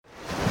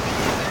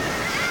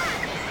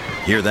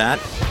Hear that?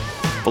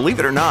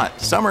 Believe it or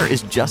not, summer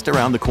is just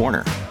around the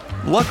corner.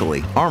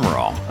 Luckily, Armor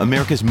All,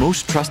 America's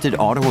most trusted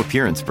auto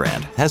appearance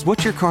brand, has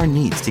what your car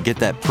needs to get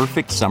that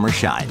perfect summer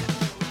shine.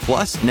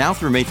 Plus, now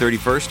through May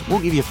 31st, we'll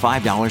give you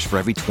 $5 for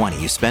every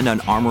 $20 you spend on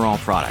Armor All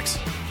products.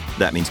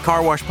 That means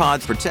car wash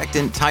pods,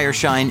 protectant, tire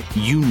shine,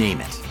 you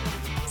name it.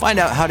 Find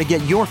out how to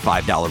get your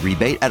 $5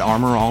 rebate at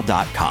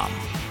armorall.com.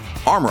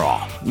 Armor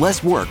All,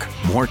 less work,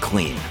 more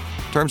clean.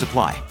 Terms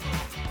apply.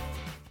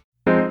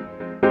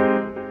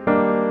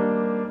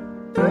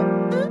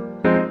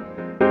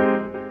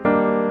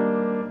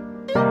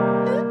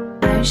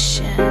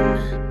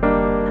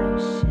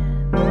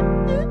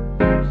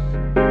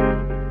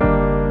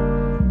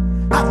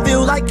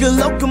 Like a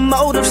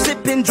locomotive,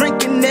 sipping,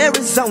 drinking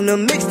Arizona.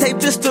 Mixtape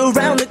just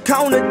around the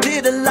corner.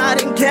 Did a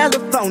lot in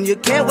California.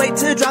 Can't wait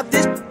to drop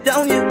this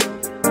on you.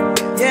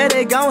 Yeah,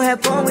 they gon'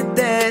 have fun with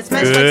that.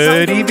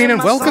 Good evening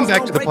and welcome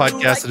back to the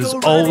podcast that is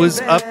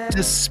always up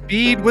to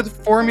speed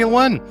with Formula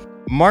One.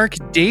 Mark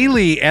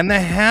Daly and the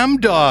Ham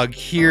Dog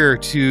here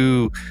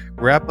to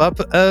wrap up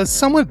a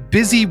somewhat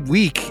busy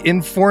week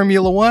in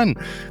Formula One.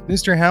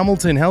 Mr.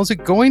 Hamilton, how's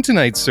it going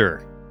tonight,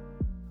 sir?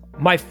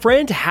 My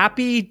friend,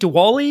 happy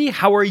Diwali.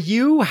 How are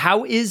you?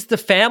 How is the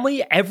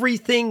family?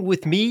 Everything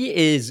with me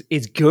is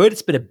good.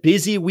 It's been a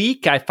busy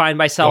week. I find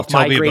myself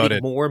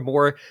migrating more and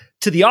more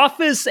to the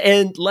office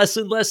and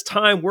less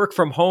time work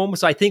from home.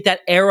 So I think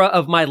that era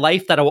of my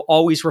life that I will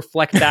always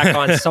reflect back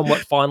on somewhat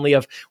fondly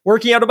of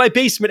working out of my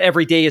basement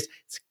every day is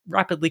it's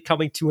rapidly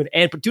coming to an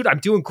end. But dude, I'm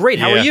doing great.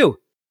 How are you?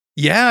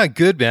 Yeah,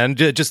 good, man.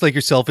 Just like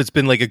yourself, it's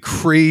been like a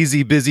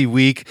crazy busy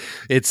week.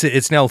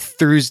 It's now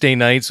Thursday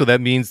night, so that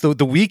means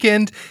the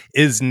weekend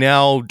is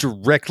now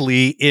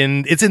directly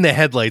it's in the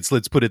headlights.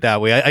 Let's put it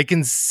that way. I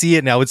can see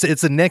it now. It's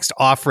the next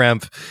off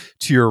ramp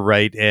to your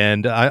right,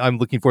 and I'm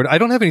looking forward. I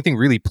don't have anything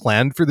really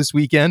planned for this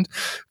weekend,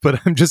 but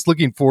I'm just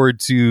looking forward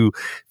to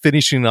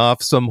finishing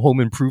off some home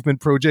improvement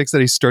projects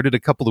that I started a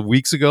couple of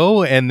weeks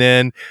ago, and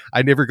then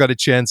I never got a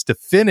chance to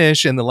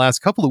finish. And the last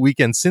couple of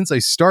weekends since I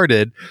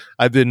started,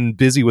 I've been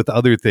busy with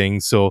other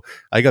things, so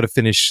I got to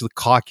finish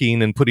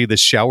caulking and putting the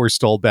shower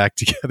stall back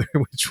together,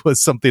 which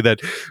was something that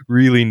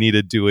really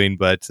needed doing.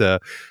 But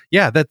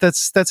yeah,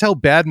 that's how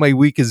bad my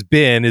week has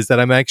been, is that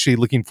I'm actually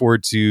looking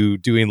forward to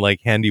doing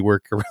like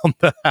handiwork around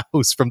the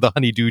house from the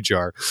honeydew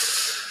jar.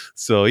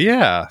 So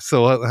yeah.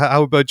 So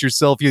how about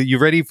yourself? You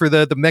ready for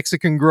the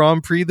Mexican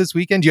Grand Prix this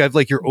weekend? Do you have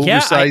like your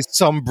oversized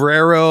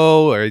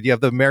sombrero, or do you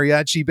have the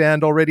mariachi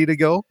band all ready to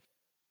go?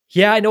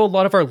 Yeah, I know a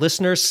lot of our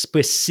listeners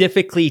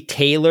specifically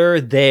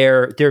tailor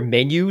their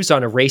menus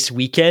on a race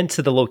weekend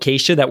to the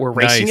location that we're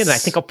racing in. And I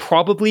think I'll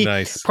probably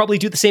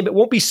do the same. It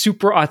won't be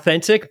super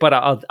authentic, but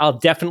I'll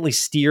definitely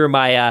steer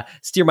my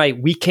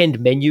weekend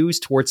menus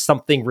towards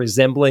something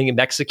resembling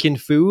Mexican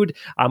food,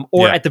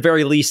 or at the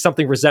very least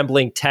something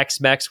resembling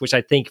Tex-Mex, which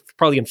I think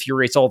probably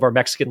infuriates all of our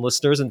Mexican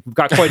listeners, and we've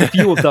got quite a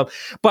few of them.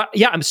 But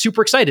yeah, I'm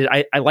super excited.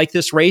 I like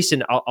this race,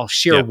 and I'll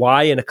share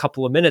why in a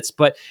couple of minutes.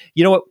 But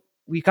you know what?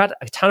 We've got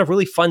a ton of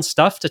really fun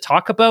stuff to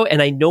talk about.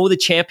 And I know the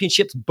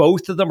championships,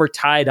 both of them are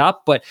tied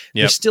up, but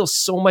there's still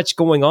so much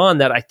going on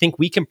that I think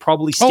we can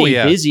probably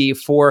stay busy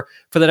for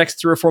the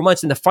next 3 or 4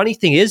 months. And the funny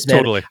thing is,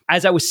 man,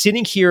 as I was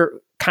sitting here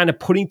kind of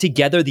putting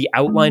together the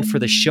outline for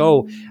the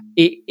show,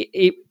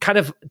 it kind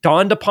of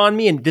dawned upon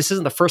me, and this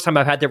isn't the first time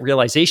I've had that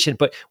realization,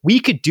 but we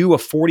could do a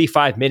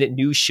 45-minute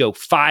news show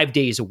 5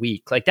 days a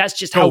week. Like, that's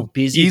just how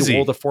busy the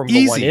world of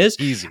Formula One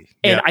is.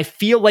 And I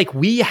feel like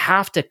we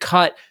have to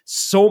cut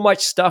so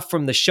much stuff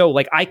from the show.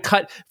 Like, I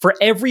cut for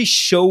every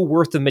show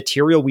worth of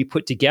material we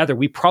put together,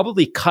 we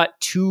probably cut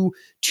two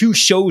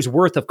shows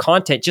worth of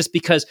content, just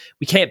because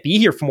we can't be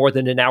here for more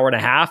than an hour and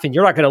a half, and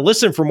you're not going to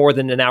listen for more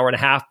than an hour and a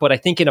half. But I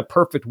think in a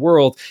perfect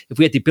world, if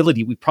we had the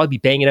ability, we'd probably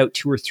be banging out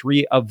 2 or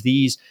 3 of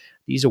these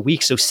a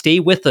week. So stay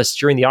with us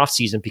during the off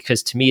season,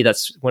 because to me,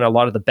 that's when a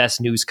lot of the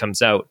best news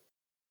comes out.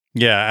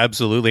 Yeah,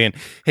 absolutely. And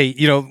hey,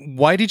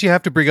 why did you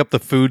have to bring up the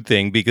food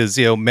thing? Because,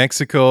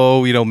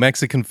 Mexico,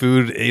 Mexican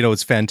food,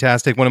 it's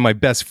fantastic. One of my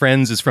best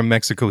friends is from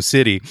Mexico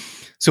City.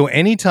 So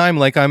anytime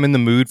like I'm in the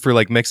mood for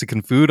like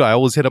Mexican food, I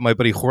always hit up my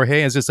buddy Jorge,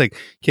 and it's just like,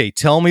 okay,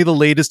 tell me the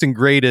latest and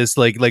greatest.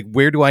 Like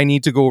where do I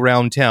need to go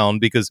around town?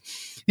 Because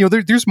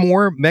there's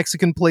more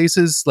Mexican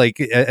places like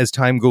as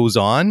time goes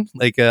on,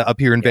 like up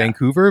here in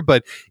Vancouver.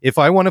 But if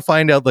I want to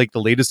find out like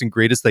the latest and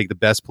greatest, like the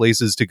best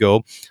places to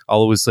go, I'll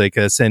always like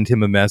send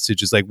him a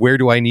message. It's like, where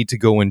do I need to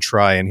go and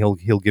try? And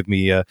he'll give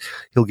me the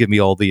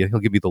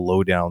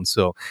lowdown.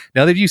 So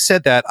now that you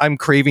said that, I'm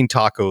craving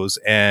tacos,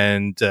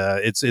 and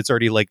it's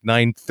already like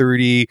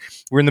 9:30.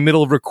 We're in the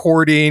middle of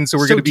recording, so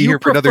we're going to be here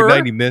for another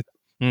 90 minutes.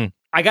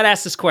 I got to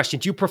ask this question.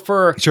 Do you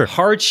prefer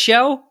hard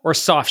shell or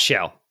soft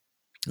shell?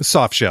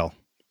 Soft shell.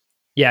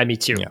 Yeah, me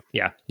too.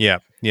 Yeah. Now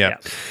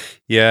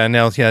I'm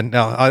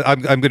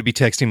going to be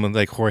texting him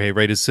like, Jorge,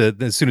 right as soon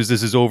as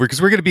this is over,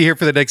 because we're going to be here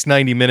for the next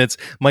 90 minutes.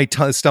 My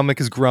stomach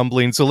is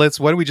grumbling. So why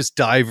don't we just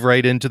dive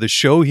right into the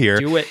show here?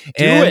 Do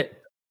it.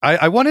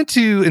 I wanted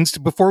to,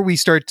 before we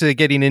start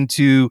getting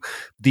into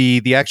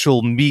the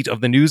actual meat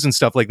of the news and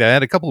stuff like that, I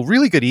had a couple of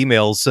really good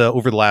emails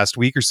over the last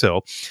week or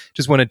so.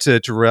 Just wanted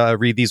to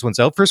read these ones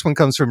out. First one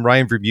comes from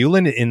Ryan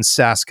Vermeulen in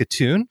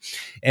Saskatoon.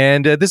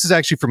 And this is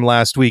actually from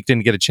last week.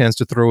 Didn't get a chance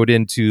to throw it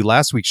into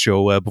last week's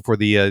show before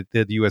the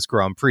U.S.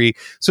 Grand Prix.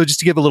 So just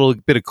to give a little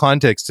bit of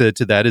context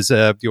to that is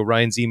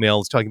Ryan's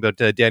email is talking about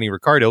Danny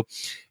Ricciardo.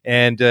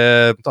 And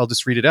I'll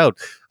just read it out.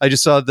 I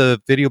just saw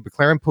the video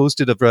McLaren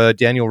posted of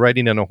Daniel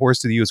riding on a horse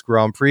to the U.S.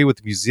 Grand Prix with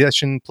a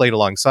musician played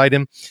alongside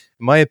him.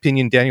 In my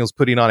opinion, Daniel's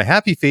putting on a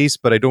happy face,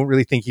 but I don't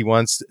really think he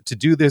wants to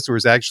do this or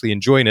is actually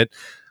enjoying it.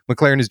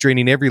 McLaren is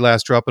draining every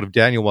last drop out of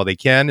Daniel while they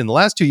can. In the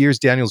last 2 years,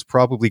 Daniel's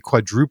probably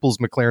quadruples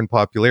McLaren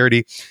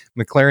popularity.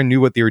 McLaren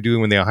knew what they were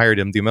doing when they hired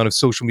him. The amount of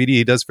social media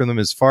he does for them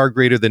is far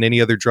greater than any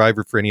other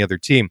driver for any other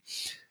team.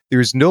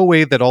 There's no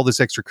way that all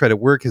this extra credit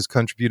work has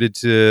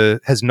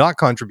not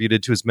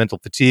contributed to his mental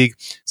fatigue.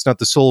 It's not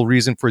the sole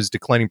reason for his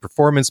declining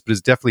performance, but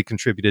has definitely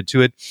contributed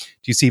to it.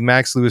 Do you see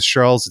Max, Lewis,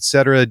 Charles,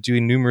 etc.,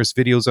 doing numerous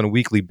videos on a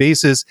weekly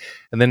basis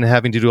and then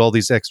having to do all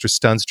these extra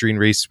stunts during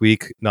race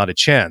week? Not a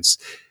chance.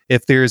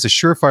 If there is a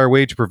surefire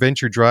way to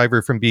prevent your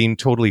driver from being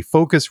totally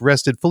focused,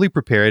 rested, fully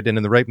prepared, and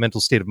in the right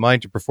mental state of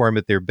mind to perform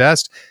at their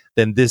best,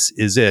 then this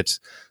is it.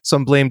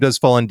 Some blame does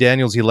fall on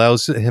Daniels. He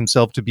allows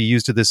himself to be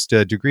used to this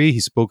degree.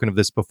 He's spoken of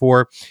this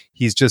before.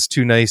 He's just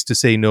too nice to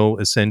say no,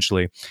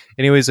 essentially.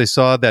 Anyways, I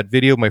saw that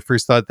video. My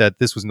first thought that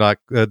this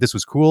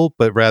was cool,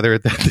 but rather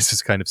that this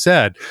is kind of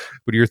sad.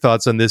 What are your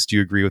thoughts on this? Do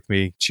you agree with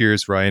me?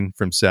 Cheers, Ryan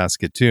from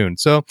Saskatoon.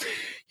 So,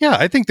 yeah,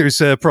 I think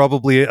there's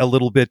probably a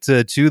little bit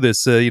to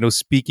this.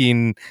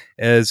 Speaking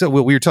as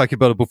we were talking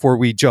about it before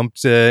we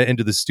jumped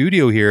into the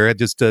studio here,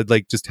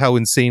 just how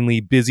insanely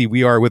busy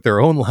we are with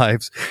our own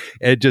lives.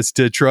 And just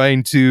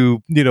trying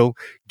to,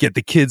 get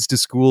the kids to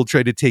school,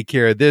 try to take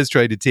care of this,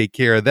 try to take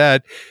care of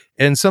that.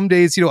 And some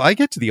days, I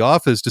get to the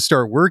office to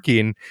start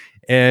working.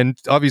 And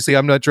obviously,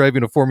 I'm not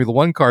driving a Formula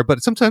One car,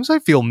 but sometimes I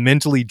feel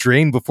mentally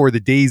drained before the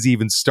day's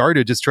even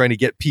started, just trying to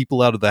get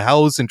people out of the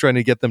house and trying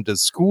to get them to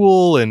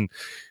school and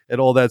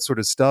all that sort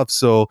of stuff.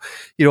 So,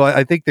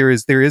 I think there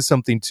is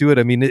something to it.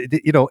 I mean,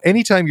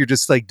 anytime you're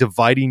just like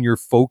dividing your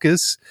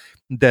focus,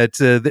 that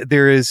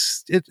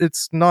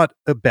it's not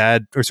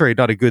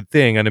not a good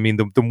thing. And I mean,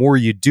 the more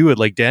you do it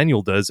like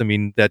Daniel does, I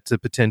mean, that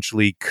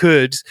potentially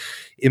could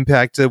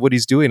impact what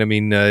he's doing. I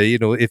mean,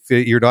 if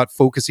you're not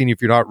focusing,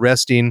 if you're not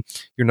resting,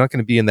 you're not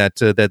going to be in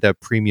that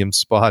premium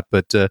spot.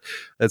 But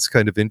that's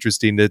kind of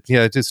interesting that,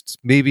 just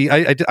maybe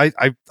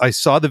I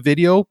saw the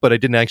video, but I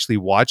didn't actually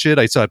watch it.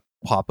 I saw it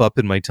pop up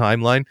in my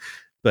timeline,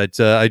 but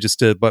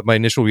but my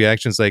initial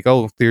reaction is like,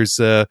 oh, there's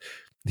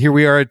here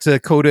we are at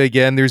COTA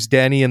again. There's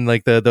Danny in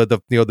like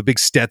the big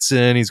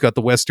Stetson. He's got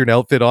the Western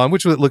outfit on,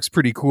 which looks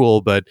pretty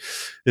cool, but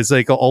it's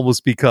like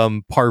almost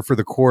become par for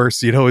the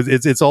course.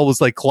 It's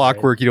almost like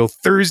clockwork.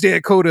 Thursday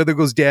at COTA, there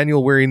goes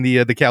Daniel wearing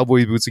the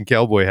cowboy boots and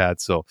cowboy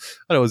hat. So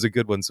I know it was a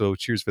good one. So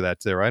cheers for that,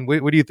 Ryan.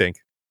 What do you think?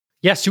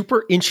 Yeah,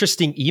 super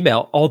interesting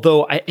email.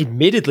 Although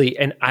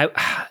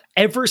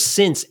ever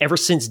since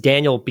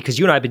Daniel, because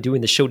you and I have been doing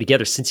the show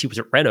together since he was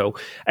at Renault,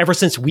 ever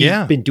since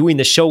we've been doing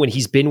the show and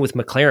he's been with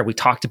McLaren, we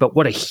talked about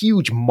what a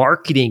huge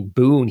marketing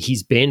boon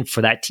he's been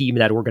for that team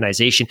and that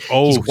organization.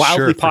 He's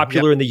wildly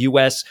popular in the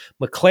US.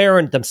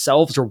 McLaren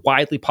themselves are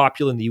widely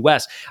popular in the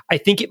US. I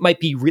think it might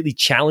be really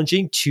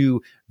challenging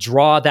to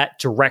draw that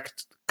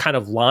direct kind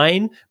of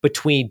line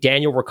between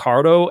Daniel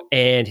Ricciardo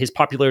and his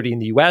popularity in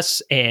the US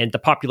and the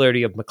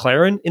popularity of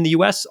McLaren in the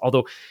US.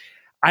 Although,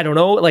 I don't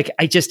know,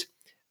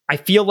 I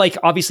feel like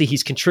obviously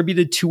he's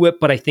contributed to it,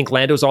 but I think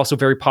Lando's also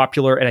very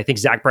popular. And I think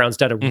Zach Brown's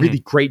done a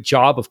really great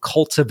job of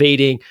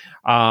cultivating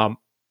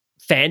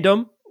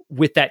fandom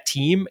with that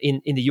team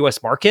in the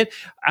US market.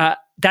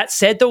 That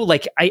said, though,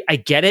 I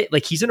get it.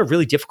 Like, he's in a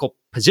really difficult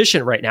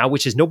position right now,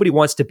 which is nobody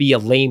wants to be a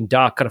lame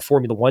duck on a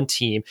Formula One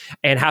team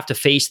and have to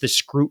face the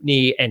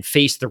scrutiny and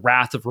face the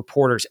wrath of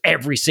reporters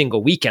every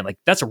single weekend. Like,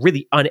 that's a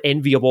really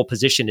unenviable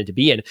position to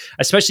be in,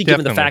 especially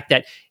given the fact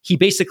that he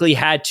basically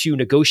had to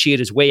negotiate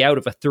his way out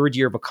of a third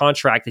year of a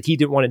contract that he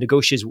didn't want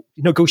to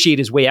negotiate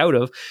his way out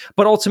of.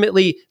 But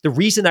ultimately, the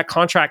reason that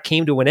contract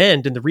came to an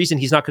end and the reason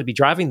he's not going to be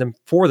driving them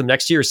for them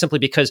next year is simply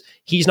because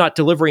he's not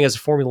delivering as a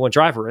Formula One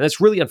driver. And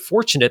that's really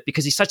unfortunate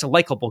because he's such a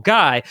likable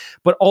guy.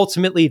 But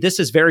ultimately, this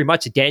is very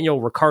much a Daniel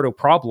Ricciardo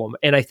problem.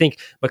 And I think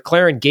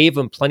McLaren gave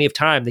him plenty of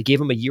time. They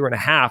gave him a year and a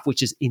half,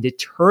 which is an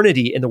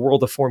eternity in the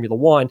world of Formula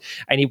One.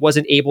 And he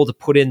wasn't able to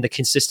put in the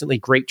consistently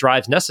great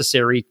drives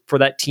necessary for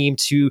that team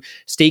to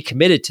stay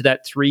committed to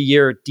that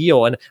 3-year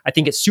deal. And I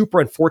think it's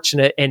super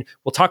unfortunate. And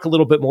we'll talk a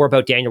little bit more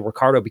about Daniel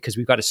Ricciardo because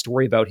we've got a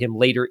story about him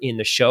later in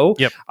the show.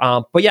 Yep.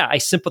 But yeah, I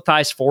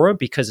sympathize for him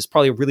because it's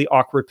probably a really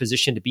awkward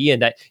position to be in,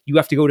 that you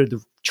have to go to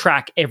the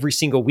track every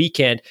single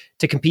weekend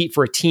to compete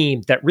for a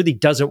team that really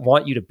doesn't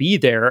want you to be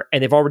there,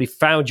 and they've already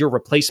found your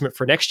replacement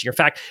for next year. In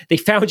fact, they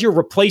found your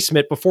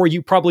replacement before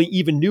you probably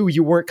even knew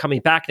you weren't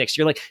coming back next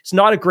year. Like, it's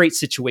not a great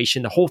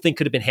situation. The whole thing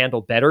could have been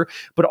handled better,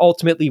 but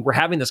ultimately we're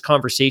having this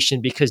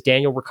conversation because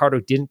Daniel Ricciardo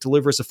didn't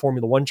deliver as a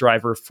Formula One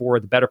driver for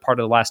the better part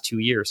of the last 2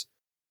 years.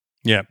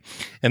 Yeah.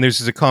 And there's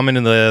a comment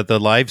in the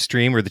live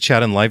stream or the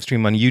chat on live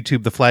stream on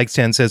YouTube. The flag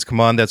stand says, come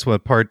on, that's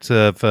what part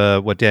of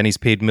what Danny's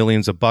paid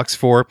millions of bucks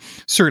for.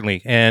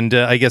 Certainly. And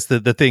I guess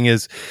the thing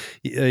is,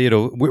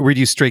 where do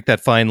you strike that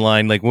fine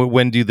line? Like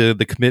when do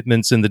the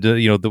commitments and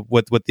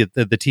what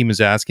the team is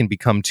asking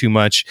become too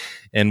much?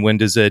 And when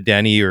does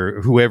Danny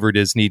or whoever it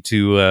is need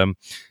to,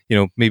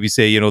 maybe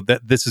say,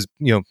 that this is,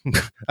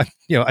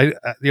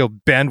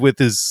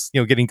 bandwidth is,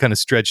 getting kind of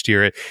stretched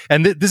here.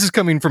 And this is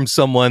coming from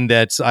someone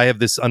that I have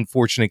this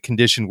unfortunate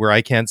condition where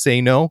I can't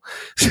say no.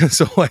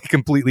 So I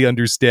completely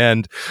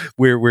understand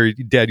where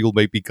Daniel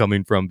might be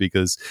coming from,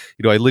 because,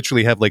 I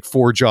literally have like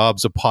 4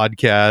 jobs, a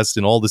podcast,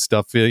 and all this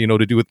stuff,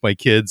 to do with my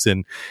kids.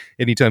 And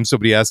anytime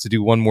somebody asks to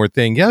do one more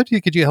thing,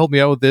 could you help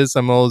me out with this?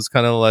 I'm always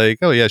kind of like,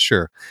 oh yeah,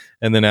 sure.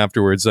 And then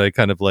afterwards,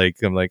 I'm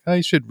like,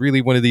 I should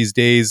really one of these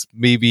days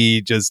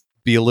maybe just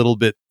be a little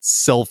bit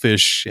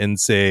selfish and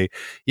say,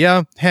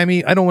 yeah,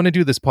 Hammy, I don't want to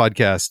do this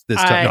podcast this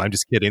time. No, I'm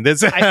just kidding.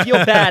 I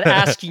feel bad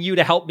asking you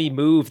to help me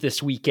move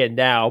this weekend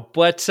now,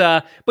 but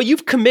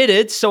you've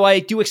committed, so I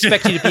do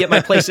expect you to be at my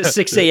place at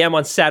 6 a.m.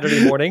 on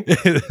Saturday morning.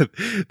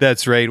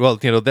 That's right. Well,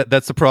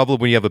 that's the problem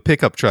when you have a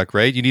pickup truck,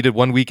 right? You need it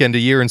one weekend a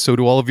year, and so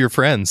do all of your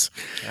friends.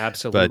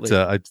 Absolutely.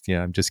 But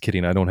I'm just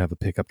kidding. I don't have a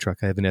pickup truck.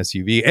 I have an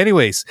SUV.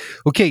 Anyways,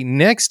 okay,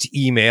 next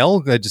email,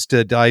 just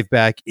to dive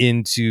back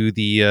into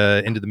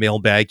the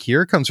mailbag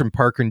here, comes from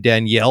Parker and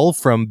Danielle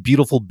from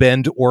beautiful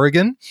Bend,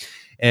 Oregon.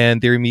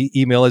 And their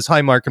email is,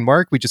 hi, Mark and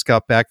Mark. We just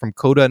got back from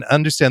COTA and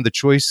understand the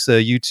choice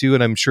you two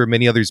and I'm sure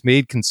many others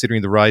made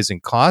considering the rise in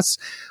costs.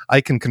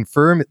 I can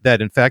confirm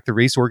that, in fact, the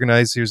race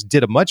organizers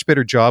did a much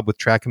better job with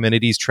track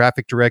amenities,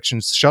 traffic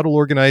directions, shuttle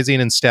organizing,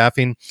 and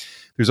staffing.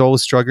 There's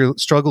always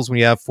struggles when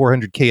you have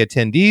 400K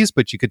attendees,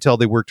 but you could tell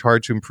they worked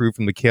hard to improve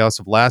from the chaos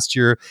of last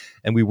year,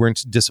 and we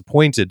weren't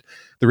disappointed.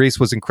 The race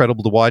was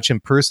incredible to watch in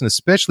person,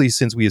 especially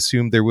since we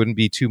assumed there wouldn't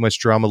be too much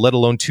drama, let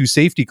alone 2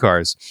 safety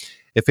cars.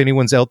 If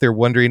anyone's out there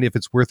wondering if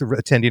it's worth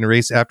attending a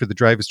race after the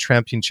Drivers'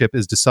 Championship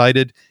is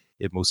decided,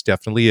 it most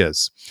definitely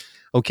is.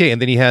 Okay,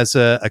 and then he has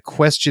a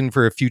question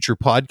for a future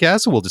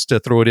podcast, so we'll just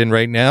throw it in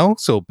right now.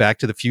 So Back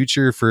to the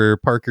Future for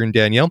Parker and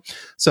Danielle.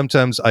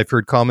 Sometimes I've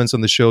heard comments on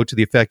the show to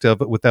the effect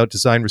of, without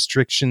design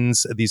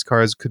restrictions, these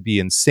cars could be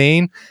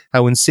insane.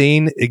 How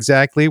insane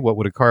exactly? What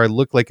would a car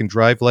look like and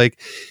drive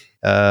like?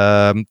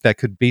 That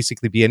could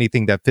basically be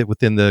anything that fit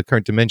within the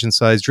current dimension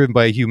size, driven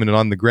by a human and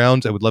on the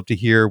ground. I would love to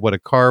hear what a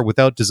car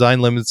without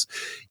design limits,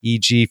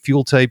 e.g.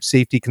 fuel type,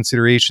 safety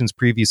considerations,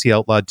 previously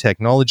outlawed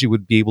technology,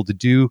 would be able to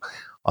do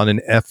on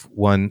an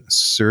F1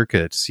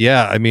 circuit.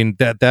 Yeah, I mean,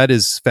 that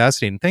is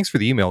fascinating. Thanks for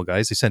the email,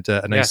 guys. They sent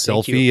a nice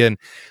selfie, and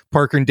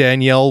Parker and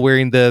Danielle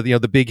wearing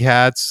the big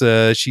hats.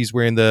 She's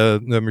wearing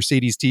the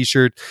Mercedes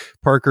t-shirt.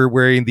 Parker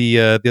wearing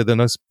the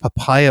nice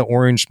papaya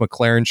orange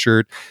McLaren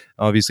shirt,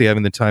 obviously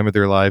having the time of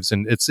their lives.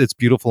 And it's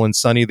beautiful and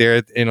sunny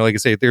there. Like I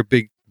say, they're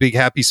big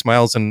happy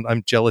smiles, and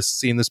I'm jealous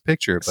seeing this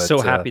picture. But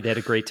so happy they had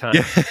a great time.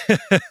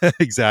 Yeah,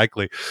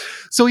 exactly.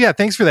 So yeah,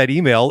 thanks for that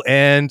email.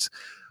 And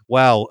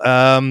wow,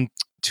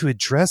 to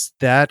address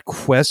that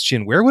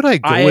question, where would I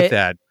go with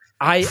that?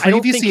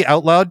 Previously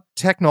outlawed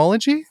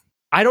technology?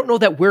 I don't know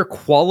that we're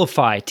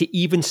qualified to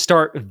even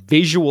start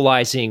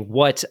visualizing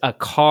what a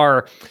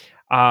car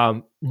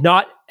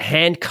not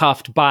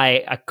handcuffed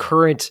by a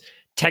current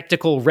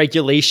technical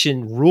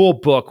regulation rule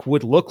book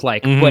would look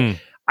like. Mm-hmm.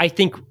 But I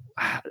think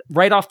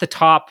right off the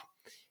top,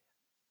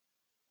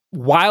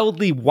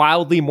 wildly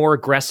more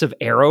aggressive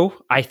aero,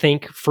 I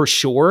think, for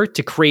sure,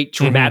 to create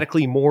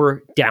dramatically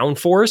more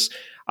downforce.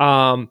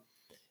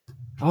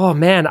 Oh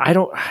man, I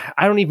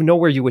don't even know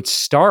where you would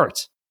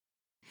start.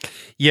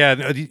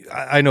 Yeah,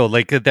 I know.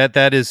 Like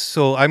that is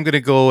so. I'm going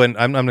to go, and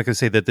I'm not going to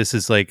say that this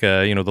is like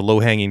the low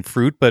hanging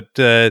fruit, but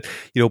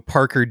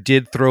Parker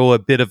did throw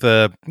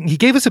he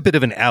gave us a bit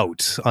of an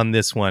out on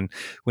this one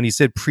when he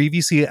said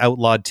previously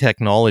outlawed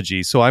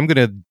technology. So I'm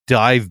going to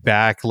dive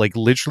back like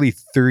literally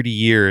 30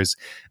 years,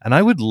 and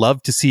I would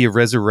love to see a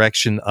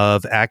resurrection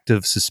of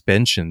active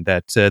suspension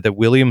that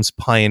Williams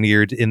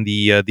pioneered in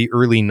the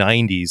early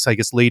 90s, I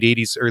guess late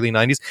 80s, early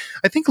 90s.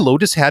 I think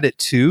Lotus had it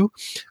too.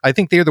 I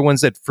think they're the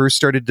ones that first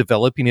started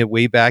developing it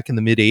way back in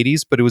the mid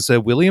 80s, but it was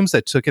Williams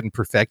that took it and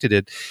perfected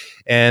it.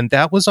 And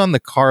that was on the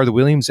car, the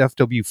Williams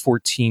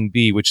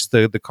FW14B, which is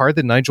the car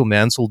that Nigel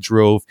Mansell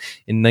drove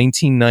in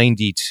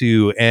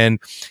 1992. And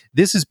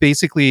this is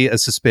basically a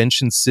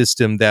suspension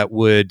system that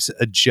would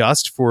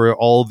adjust for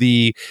all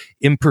the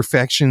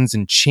imperfections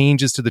and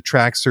changes to the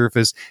track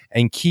surface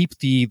and keep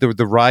the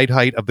ride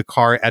height of the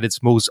car at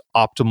its most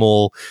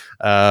optimal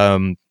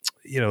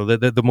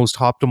the most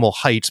optimal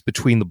heights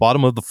between the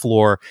bottom of the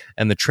floor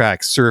and the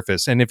track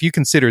surface. And if you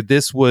consider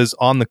this was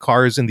on the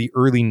cars in the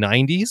early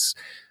 90s,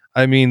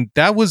 I mean,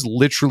 that was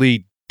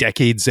literally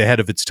decades ahead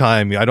of its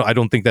time. I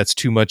don't think that's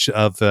too much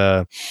of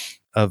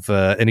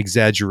an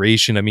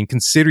exaggeration. I mean,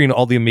 considering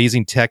all the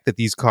amazing tech that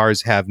these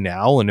cars have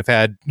now and have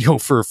had,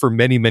 for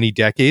many, many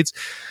decades,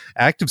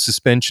 active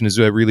suspension is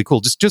really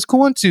cool. Just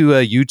go on to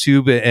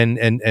YouTube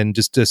and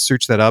just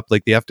search that up,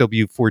 like the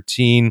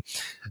FW14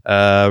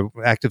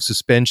 active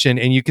suspension,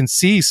 and you can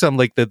see some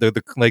like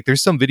the like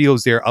there's some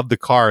videos there of the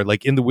car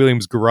like in the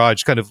Williams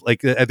garage, kind of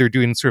like they're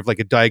doing sort of like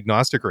a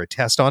diagnostic or a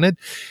test on it,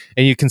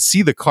 and you can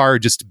see the car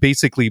just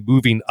basically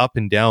moving up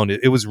and down.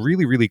 It was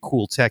really, really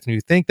cool tech, and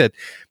you think that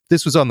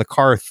this was on the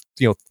car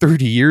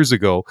 30 years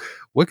ago.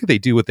 What could they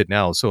do with it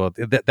now? So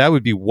that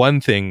would be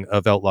one thing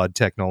of outlawed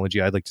technology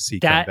I'd like to see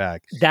come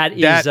back. That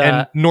is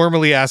and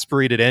normally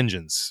aspirated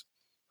engines.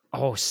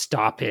 Oh,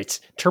 stop it.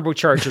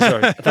 Turbochargers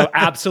are the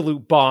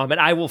absolute bomb.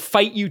 And I will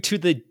fight you to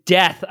the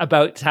death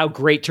about how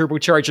great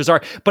turbochargers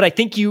are. But I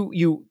think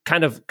you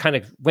kind of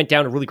went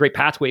down a really great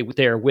pathway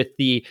there with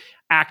the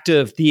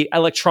active, the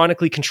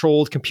electronically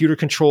controlled, computer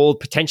controlled,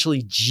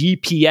 potentially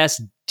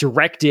GPS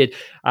directed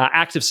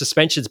active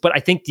suspensions. But I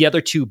think the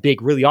other two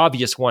big, really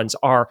obvious ones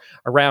are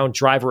around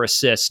driver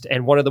assist.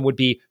 And one of them would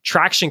be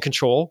traction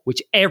control,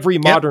 which every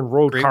modern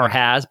road car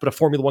has, but a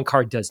Formula One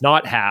car does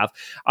not have,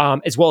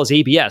 as well as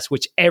ABS,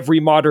 which every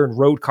modern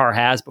road car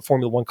has, but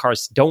Formula One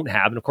cars don't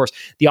have. And of course,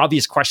 the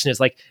obvious question is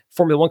like,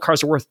 Formula One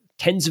cars are worth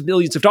tens of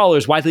millions of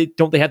dollars. Why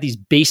don't they have these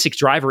basic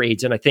driver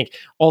aids? And I think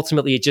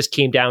ultimately it just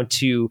came down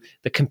to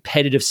the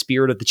competitive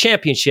spirit of the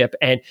championship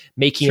and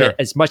making it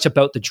as much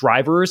about the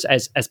drivers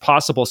as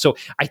possible. So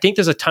I think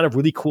there's a ton of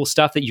really cool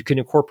stuff that you can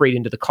incorporate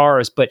into the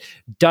cars, but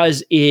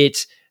does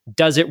it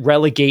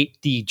relegate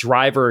the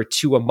driver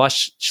to a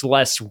much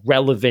less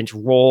relevant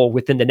role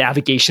within the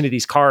navigation of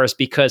these cars?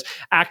 Because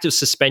active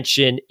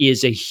suspension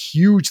is a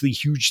hugely,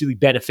 hugely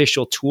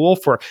beneficial tool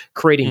for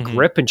creating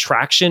grip and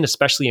traction,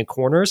 especially in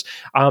corners.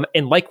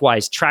 And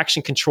likewise,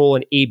 traction control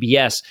and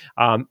ABS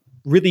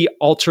really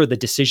alter the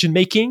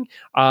decision-making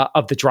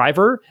of the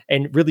driver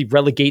and really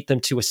relegate them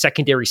to a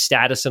secondary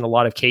status in a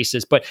lot of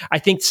cases. But I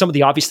think some of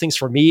the obvious things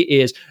for me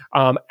is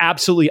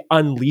absolutely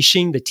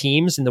unleashing the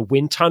teams in the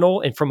wind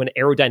tunnel. And from an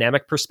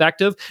aerodynamic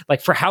perspective,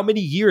 like for how many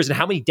years and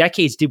how many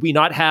decades did we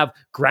not have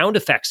ground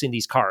effects in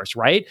these cars,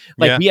 right?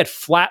 Like we had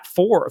flat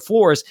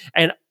floors,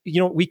 and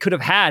we could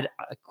have had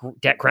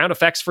ground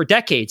effects for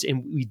decades,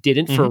 and we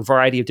didn't for a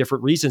variety of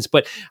different reasons.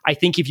 But I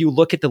think if you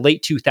look at the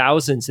late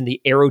 2000s and the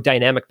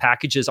aerodynamic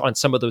packages on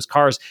some of those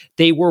cars,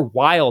 they were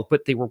wild,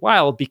 but they were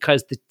wild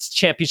because the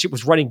championship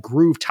was running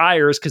groove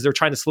tires because they're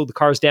trying to slow the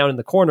cars down in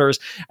the corners.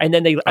 And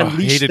then they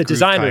unleashed the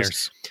designers.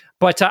 Tires.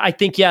 But I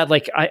think,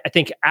 I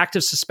think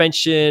active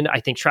suspension, I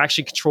think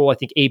traction control, I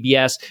think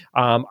ABS.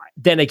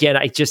 Then again,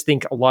 I just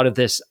think a lot of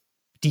this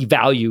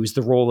devalues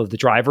the role of the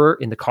driver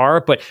in the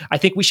car. But I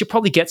think we should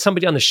probably get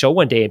somebody on the show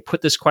one day and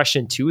put this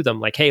question to them.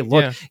 Like, hey,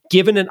 look,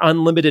 given an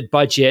unlimited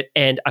budget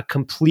and a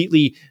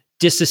completely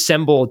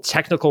disassembled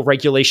technical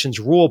regulations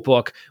rule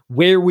book,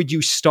 where would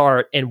you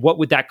start and what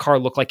would that car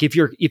look like? If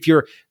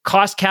your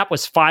cost cap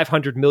was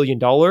 $500 million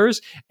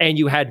and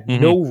you had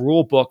no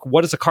rule book,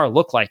 what does a car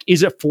look like?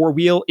 Is it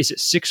 4-wheel? Is it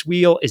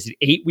 6-wheel? Is it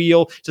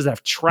 8-wheel? Does it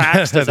have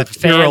tracks? Does it have a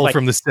fan?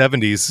 From the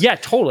 70s. Yeah,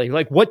 totally.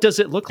 Like, what does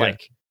it look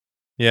like?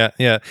 Yeah.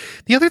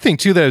 The other thing,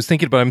 too, that I was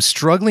thinking about, I'm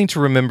struggling to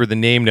remember the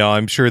name now.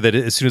 I'm sure that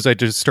as soon as I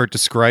just start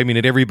describing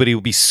it, everybody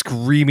will be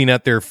screaming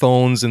at their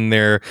phones and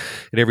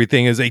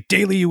everything is like,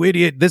 Daly, you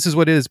idiot, this is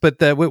what it is. But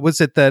what was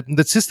it, that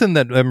the system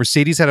that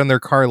Mercedes had on their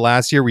car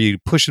last year where you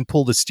push and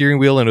pull the steering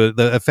wheel and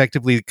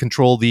effectively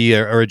control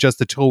or adjust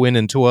the toe in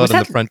and toe out on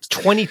the front?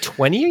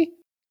 2020?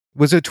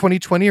 Was it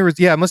 2020 or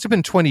it must have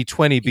been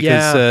 2020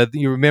 because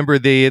you remember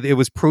it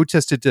was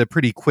protested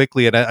pretty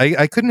quickly. And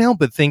I couldn't help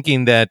but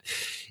thinking that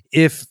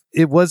if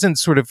it wasn't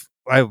sort of,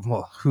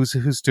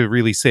 who's to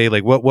really say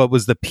like what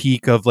was the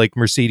peak of like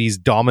Mercedes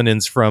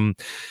dominance from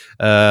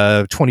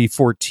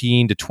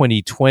 2014 to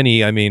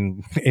 2020? I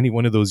mean, any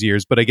one of those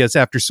years, but I guess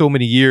after so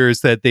many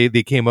years that they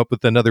came up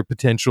with another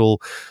potential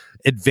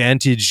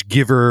advantage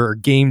giver or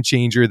game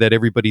changer that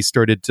everybody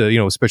started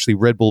to, especially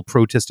Red Bull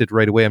protested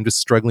right away. I'm just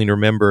struggling to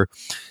remember,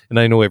 and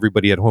I know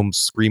everybody at home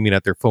screaming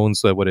at their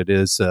phones what it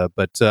is,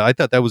 but I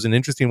thought that was an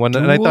interesting one.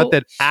 Dual and I thought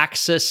that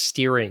access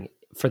steering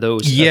for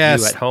those of you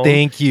at home.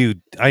 Thank you.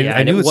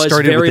 I knew it was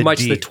started very with much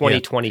the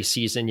 2020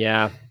 season.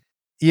 Yeah,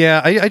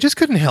 I just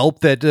couldn't help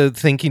that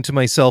thinking to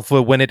myself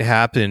when it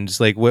happened,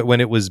 like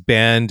when it was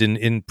banned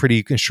in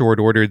pretty short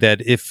order,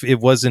 that if it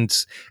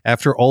wasn't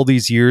after all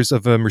these years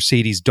of a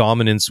Mercedes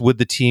dominance, would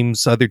the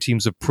other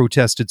teams have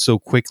protested so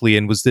quickly?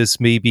 And was this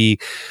maybe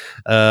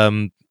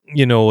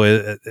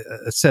a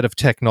set of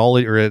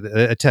technology or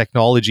a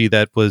technology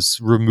that was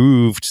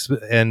removed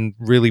and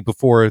really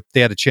before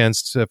they had a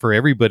chance for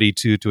everybody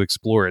to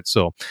explore it.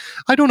 So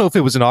I don't know if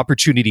it was an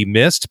opportunity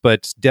missed,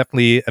 but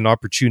definitely an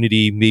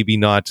opportunity maybe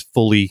not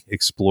fully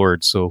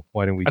explored. So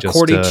why don't we just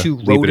according to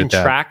Road and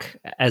Track,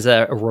 as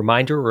a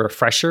reminder or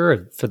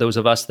refresher for those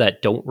of us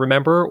that don't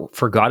remember,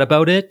 forgot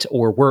about it,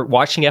 or weren't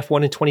watching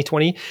F1 in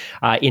 2020,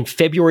 in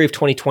February of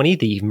 2020,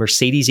 the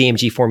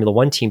Mercedes-AMG Formula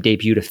One team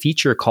debuted a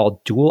feature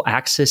called Dual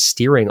Access assist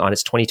steering on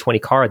its 2020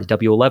 car, the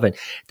W11.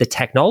 The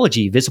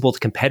technology visible to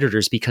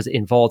competitors because it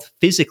involved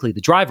physically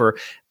the driver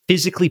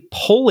physically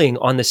pulling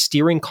on the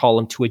steering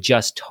column to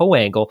adjust toe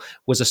angle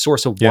was a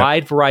source of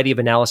wide variety of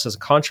analysis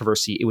and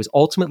controversy. It was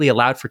ultimately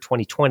allowed for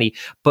 2020,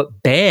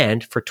 but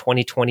banned for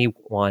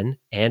 2021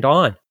 and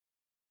on.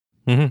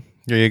 Mm-hmm.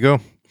 There you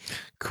go.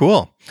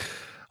 Cool.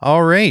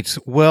 All right.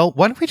 Well,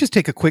 why don't we just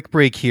take a quick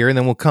break here, and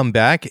then we'll come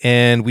back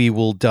and we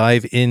will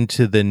dive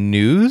into the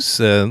news.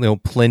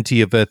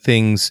 Plenty of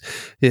things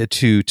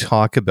to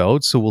talk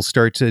about. So we'll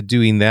start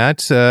doing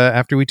that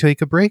after we take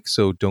a break.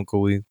 So don't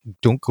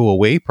go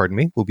away. Pardon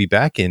me. We'll be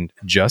back in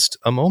just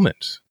a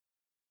moment.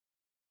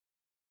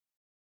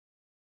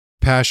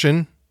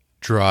 Passion,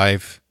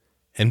 drive,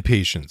 and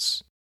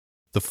patience.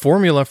 The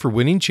formula for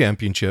winning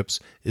championships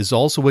is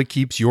also what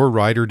keeps your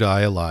ride or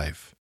die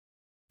alive.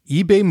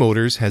 eBay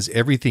Motors has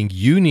everything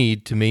you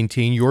need to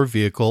maintain your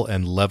vehicle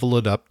and level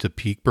it up to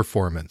peak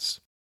performance.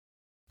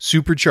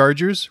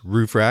 Superchargers,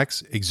 roof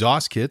racks,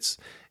 exhaust kits,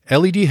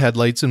 LED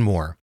headlights, and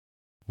more.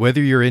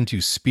 Whether you're into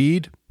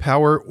speed,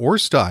 power, or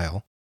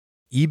style,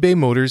 eBay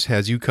Motors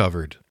has you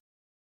covered.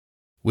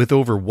 With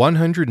over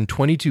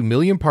 122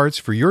 million parts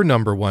for your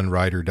number one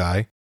ride or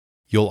die,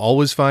 you'll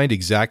always find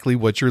exactly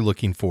what you're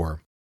looking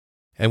for.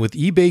 And with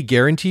eBay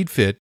Guaranteed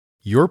Fit,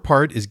 your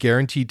part is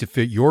guaranteed to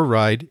fit your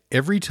ride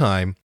every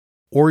time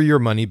or your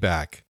money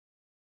back.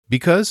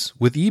 Because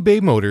with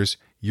eBay Motors,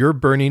 you're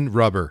burning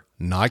rubber,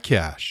 not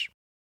cash.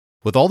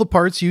 With all the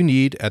parts you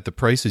need at the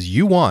prices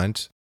you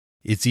want,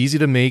 it's easy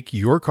to make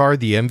your car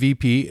the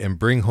MVP and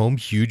bring home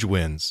huge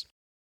wins.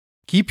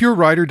 Keep your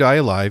ride or die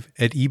alive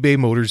at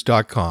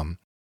ebaymotors.com.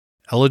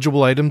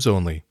 Eligible items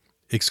only.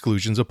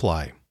 Exclusions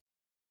apply.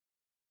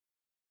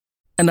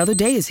 Another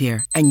day is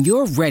here, and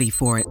you're ready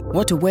for it.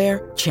 What to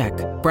wear? Check.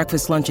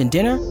 Breakfast, lunch, and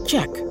dinner?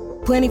 Check.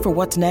 Planning for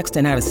what's next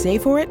and how to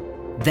save for it?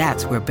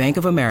 That's where Bank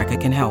of America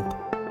can help.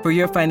 For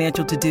your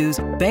financial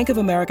to-dos, Bank of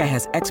America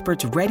has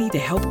experts ready to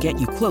help get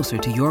you closer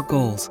to your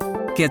goals.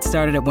 Get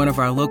started at one of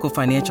our local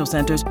financial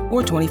centers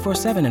or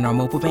 24/7 in our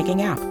mobile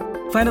banking app.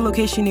 Find a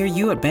location near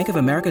you at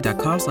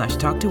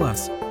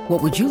bankofamerica.com/talktous.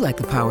 What would you like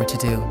the power to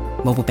do?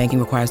 Mobile banking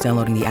requires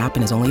downloading the app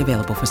and is only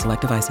available for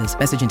select devices.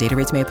 Message and data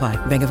rates may apply.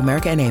 Bank of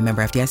America N.A.,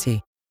 member FDIC.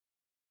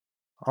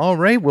 All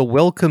right. Well,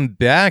 welcome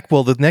back.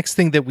 Well, the next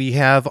thing that we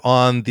have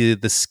on the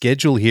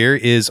schedule here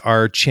is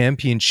our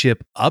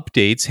championship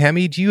updates.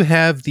 Hammy, do you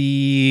have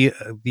the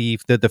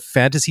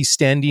fantasy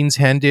standings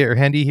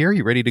handy here?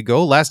 You ready to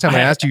go? Last time I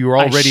asked you were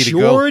all ready to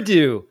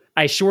go.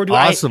 I sure do.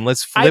 Awesome.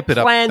 Let's flip it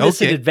up. I planned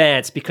this in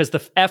advance because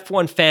the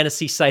F1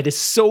 fantasy site is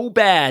so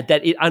bad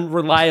that it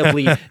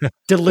unreliably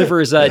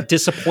delivers a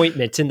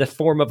disappointment in the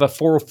form of a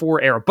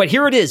 404 error. But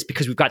here it is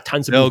because we've got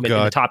tons of movement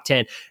in the top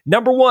 10.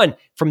 Number 1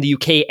 from the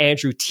UK,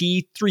 Andrew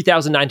T,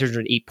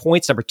 3,908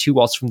 points. Number 2,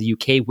 also from the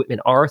UK, Whitman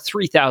R,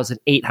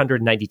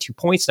 3,892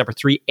 points. Number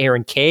 3,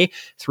 Aaron K,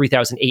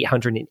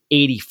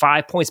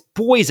 3,885 points.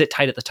 Boy, is it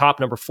tight at the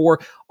top. Number 4,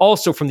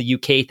 also from the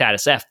UK,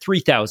 Thaddeus F,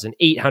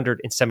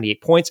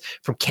 3,878 points.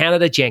 From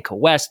Canada, Janko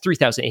West,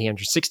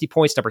 3,860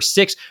 points. Number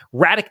 6,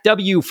 Radic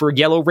W for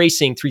Yellow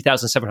Racing,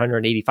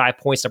 3,785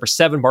 points. Number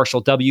 7,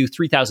 Marshall W,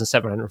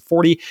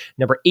 3,740.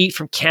 Number 8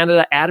 from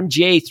Canada, Adam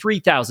J,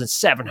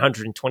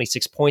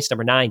 3,726 points.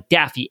 Number 9,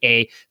 Daffy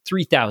A,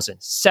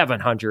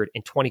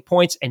 3,720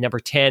 points. And number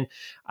 10,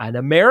 an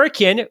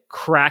American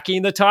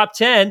cracking the top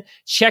 10,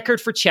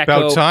 checkered for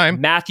Checo,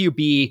 Matthew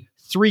B,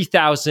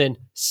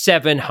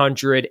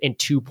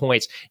 3,702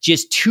 points.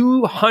 Just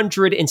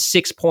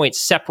 206 points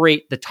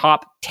separate the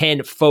top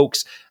 10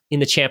 folks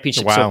in the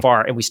championship so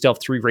far, and we still have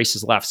 3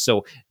 races left.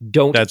 So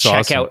don't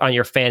check out on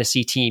your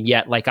fantasy team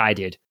yet like I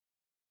did.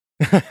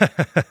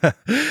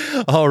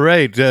 All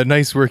right.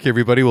 Nice work,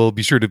 everybody. We'll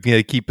be sure to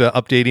keep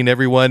updating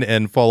everyone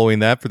and following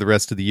that for the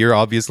rest of the year,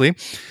 obviously.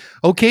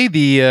 Okay,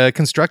 the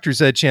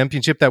Constructors'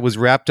 Championship that was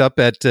wrapped up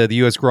at the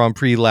U.S. Grand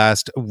Prix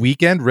last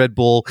weekend. Red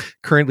Bull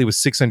currently with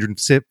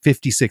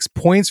 656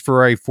 points,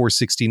 Ferrari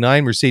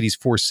 469, Mercedes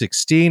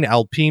 416,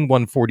 Alpine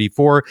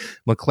 144,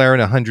 McLaren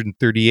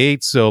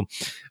 138. So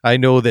I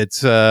know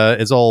that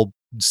it's all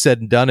said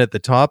and done at the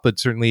top, but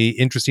certainly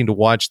interesting to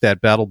watch that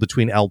battle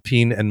between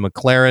Alpine and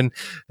McLaren.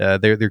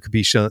 There could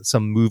be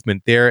some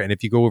movement there. And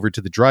if you go over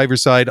to the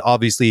driver's side,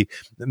 obviously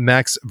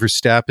Max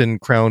Verstappen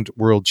crowned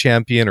world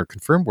champion or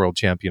confirmed world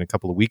champion a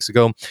couple of weeks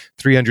ago,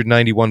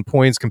 391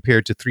 points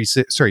compared to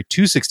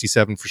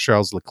 267 for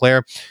Charles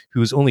Leclerc,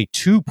 who's only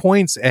 2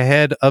 points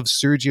ahead of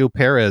Sergio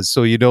Perez.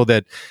 So you know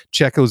that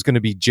Checo is going to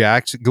be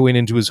jacked going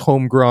into his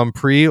home Grand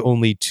Prix,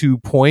 only 2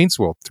 points,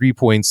 3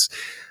 points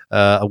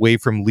away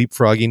from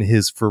leapfrogging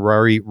his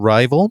Ferrari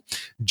rival.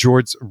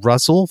 George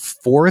Russell,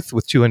 4th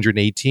with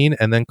 218,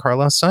 and then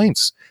Carlos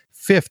Sainz,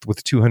 5th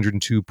with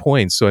 202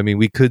 points. So, I mean,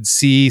 we could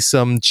see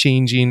some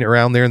changing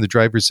around there in the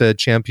Drivers'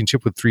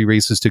 Championship with 3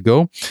 races to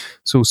go.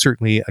 So,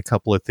 certainly a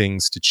couple of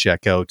things to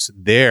check out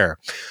there.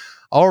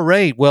 All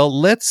right. Well,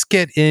 let's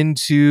get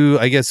into,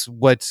 I guess,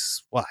 I'm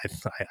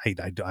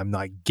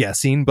not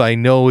guessing, but I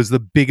know is the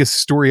biggest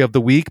story of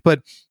the week,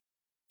 but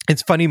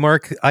It's funny,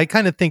 Mark. I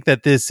kind of think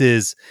that this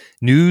is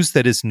news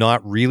that is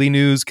not really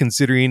news,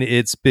 considering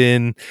it's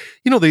been,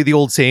 the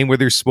old saying, where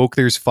there's smoke,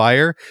 there's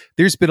fire.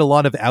 There's been a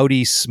lot of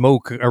Audi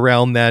smoke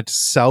around that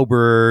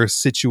Sauber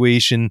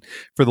situation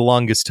for the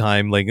longest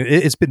time. Like,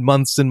 it's been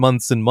months and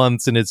months and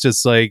months, and it's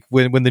just like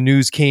when the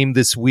news came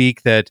this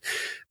week that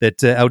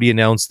Audi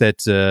announced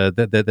that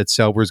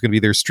Sauber is going to be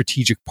their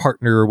strategic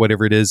partner, or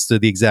whatever it is, the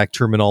exact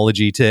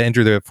terminology, to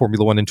enter the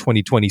Formula One in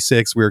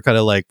 2026. We were kind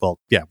of like, well,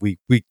 yeah, we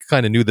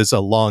kind of knew this a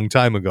long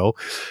time ago,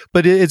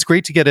 but it's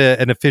great to get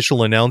an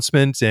official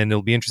announcement, and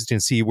it'll be interesting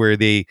to see where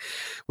they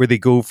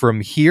go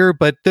from here.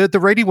 But the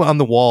writing on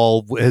the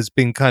wall has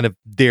been kind of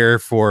there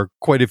for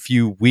quite a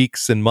few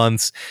weeks and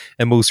months,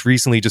 and most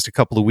recently, just a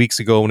couple of weeks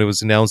ago, when it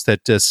was announced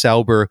that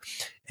Sauber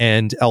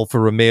and Alfa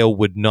Romeo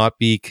would not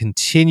be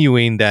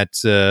continuing that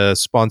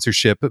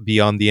sponsorship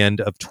beyond the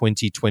end of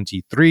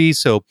 2023.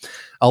 So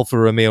Alfa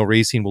Romeo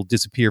Racing will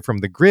disappear from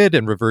the grid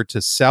and revert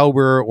to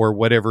Sauber, or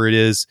whatever it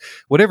is,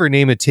 whatever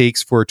name it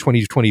takes, for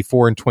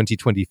 2024 and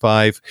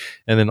 2025,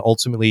 and then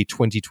ultimately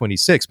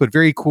 2026. But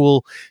very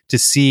cool to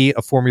see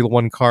a Formula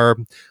One car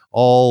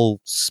all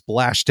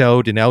splashed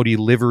out in Audi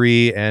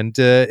livery, and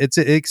it's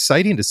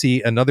exciting to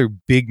see another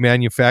big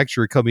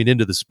manufacturer coming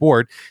into the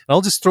sport. And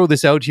I'll just throw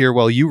this out here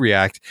while you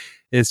react.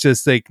 It's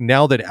just like,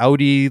 now that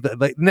Audi,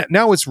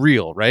 now it's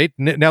real, right?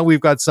 Now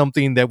we've got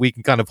something that we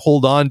can kind of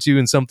hold on to,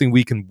 and something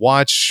we can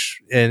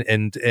watch and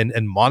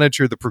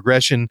monitor the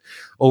progression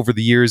over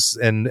the years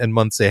and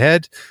months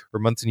ahead, or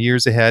months and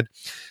years ahead.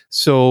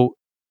 So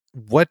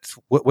what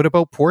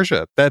about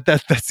Porsche?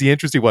 That's the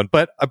interesting one.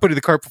 But I'm putting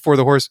the cart before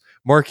the horse.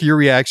 Mark, your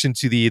reaction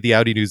to the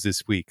Audi news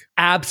this week?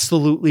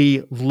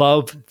 Absolutely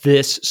love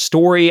this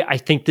story. I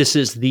think this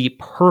is the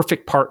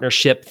perfect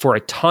partnership for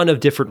a ton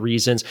of different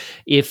reasons.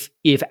 If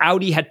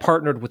Audi had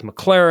partnered with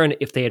McLaren,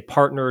 if they had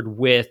partnered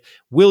with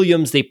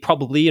Williams, they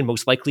probably, and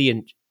most likely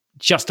and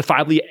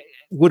justifiably,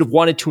 would have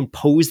wanted to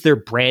impose their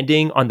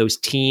branding on those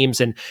teams,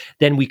 and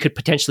then we could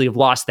potentially have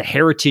lost the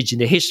heritage and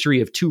the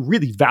history of two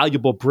really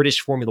valuable British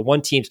Formula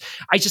One teams.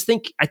 I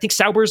think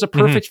Sauber is a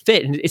perfect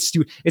fit, and it's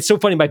so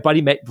funny. My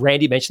buddy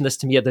Randy mentioned this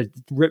to me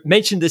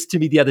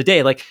the other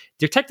day. Like,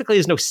 there technically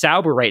is no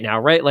Sauber right now,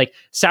 right? Like,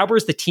 Sauber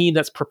is the team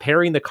that's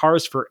preparing the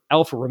cars for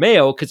Alfa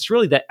Romeo, because it's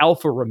really the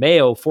Alfa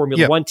Romeo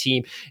Formula One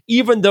team.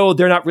 Even though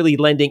they're not really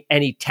lending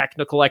any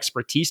technical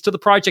expertise to the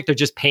project, they're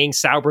just paying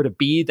Sauber to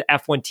be the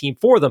F1 team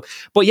for them.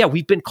 But yeah,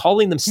 we've been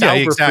calling them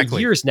Sauber for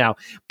years now,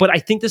 but I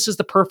think this is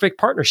the perfect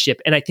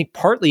partnership. And I think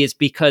partly it's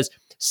because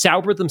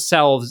Sauber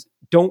themselves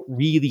don't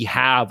really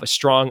have a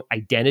strong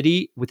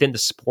identity within the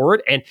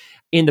sport. And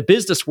in the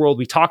business world,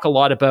 we talk a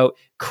lot about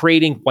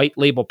creating white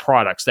label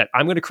products, that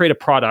I'm going to create a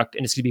product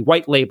and it's going to be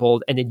white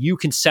labeled, and then you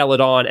can sell it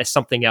on as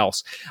something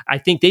else. I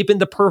think they've been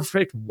the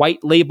perfect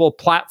white label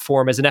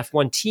platform as an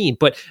F1 team,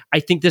 but I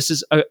think this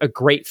is a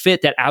great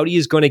fit, that Audi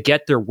is going to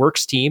get their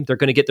works team. They're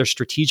going to get their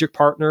strategic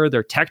partner,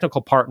 their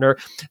technical partner.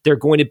 They're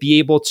going to be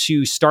able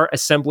to start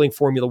assembling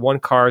Formula One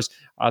cars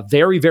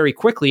very, very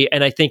quickly.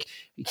 And I think,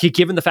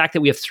 given the fact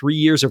that we have 3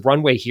 years of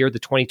runway here, the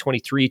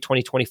 2023,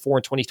 2024,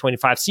 and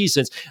 2025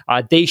 seasons,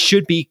 they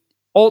should be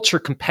ultra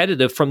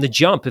competitive from the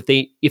jump if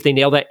they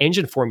nail that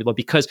engine formula,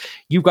 because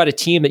you've got a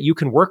team that you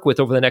can work with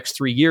over the next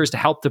 3 years to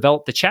help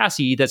develop the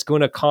chassis that's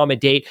going to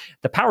accommodate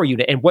the power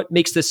unit. And what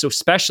makes this so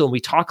special, and we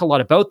talk a lot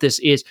about this,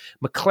 is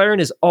McLaren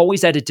is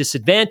always at a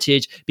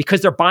disadvantage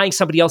because they're buying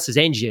somebody else's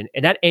engine,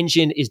 and that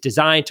engine is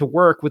designed to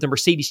work with a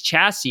Mercedes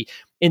chassis.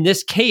 In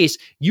this case,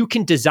 you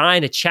can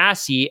design a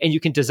chassis and you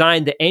can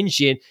design the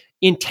engine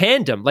in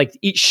tandem. Like,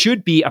 it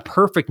should be a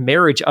perfect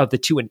marriage of the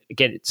two. And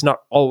again, it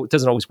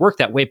doesn't always work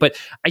that way, but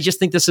I just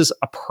think this is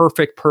a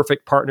perfect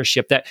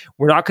partnership, that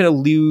we're not going to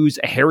lose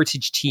a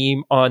heritage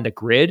team on the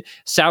grid.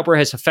 Sauber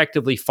has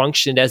effectively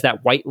functioned as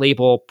that white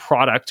label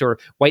product or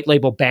white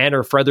label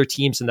banner for other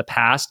teams in the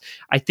past.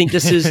 I think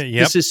this is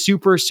this is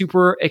super,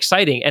 super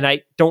exciting, and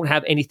I don't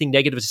have anything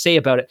negative to say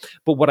about it.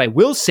 But what I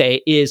will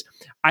say is,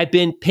 I've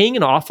been paying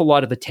an awful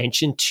lot of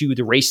attention to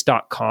the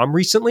race.com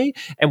recently,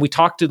 and we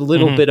talked a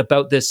little bit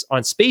about this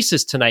on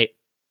Spaces tonight.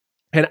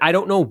 And I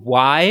don't know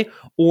why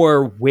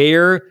or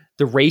where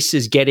the race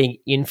is getting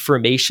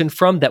information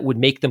from that would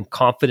make them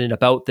confident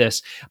about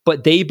this,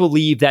 but they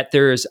believe that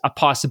there's a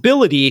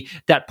possibility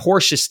that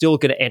Porsche is still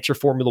going to enter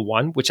Formula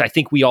One, which I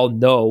think we all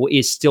know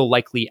is still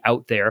likely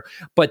out there,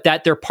 but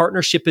that their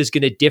partnership is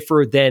going to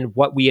differ than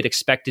what we had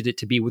expected it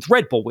to be with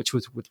Red Bull, which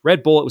was with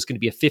Red Bull, it was going to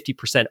be a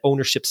 50%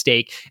 ownership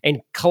stake,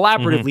 and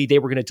collaboratively, they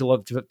were going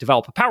to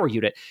develop a power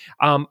unit.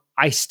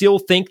 I still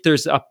think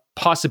there's a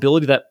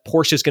possibility that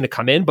Porsche is going to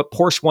come in, but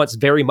Porsche wants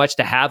very much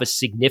to have a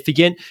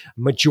significant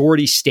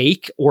majority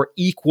stake or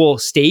equal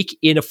stake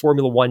in a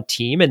Formula One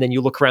team. And then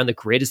you look around the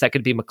grid, is that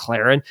going to be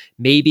McLaren,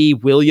 maybe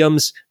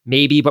Williams,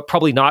 maybe, but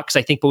probably not, because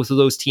I think both of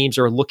those teams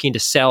are looking to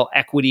sell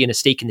equity and a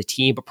stake in the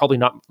team, but probably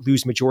not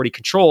lose majority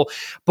control.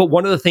 But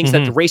one of the things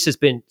that the race has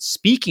been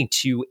speaking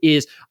to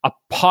is a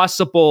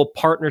possible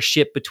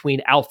partnership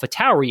between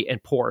AlphaTauri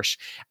and Porsche,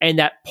 and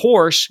that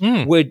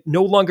Porsche would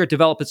no longer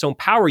develop its own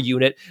power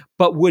unit,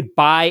 but would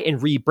buy and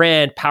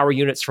rebrand power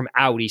units from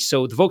Audi.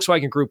 So the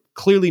Volkswagen Group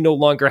clearly no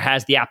longer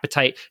has the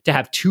appetite to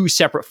have two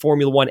separate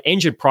Formula One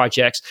engine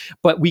projects,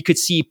 but we could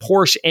see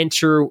Porsche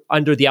enter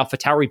under the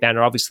AlphaTauri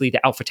banner. Obviously, the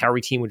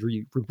AlphaTauri team would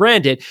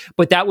rebrand it,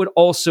 but that would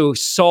also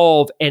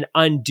solve and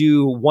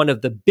undo one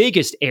of the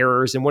biggest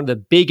errors and one of the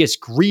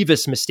biggest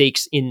grievous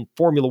mistakes in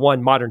Formula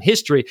One modern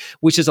history,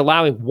 which is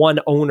allowing one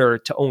owner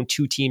to own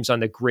two teams on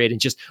the grid, and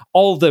just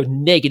all the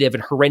negative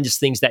and horrendous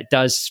things that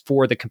does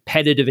for the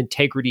competitive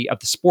integrity of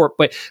the sport.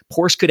 But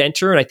Porsche could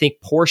enter, and I think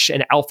Porsche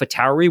and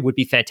AlphaTauri would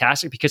be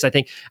fantastic, because I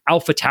think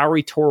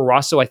AlphaTauri, Toro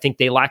Rosso, I think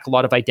they lack a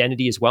lot of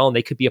identity as well, and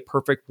they could be a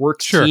perfect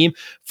works team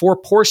for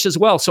Porsche as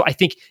well. So I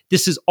think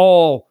this is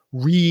all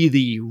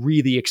really,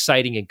 really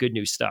exciting and good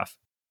news stuff.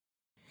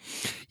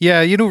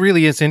 Yeah,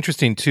 really, it's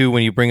interesting too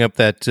when you bring up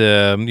that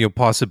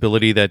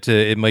possibility that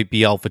it might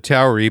be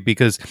AlphaTauri,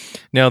 because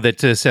now that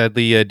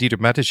sadly Dieter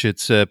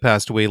Mateschitz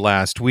passed away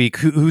last week,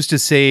 who's to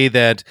say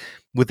that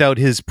without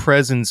his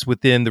presence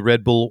within the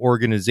Red Bull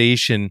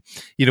organization,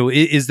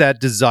 is that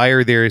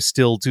desire there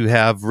still to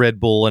have Red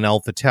Bull and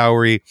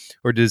AlphaTauri,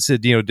 or does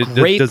it, does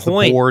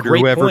the board or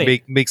whoever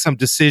make some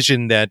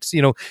decision that,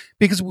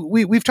 because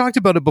we've talked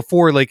about it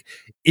before, like,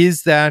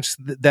 is that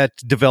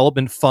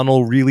development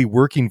funnel really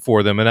working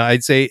for them? And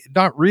I'd say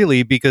not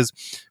really, because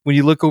when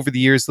you look over the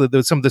years,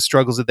 some of the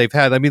struggles that they've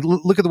had, I mean,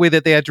 look at the way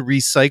that they had to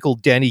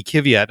recycle Danny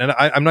Kvyat, and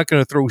I'm not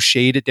going to throw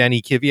shade at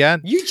Danny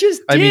Kvyat. You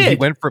just did. I mean, he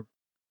went from,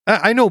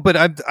 I know, but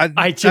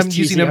I'm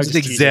using him as an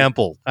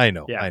example. I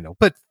know,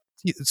 but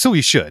so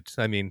he should.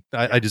 I mean,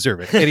 I deserve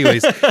it.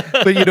 Anyways,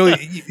 but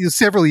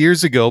several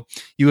years ago,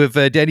 you have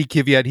Danny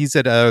Kvyat. He's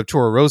at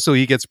Toro Rosso.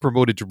 He gets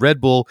promoted to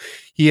Red Bull.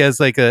 He has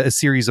like a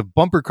series of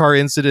bumper car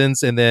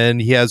incidents, and then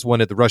he has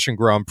one at the Russian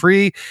Grand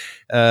Prix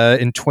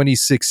in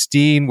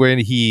 2016 when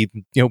he,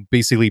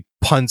 basically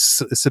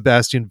punts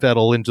Sebastian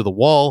Vettel into the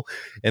wall,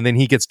 and then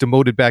he gets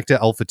demoted back to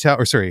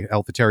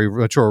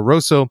AlphaTauri, Toro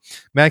Rosso.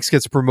 Max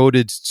gets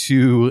promoted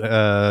to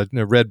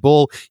Red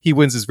Bull. He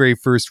wins his very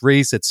first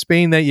race at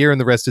Spain that year,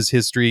 and the rest is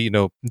history.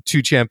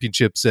 2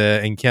 championships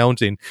and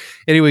counting.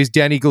 Anyways,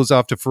 Danny goes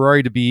off to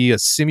Ferrari to be a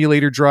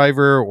simulator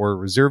driver or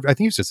reserve. I think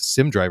he was just a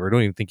sim driver. I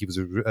don't even think he was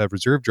a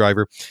reserve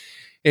driver.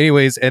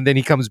 Anyways, and then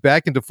he comes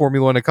back into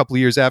Formula One a couple of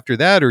years after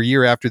that, or a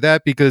year after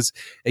that, because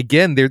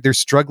again, they're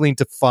struggling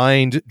to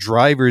find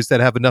drivers that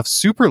have enough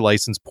super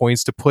license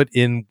points to put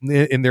in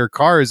their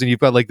cars, and you've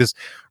got like this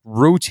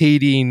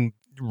rotating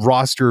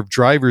roster of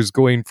drivers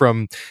going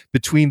from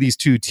between these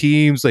two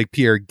teams, like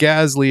Pierre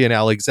Gasly and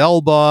Alex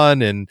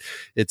Albon and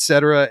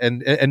etc.,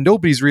 and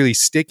nobody's really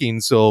sticking.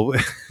 So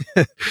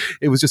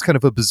it was just kind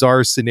of a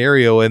bizarre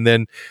scenario, and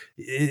then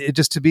it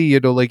just to be,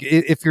 like,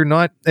 if you're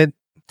not, and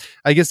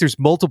I guess there's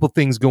multiple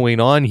things going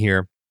on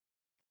here.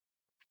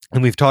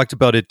 And we've talked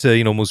about it,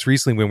 most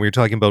recently when we were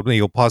talking about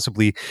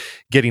possibly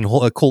getting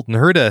Colton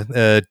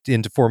Herta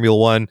into Formula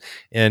One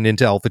and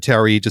into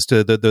AlphaTauri, just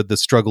the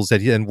struggles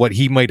that and what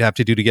he might have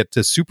to do to get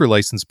to super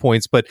license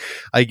points. But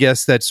I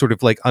guess that sort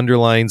of like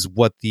underlines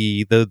what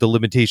the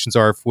limitations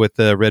are with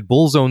the Red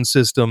Bull's own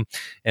system,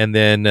 and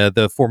then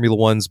the Formula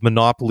One's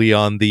monopoly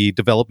on the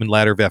development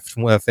ladder of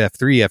F3,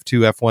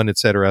 F2, F1,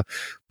 etc.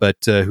 But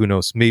who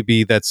knows?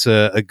 Maybe that's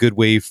a good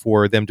way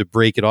for them to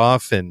break it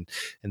off and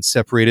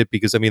separate it,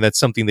 because I mean that's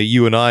something that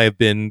you and I have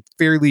been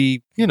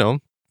fairly,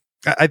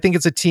 I think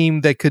it's a team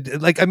that could,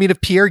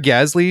 if Pierre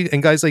Gasly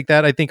and guys like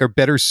that, I think are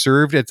better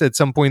served at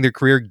some point in their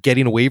career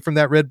getting away from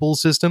that Red Bull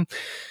system.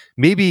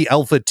 Maybe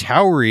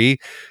AlphaTauri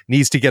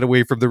needs to get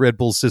away from the Red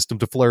Bull system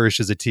to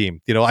flourish as a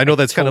team. I know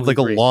that's kind of like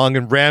a long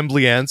and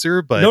rambly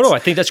answer, but no, I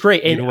think that's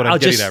great. And what I'm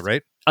getting at,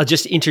 right? I'll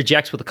just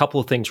interject with a couple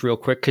of things real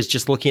quick, because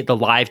just looking at the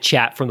live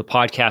chat from the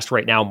podcast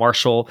right now,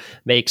 Marshall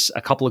makes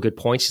a couple of good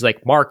points. He's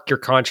like, Mark, you're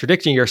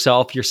contradicting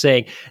yourself. You're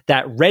saying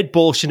that Red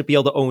Bull shouldn't be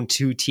able to own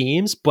two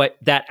teams, but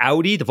that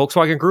Audi, the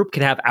Volkswagen Group,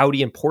 can have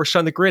Audi and Porsche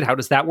on the grid. How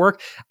does that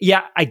work?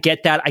 Yeah, I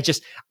get that.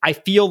 I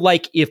feel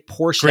like if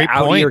Porsche and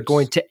Audi are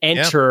going to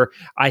enter,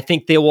 I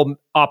think they will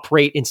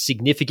operate in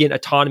significant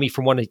autonomy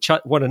from one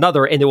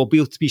another, and they will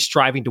be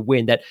striving to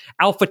win. That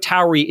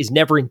AlphaTauri is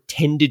never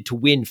intended to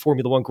win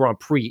Formula One Grand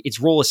Prix. Its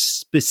role is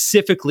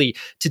specifically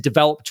to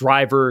develop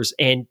drivers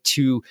and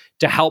to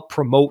help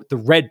promote the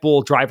Red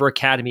Bull Driver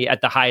Academy at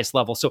the highest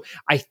level. So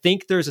I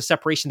think there's a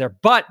separation there.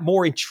 But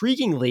more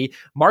intriguingly,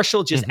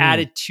 Marshall just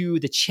added to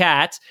the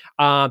chat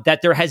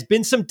that there has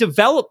been some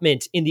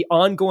development in the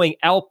ongoing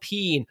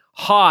Alpine,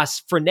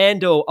 Haas,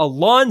 Fernando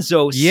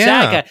Alonso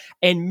saga.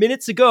 And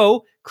minutes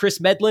ago, Chris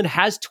Medland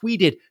has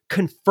tweeted,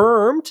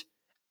 confirmed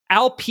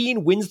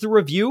Alpine wins the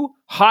review,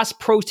 Haas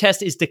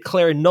protest is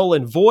declared null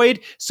and void,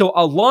 so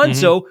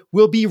Alonso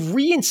will be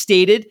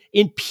reinstated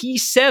in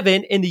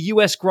P7 in the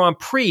US Grand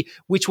Prix,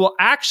 which will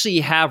actually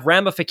have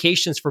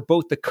ramifications for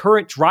both the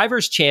current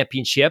Drivers'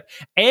 Championship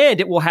and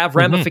it will have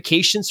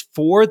ramifications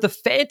for the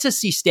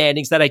fantasy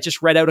standings that I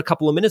just read out a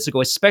couple of minutes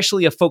ago,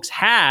 especially if folks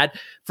had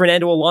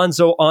Fernando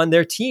Alonso on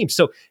their team.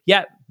 So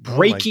yeah,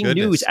 breaking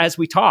news as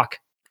we talk.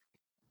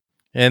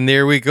 And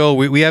there we go.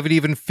 We haven't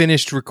even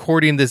finished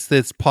recording this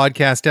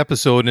podcast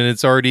episode and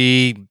it's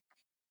already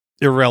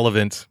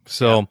irrelevant.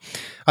 So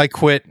I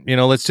quit.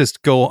 Let's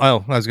just go.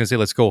 Oh, I was going to say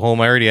let's go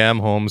home. I already am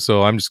home,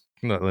 so I'm just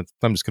going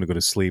to go to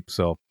sleep.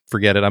 So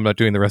forget it. I'm not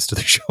doing the rest of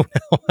the show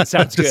now.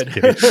 Sounds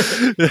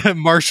good.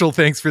 Marshall,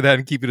 thanks for that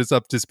and keeping us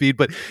up to speed.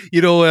 But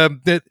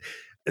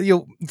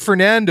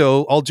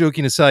Fernando, all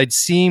joking aside,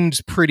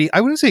 seemed pretty.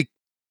 I wouldn't say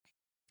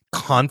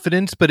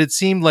confident, but it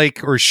seemed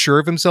like, or sure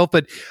of himself,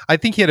 but I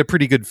think he had a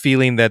pretty good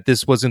feeling that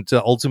this wasn't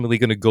ultimately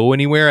going to go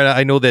anywhere. And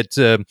I know that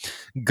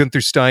Gunther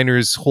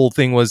Steiner's whole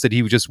thing was that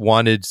he just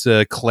wanted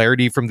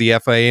clarity from the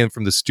FIA and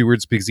from the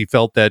stewards because he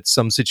felt that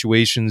some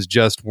situations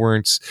just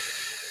weren't,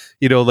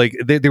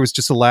 there was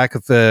just a lack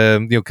of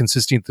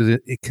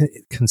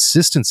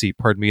consistency,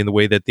 pardon me, in the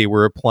way that they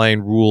were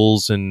applying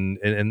rules and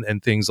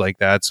things like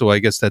that. So I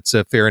guess that's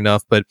fair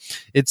enough, but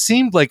it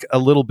seemed like a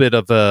little bit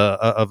of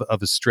a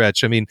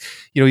stretch. I mean,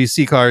 you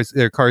see cars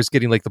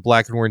getting like the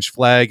black and orange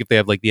flag if they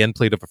have like the end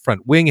plate of a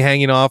front wing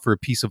hanging off or a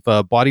piece of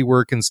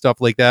bodywork and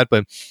stuff like that,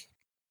 but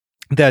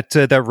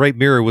that right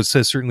mirror was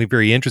certainly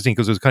very interesting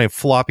because it was kind of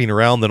flopping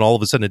around, then all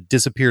of a sudden it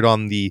disappeared off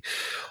the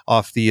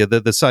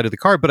side of the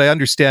car. But I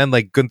understand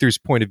like Gunther's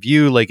point of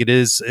view, like it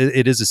is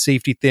a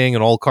safety thing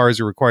and all cars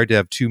are required to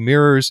have two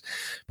mirrors.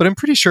 But I'm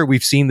pretty sure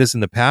we've seen this in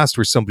the past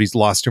where somebody's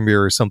lost a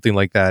mirror or something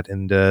like that,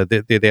 and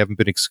they haven't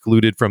been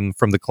excluded from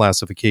the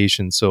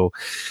classification. So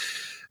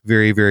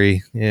very,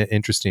 very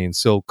interesting.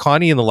 So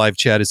Connie in the live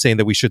chat is saying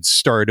that we should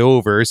start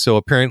over. So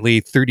apparently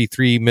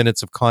 33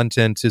 minutes of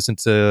content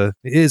isn't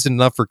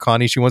enough for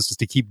Connie. She wants us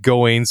to keep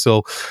going.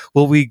 So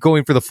we'll be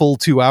going for the full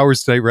 2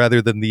 hours tonight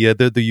rather than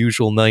the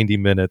usual 90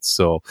 minutes.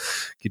 So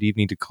good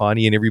evening to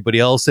Connie and everybody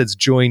else that's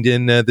joined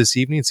in this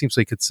evening. It seems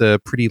like it's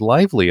pretty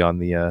lively on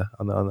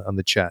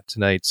the chat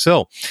tonight.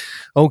 So,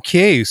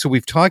 okay. So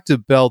we've talked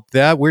about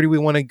that. Where do we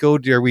want to go?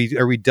 Are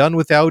we done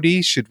with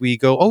Audi? Should we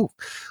go? Oh,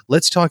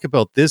 let's talk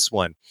about this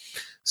one.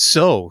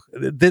 So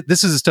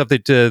this is the stuff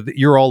that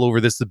you're all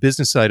over this, the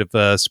business side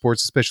of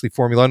sports, especially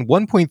Formula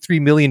One. 1.3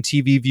 million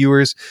TV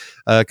viewers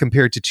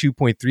compared to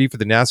 2.3 for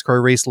the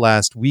NASCAR race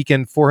last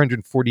weekend,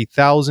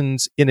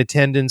 440,000 in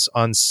attendance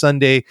on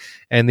Sunday,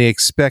 and they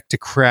expect to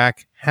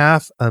crack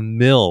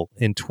 500,000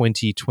 in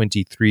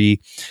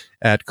 2023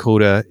 at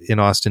COTA in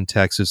Austin,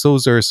 Texas.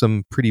 Those are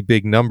some pretty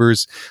big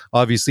numbers.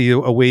 Obviously, a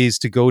ways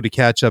to go to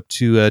catch up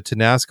to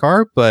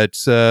NASCAR,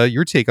 but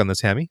your take on this,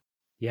 Hammy?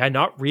 Yeah,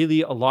 not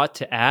really a lot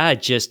to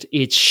add. Just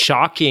it's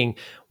shocking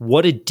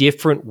what a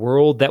different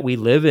world that we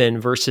live in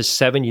versus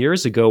 7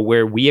 years ago,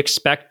 where we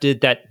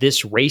expected that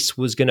this race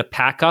was going to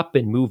pack up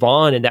and move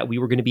on and that we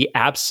were going to be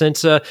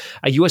absent a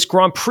US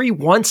Grand Prix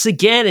once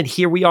again. And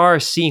here we are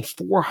seeing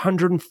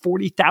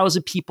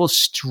 440,000 people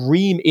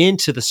stream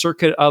into the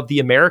Circuit of the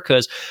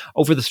Americas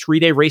over the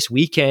 3-day race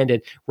weekend.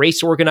 And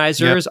race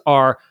organizers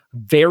are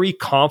very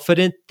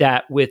confident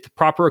that with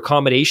proper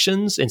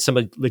accommodations and some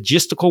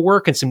logistical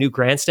work and some new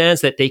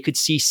grandstands that they could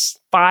see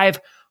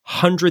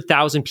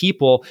 500,000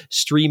 people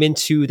stream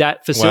into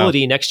that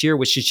facility next year,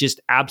 which is just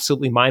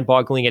absolutely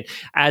mind-boggling. And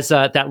as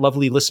that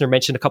lovely listener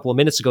mentioned a couple of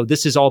minutes ago,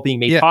 this is all being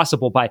made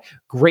possible by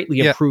greatly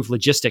improved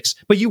logistics.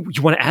 But you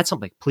want to add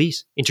something,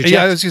 please interject.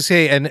 Yeah, I was going to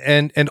say,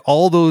 and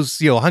all those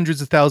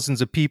hundreds of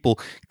thousands of people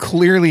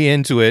clearly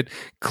into it,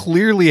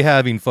 clearly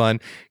having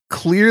fun,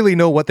 clearly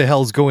know what the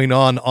hell's going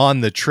on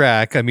the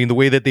track. I mean, the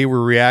way that they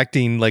were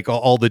reacting like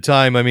all the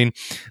time. I mean,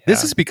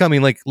 this is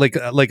becoming like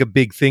a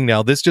big thing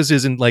now. This just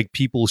isn't like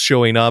people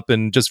showing up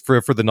and just for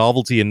the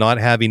novelty and not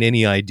having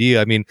any idea.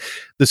 I mean,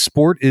 the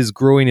sport is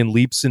growing in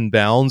leaps and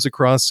bounds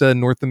across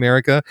North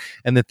America.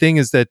 And the thing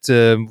is that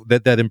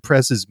that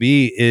impresses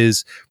me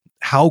is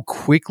how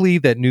quickly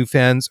that new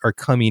fans are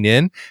coming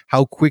in,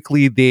 how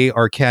quickly they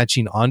are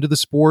catching onto the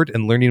sport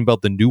and learning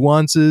about the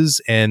nuances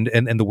and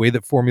the way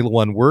that Formula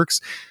One works.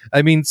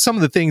 I mean, some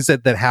of the things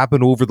that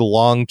happen over the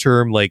long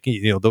term, like,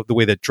 the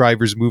way that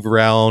drivers move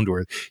around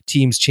or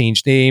teams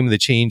change name, the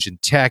change in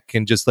tech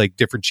and just like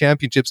different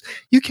championships,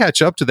 you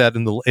catch up to that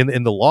in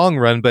the long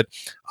run. But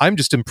I'm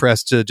just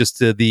impressed to just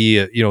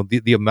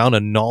the amount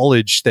of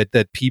knowledge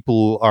that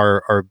people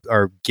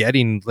are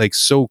getting like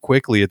so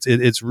quickly.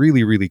 It's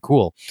really, really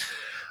cool.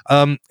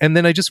 And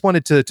then I just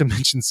wanted to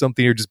mention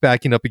something here, just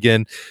backing up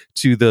again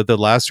to the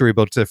last story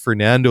about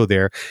Fernando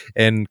there.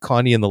 And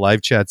Connie in the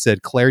live chat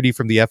said, clarity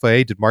from the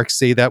FIA. Did Mark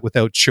say that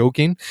without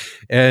choking?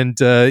 And,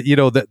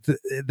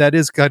 that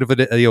is kind of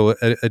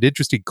an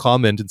interesting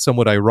comment and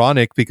somewhat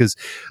ironic, because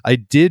I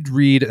did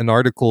read an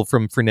article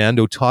from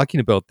Fernando talking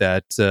about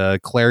that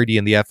clarity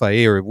in the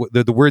FIA, or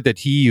the word that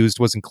he used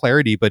wasn't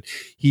clarity, but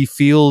he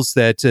feels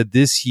that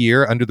this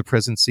year, under the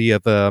presidency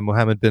of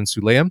Mohammed bin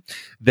Sulayem,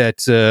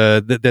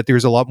 that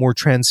there's a lot more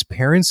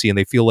transparency, and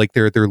they feel like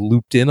they're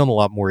looped in on a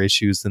lot more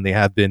issues than they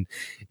have been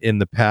in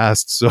the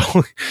past. So,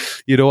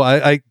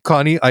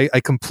 Connie,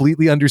 I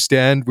completely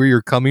understand where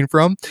you're coming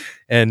from,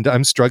 and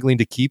I'm struggling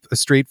to keep a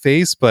straight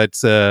face, but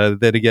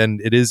then again,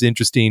 it is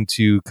interesting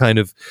to kind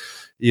of,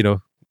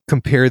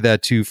 compare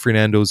that to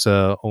Fernando's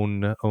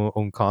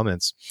own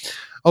comments.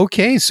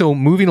 Okay, so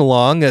moving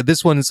along,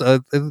 this one's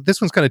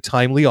kind of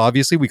timely.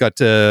 Obviously, we got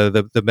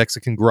the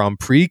Mexican Grand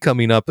Prix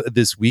coming up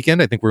this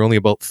weekend. I think we're only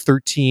about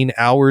 13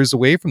 hours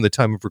away from the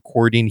time of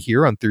recording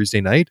here on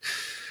Thursday night,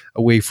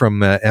 away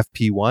from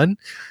FP1.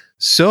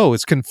 So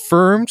it's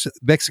confirmed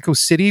Mexico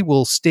City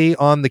will stay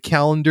on the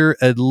calendar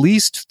at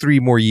least 3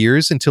 more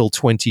years until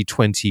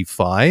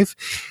 2025.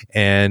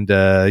 And,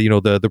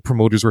 the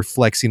promoters were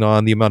flexing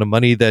on the amount of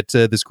money that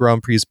this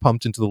Grand Prix has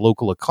pumped into the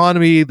local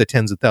economy, the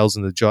tens of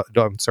thousands of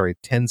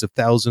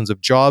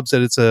jobs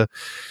that it's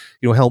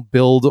helped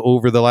build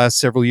over the last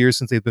several years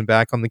since they've been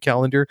back on the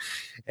calendar.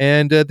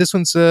 And this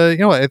one's,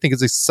 I think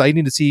it's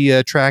exciting to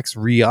see tracks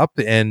re-up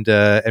and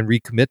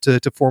recommit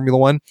to Formula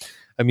One.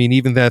 I mean,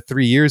 even that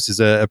 3 years is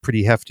a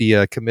pretty hefty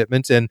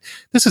commitment. And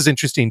this is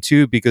interesting,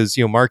 too, because,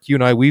 Mark, you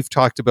and I, we've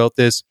talked about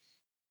this,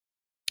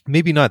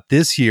 maybe not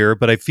this year,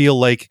 but I feel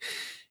like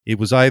it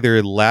was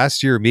either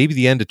last year or maybe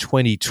the end of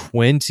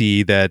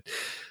 2020 that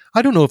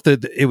I don't know if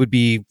it would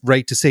be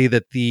right to say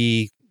that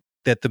the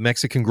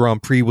Mexican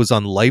Grand Prix was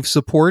on life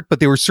support, but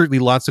there were certainly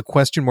lots of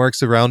question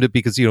marks around it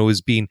because, it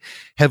was being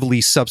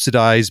heavily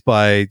subsidized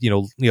by,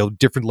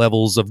 different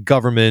levels of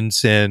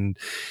government. And,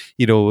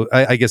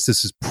 I guess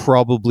this is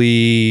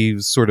probably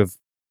sort of,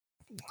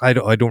 I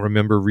don't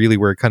remember really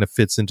where it kind of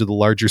fits into the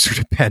larger sort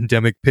of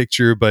pandemic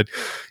picture, but,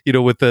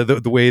 with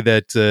the way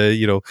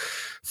that,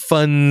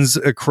 funds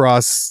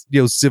across,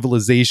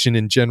 civilization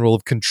in general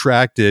have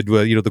contracted,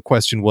 the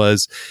question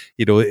was,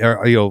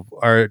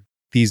 are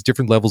these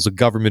different levels of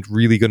government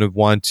really going to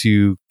want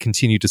to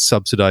continue to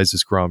subsidize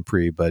this Grand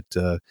Prix? But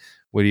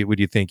what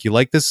do you think? You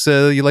like this?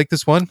 You like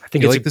this one? I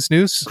think you it's like this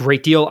news?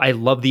 Great deal. I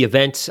love the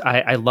event.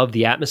 I love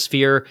the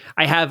atmosphere.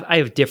 I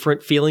have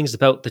different feelings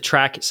about the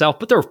track itself,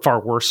 but there are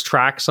far worse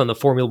tracks on the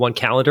Formula One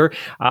calendar.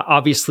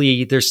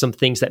 Obviously, there's some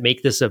things that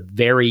make this a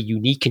very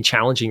unique and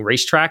challenging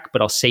racetrack,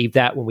 but I'll save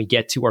that when we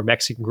get to our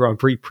Mexican Grand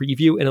Prix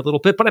preview in a little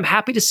bit. But I'm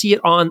happy to see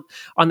it on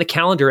the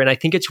calendar, and I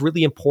think it's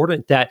really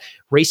important that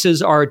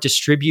races are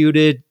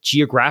distributed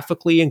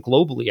geographically and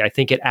globally. I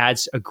think it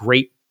adds a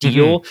great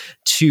deal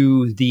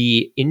to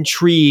the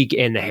intrigue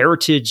and the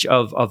heritage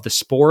of the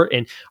sport.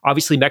 And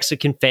obviously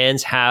Mexican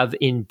fans have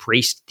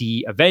embraced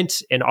the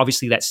event, and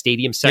obviously that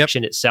stadium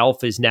section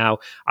itself is now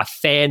a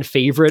fan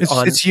favorite.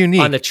 It's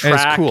unique on the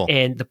track, cool.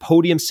 And the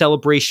podium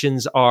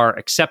celebrations are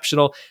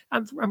exceptional.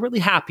 I'm really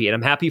happy, and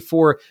I'm happy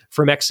for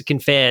Mexican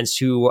fans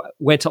who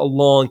went a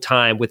long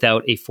time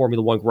without a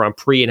Formula One Grand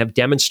Prix and have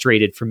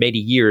demonstrated for many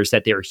years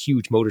that they're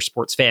huge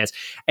motorsports fans.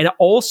 And it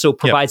also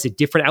provides a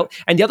different out.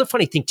 And the other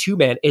funny thing too,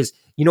 man, is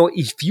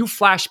if you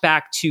flash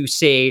back to,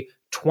 say,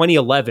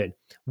 2011,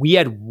 we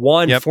had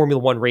one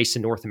Formula One race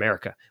in North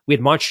America. We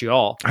had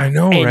Montreal. I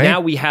know, and right?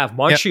 now we have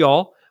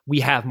Montreal, we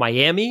have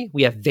Miami,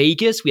 we have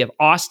Vegas, we have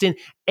Austin,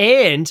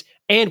 and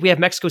we have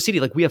Mexico City.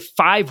 Like, we have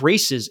 5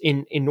 races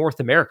in North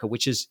America,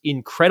 which is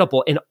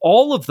incredible. And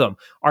all of them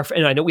are,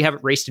 and I know we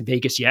haven't raced in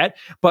Vegas yet,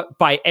 but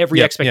by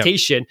every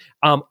expectation,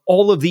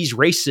 all of these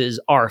races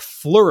are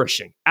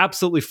flourishing,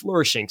 absolutely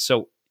flourishing.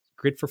 So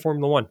good for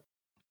Formula One.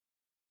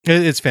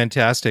 It's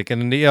fantastic,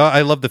 and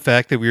I love the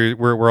fact that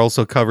we're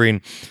also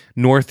covering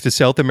North to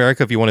South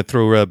America. If you want to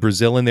throw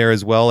Brazil in there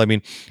as well, I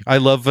mean, I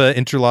love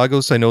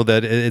Interlagos. I know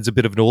that it's a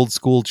bit of an old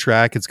school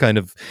track.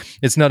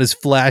 It's not as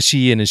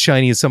flashy and as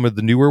shiny as some of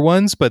the newer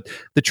ones, but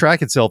the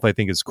track itself, I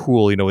think, is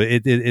cool.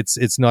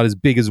 It's not as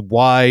big as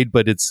wide,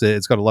 but it's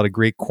got a lot of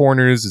great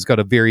corners. It's got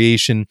a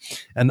variation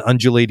and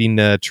undulating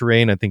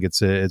terrain. I think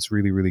it's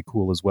really, really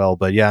cool as well.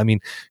 But yeah, I mean,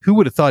 who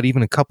would have thought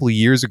even a couple of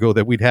years ago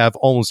that we'd have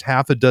almost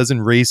half a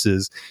dozen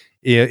races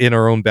in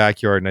our own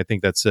backyard? And I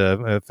think that's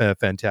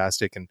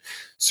fantastic. And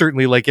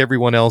certainly, like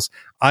everyone else,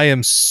 I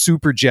am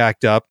super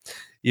jacked up,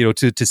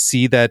 to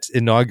see that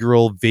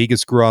inaugural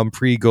Vegas Grand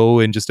Prix go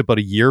in just about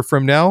a year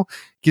from now.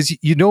 because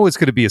you know it's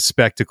going to be a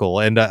spectacle,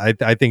 and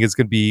I think it's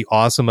going to be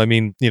awesome. I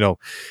mean,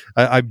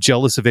 I'm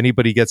jealous if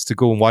anybody gets to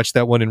go and watch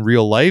that one in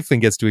real life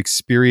and gets to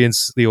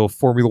experience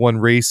Formula One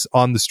race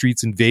on the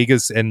streets in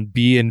Vegas and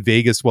be in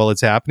Vegas while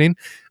it's happening.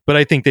 But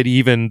I think that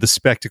even the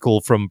spectacle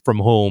from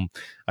home,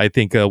 I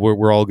think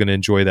we're all going to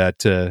enjoy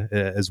that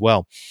as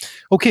well.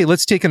 Okay,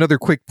 let's take another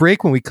quick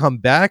break. When we come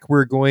back,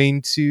 we're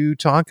going to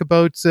talk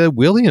about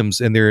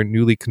Williams and their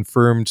newly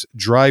confirmed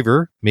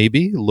driver,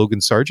 maybe Logan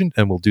Sargeant,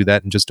 and we'll do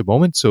that in just a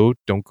moment. So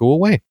don't go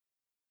away.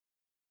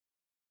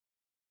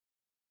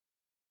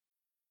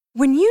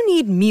 When you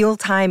need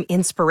mealtime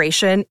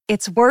inspiration,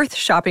 it's worth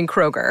shopping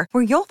Kroger,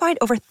 where you'll find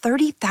over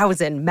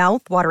 30,000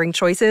 mouth-watering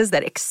choices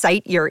that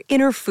excite your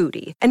inner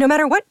foodie. And no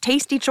matter what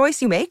tasty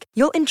choice you make,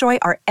 you'll enjoy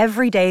our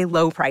everyday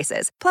low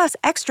prices, plus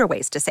extra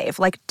ways to save,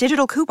 like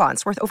digital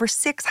coupons worth over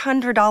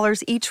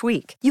 $600 each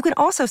week. You can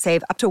also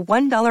save up to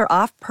 $1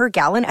 off per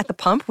gallon at the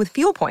pump with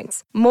fuel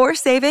points. More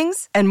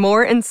savings and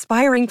more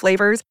inspiring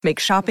flavors make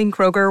shopping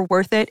Kroger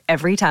worth it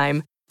every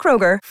time.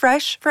 Kroger,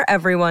 fresh for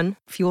everyone.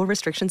 Fuel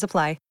restrictions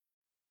apply.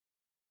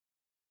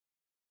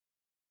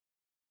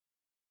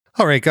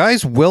 All right,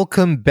 guys,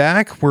 welcome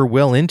back. We're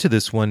well into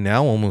this one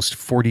now, almost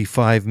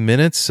 45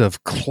 minutes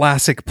of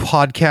classic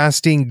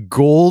podcasting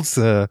gold.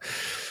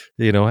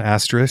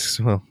 Asterisks.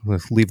 Well,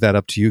 let's leave that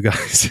up to you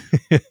guys.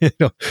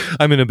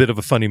 I'm in a bit of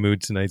a funny mood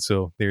tonight,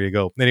 so there you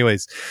go.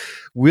 Anyways,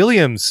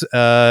 Williams,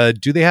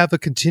 do they have a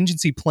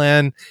contingency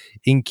plan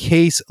in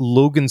case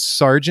Logan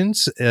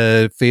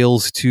Sargeant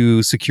fails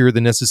to secure the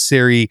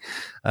necessary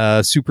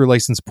super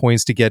license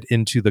points to get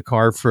into the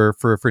car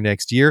for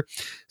next year?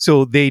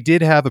 So they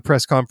did have a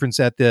press conference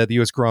at the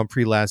US Grand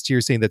Prix last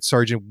year saying that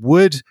Sargeant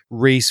would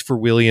race for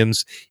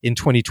Williams in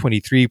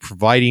 2023,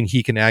 providing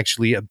he can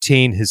actually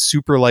obtain his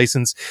super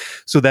license.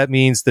 So that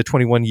means the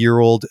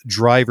 21-year-old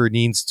driver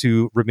needs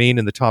to remain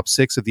in the top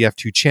 6 of the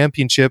F2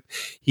 Championship.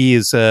 He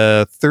is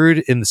third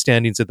in the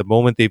standings at the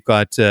moment. They've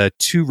got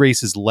 2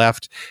 races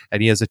left,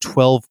 and he has a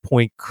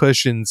 12-point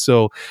cushion.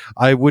 So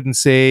I wouldn't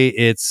say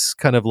it's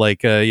kind of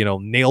like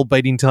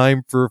nail-biting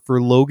time for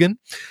Logan,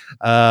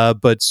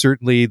 but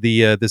certainly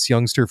this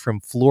youngster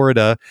from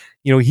Florida,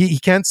 he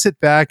can't sit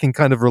back and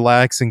kind of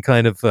relax and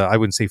kind of I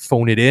wouldn't say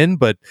phone it in,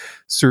 but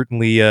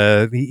certainly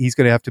he's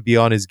going to have to be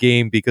on his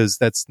game, because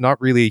that's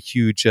not really a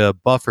huge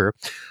buffer.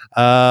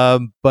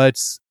 But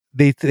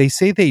they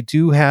say they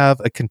do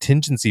have a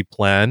contingency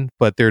plan,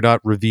 but they're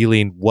not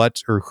revealing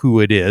what or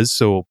who it is.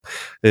 So,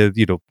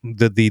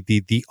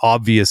 the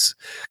obvious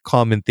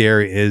comment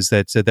there is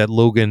that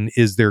Logan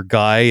is their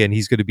guy and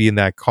he's going to be in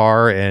that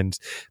car, and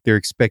they're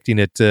expecting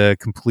it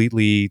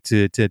completely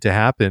to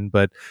happen.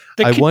 But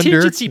the I wonder,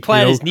 contingency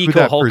plan is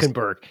Nico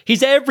Hulkenberg.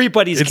 He's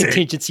everybody's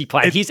contingency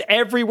plan. He's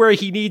everywhere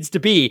he needs to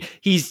be.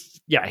 He's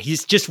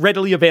just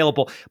readily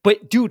available.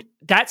 But dude,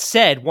 that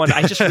said,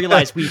 I just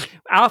realized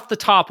off the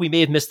top, we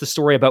may have missed the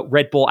story about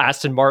Red Bull,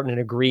 Aston Martin, and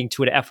agreeing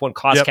to an F1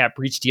 cost cap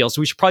breach deal.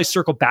 So we should probably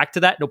circle back to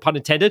that. No pun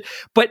intended.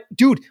 But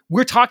dude,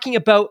 we're talking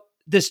about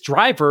this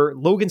driver,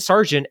 Logan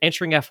Sargeant,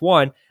 entering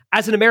F1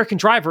 as an American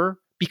driver,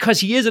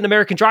 because he is an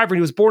American driver and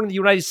he was born in the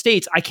United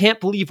States. I can't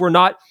believe we're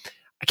not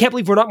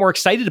more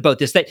excited about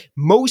this. That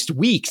most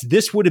weeks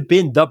this would have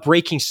been the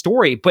breaking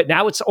story, but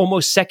now it's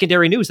almost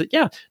secondary news that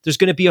there's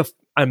going to be an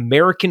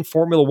American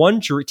Formula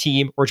One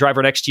team or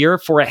driver next year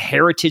for a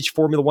heritage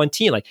Formula One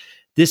team. Like,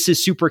 this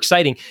is super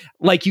exciting.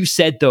 Like you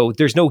said, though,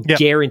 there's no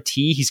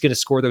guarantee he's going to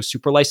score those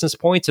super license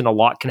points, and a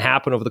lot can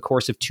happen over the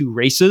course of 2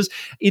 races.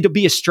 It'll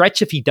be a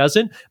stretch if he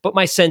doesn't, but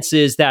my sense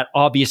is that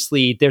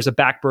obviously there's a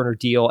back burner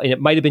deal, and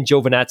it might have been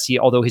Giovinazzi,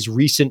 although his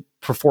recent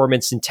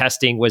performance in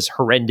testing was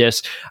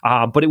horrendous,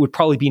 but it would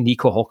probably be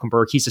Nico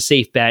Hulkenberg. He's a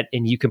safe bet,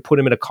 and you can put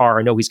him in a car.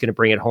 I know he's going to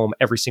bring it home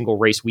every single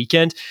race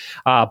weekend,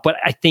 but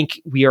I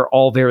think we are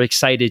all very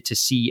excited to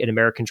see an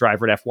American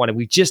driver at F1, and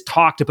we just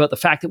talked about the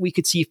fact that we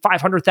could see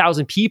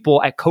 500,000 people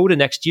at COTA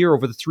next year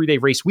over the 3-day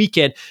race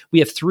weekend. We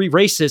have 3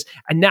 races,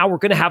 and now we're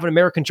going to have an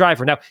American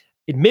driver. Now,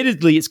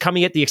 admittedly, it's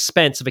coming at the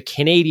expense of a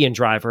Canadian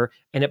driver,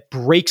 and it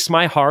breaks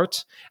my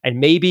heart. And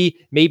maybe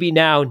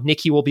now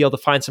Nicky will be able to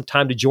find some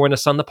time to join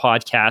us on the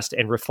podcast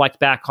and reflect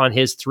back on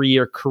his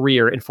 3-year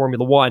career in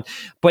Formula One.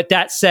 But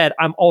that said,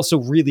 I'm also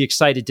really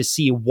excited to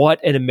see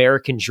what an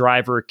American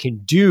driver can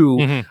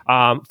do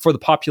for the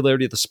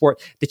popularity of the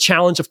sport. The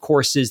challenge, of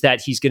course, is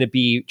that he's going to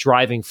be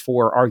driving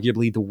for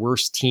arguably the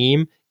worst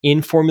team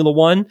in Formula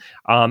One.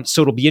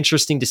 So it'll be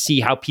interesting to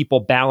see how people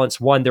balance,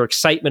 one, their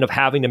excitement of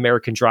having an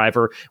American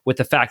driver with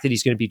the fact that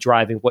he's going to be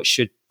driving what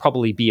should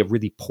probably be a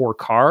really poor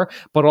car.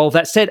 But all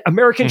that said,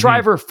 American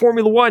driver,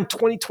 Formula One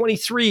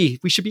 2023,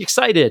 we should be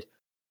excited.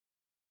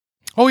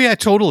 Oh yeah,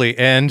 totally.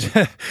 And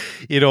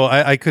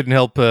I couldn't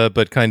help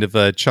but kind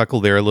of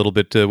chuckle there a little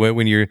bit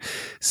when you're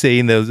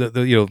saying those,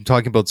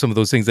 talking about some of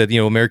those things that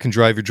American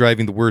driver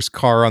driving the worst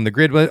car on the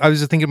grid. But I was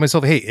just thinking to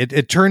myself, hey,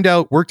 it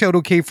worked out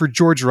okay for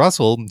George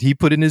Russell. He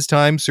put in his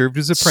time, served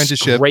his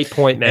apprenticeship. Great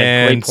point,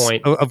 man.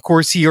 Great point. Of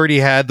course, he already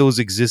had those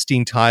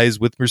existing ties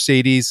with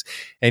Mercedes,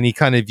 and he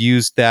kind of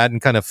used that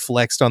and kind of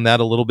flexed on that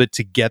a little bit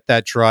to get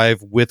that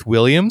drive with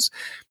Williams.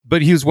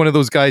 but he was one of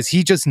those guys.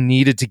 He just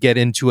needed to get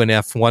into an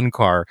F1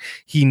 car.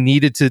 He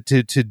needed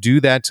to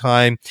do that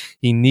time.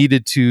 He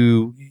needed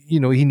to, he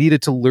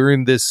needed to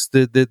learn this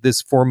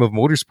form of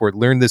motorsport,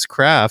 learn this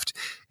craft.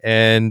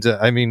 And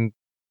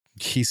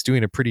he's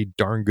doing a pretty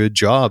darn good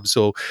job.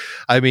 So,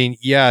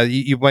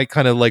 you might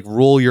kind of like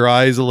roll your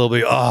eyes a little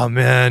bit. Oh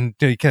man,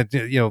 you can't,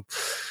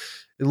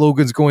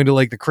 Logan's going to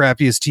like the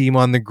crappiest team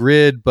on the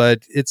grid,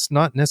 but it's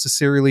not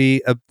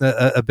necessarily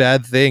a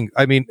bad thing.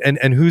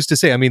 And who's to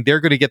say? They're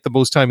going to get the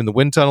most time in the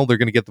wind tunnel. They're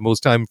going to get the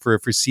most time for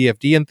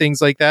CFD and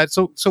things like that.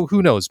 So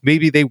who knows?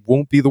 Maybe they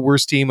won't be the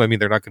worst team. They're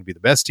not going to be the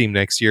best team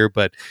next year,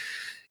 but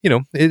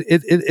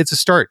it's a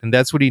start, and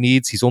that's what he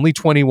needs. He's only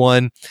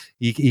 21.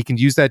 He can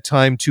use that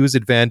time to his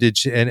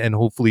advantage and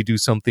hopefully do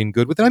something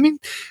good with it.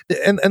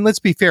 And let's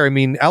be fair.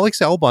 Alex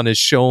Albon has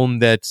shown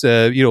that,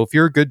 if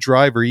you're a good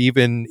driver,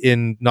 even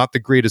in not the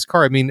greatest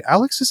car,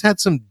 Alex has had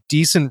some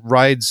decent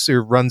rides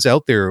or runs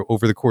out there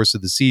over the course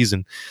of the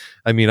season.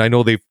 I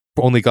know they've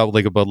only got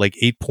about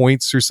 8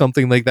 points or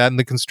something like that in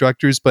the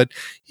constructors, but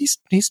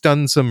he's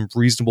done some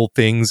reasonable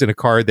things in a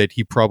car that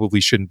he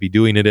probably shouldn't be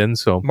doing it in.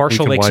 So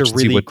Marshall makes a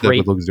really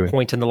great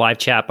point in the live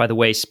chat, by the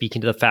way,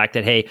 speaking to the fact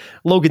that, hey,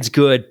 Logan's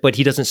good, but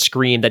he doesn't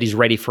scream that he's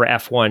ready for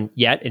F1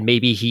 yet, and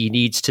maybe he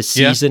needs to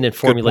season in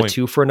Formula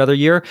 2 for another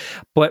year.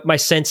 But my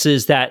sense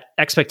is that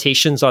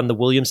expectations on the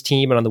Williams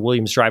team and on the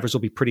Williams drivers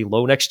will be pretty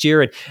low next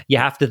year, and you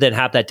have to then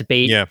have that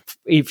debate. Yeah.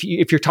 If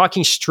you're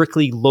talking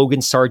strictly Logan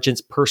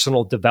Sargeant's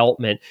personal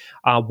development,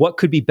 what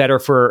could be better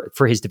for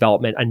his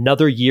development?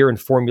 Another year in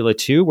Formula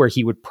 2 where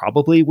he would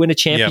probably win a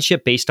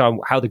championship based on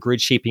how the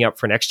grid's shaping up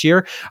for next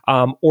year?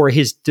 Or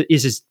is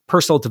his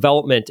personal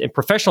development and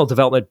professional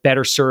development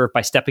better served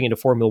by stepping into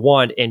Formula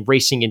 1 and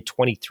racing in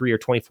 23 or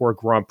 24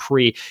 Grand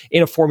Prix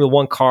in a Formula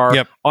 1 car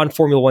on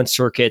Formula 1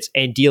 circuits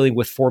and dealing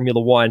with Formula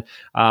 1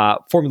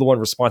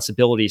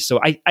 responsibilities? So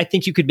I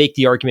think you could make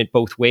the argument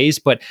both ways,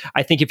 but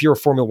I think if you're a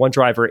Formula 1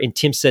 driver, and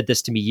Tim said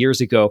this to me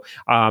years ago,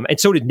 and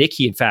so did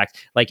Nikki, in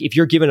fact, like if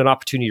you're given an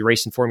opportunity to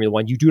race in Formula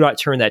 1, you do not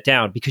turn that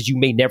down because you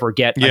may never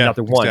get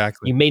another one.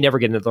 Exactly. You may never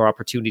get another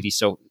opportunity.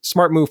 So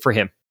smart move for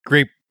him.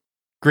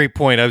 Great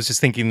point. I was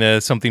just thinking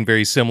something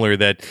very similar,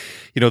 that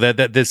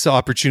that this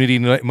opportunity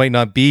might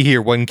not be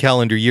here one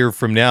calendar year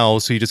from now,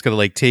 so you just got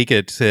to take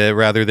it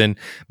rather than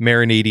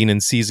marinating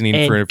and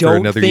seasoning for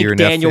another year.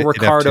 Daniel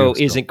Ricciardo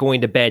isn't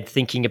going to bed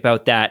thinking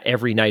about that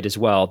every night as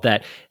well.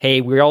 That,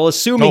 hey, we're all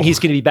assuming he's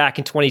going to be back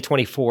in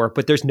 2024,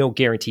 but there's no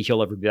guarantee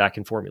he'll ever be back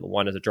in Formula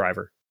 1 as a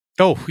driver.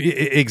 Oh,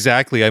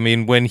 exactly.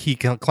 When he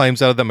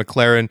climbs out of the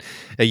McLaren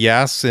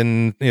Yas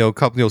in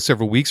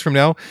several weeks from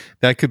now,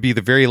 that could be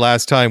the very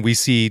last time we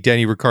see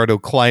Danny Ricciardo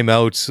climb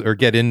out or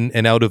get in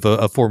and out of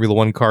a Formula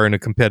 1 car in a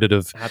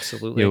competitive,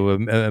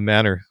 a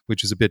manner,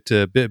 which is a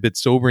bit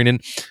sobering.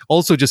 And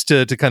also, just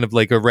to kind of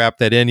wrap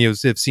that in,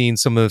 I've seen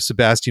some of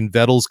Sebastian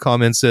Vettel's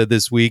comments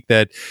this week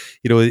that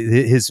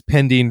his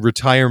pending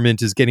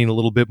retirement is getting a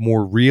little bit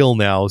more real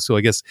now. So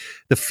I guess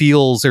the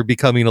feels are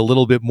becoming a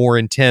little bit more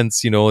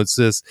intense. It's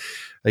this.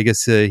 I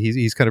guess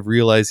he's kind of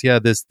realized,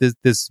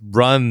 this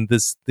run,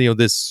 this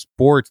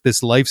sport,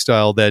 this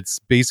lifestyle that's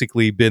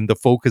basically been the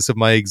focus of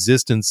my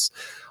existence,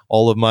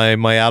 all of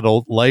my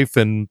adult life,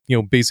 and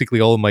basically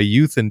all of my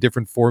youth and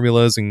different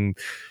formulas and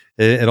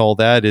all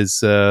that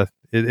is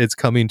it's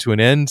coming to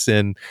an end.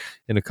 And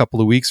in a couple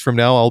of weeks from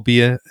now, I'll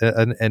be an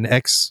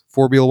ex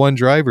Formula 1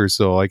 driver,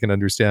 so I can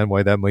understand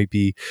why that might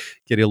be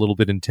getting a little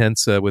bit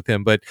intense with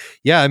him. But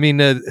yeah,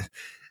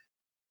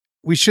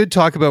 we should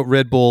talk about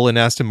Red Bull and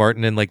Aston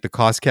Martin and the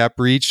cost cap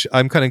breach.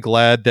 I'm kind of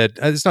glad that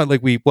it's not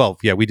like we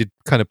did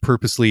kind of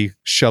purposely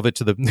shove it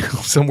to the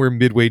somewhere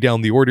midway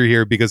down the order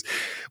here, because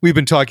we've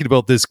been talking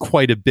about this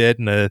quite a bit,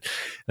 and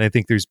I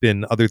think there's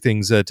been other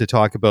things to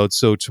talk about.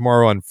 So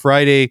tomorrow on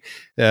Friday,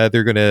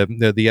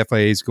 the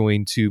FIA is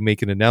going to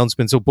make an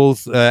announcement. So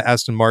both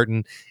Aston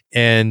Martin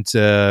and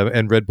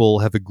Red Bull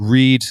have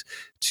agreed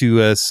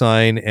to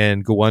sign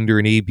and go under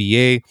an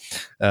ABA,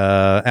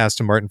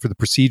 Aston Martin for the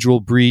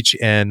procedural breach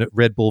and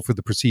Red Bull for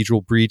the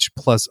procedural breach,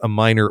 plus a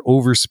minor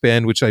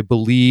overspend, which I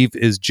believe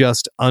is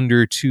just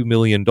under $2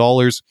 million.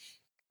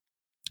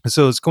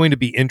 So it's going to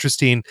be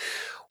interesting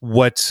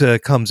what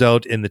comes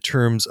out in the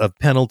terms of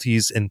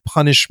penalties and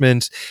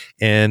punishment,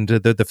 and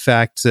the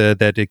fact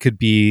that it could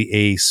be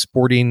a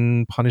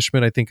sporting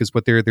punishment, I think is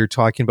what they're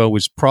talking about,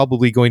 was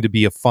probably going to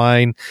be a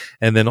fine,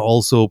 and then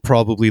also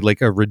probably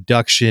a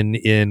reduction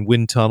in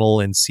wind tunnel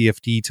and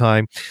CFD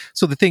time.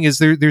 So the thing is,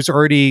 there's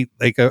already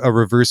a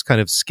reverse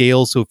kind of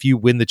scale. So if you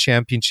win the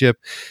championship,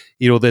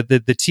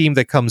 the team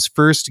that comes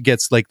first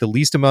gets the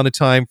least amount of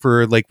time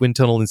for wind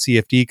tunnel and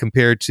CFD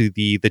compared to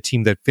the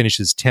team that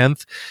finishes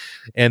 10th.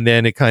 And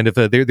then it kind of,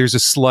 there's a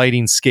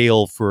sliding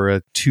scale for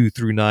a 2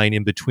 through 9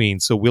 in between.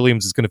 So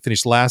Williams is going to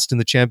finish last in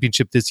the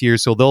championship this year.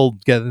 So they'll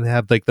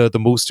have the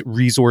most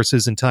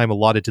resources and time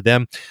allotted to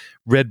them.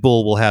 Red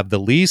Bull will have the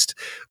least,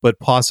 but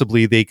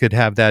possibly they could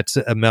have that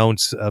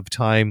amount of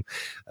time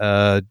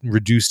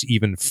reduced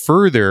even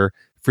further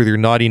their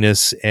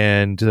naughtiness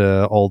and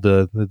all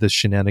the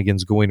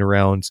shenanigans going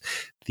around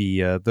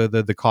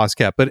the cost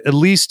cap. But at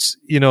least,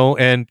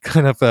 and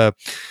kind of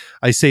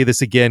I say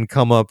this again,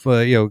 come up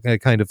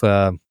kind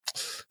of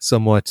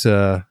somewhat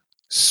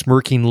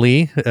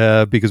smirkingly,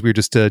 because we were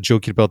just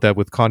joking about that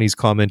with Connie's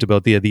comment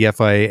about the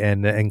FI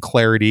and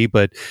Clarity,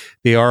 but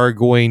they are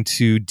going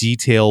to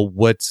detail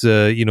what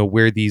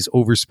where these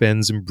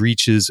overspends and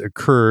breaches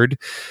occurred.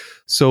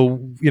 So,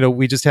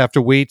 we just have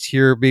to wait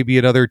here maybe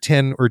another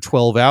 10 or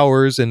 12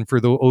 hours. And for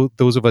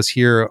those of us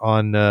here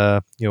on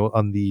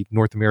the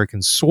North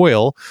American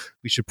soil,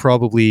 we should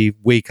probably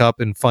wake up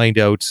and find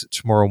out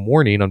tomorrow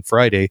morning on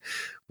Friday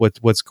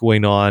what's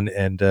going on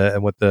and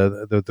what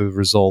the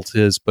result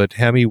is. But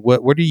Hammy,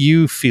 what are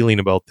you feeling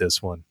about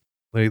this one?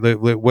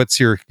 What's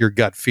your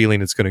gut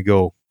feeling it's going to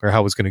go, or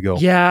how it's going to go?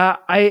 Yeah,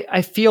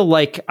 I feel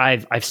like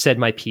I've said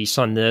my piece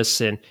on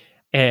this,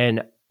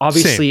 and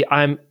obviously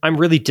I'm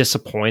really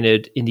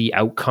disappointed in the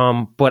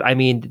outcome. But I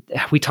mean,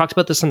 we talked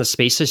about this on the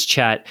Spaces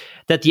chat,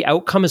 that the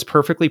outcome is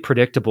perfectly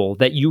predictable,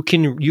 that you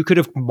could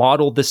have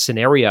modeled this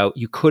scenario.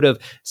 You could have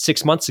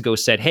 6 months ago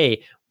said,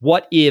 hey,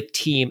 what if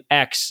team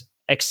X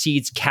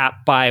exceeds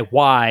cap by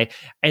Y,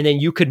 and then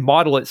you could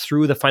model it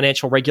through the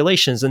financial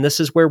regulations. And this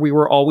is where we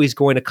were always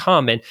going to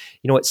come. And,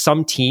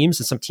 some teams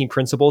and some team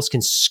principals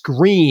can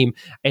scream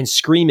and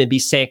be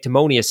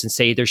sanctimonious and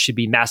say there should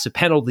be massive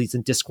penalties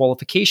and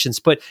disqualifications.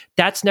 But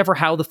that's never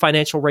how the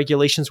financial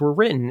regulations were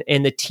written.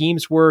 And the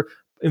teams were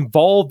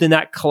involved in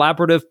that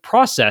collaborative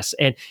process.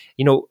 And,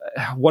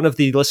 one of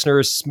the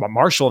listeners,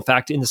 Marshall, in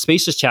fact, in the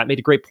Spaces chat, made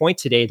a great point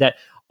today that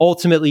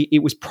ultimately it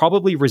was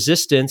probably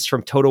resistance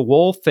from Toto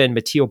Wolff and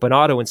Matteo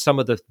Bonato and some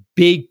of the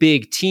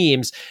big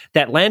teams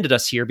that landed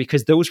us here,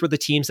 because those were the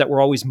teams that were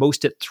always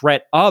most at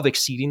threat of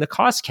exceeding the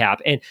cost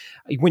cap. And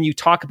when you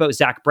talk about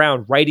Zach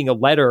Brown writing a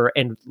letter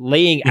and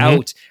laying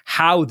out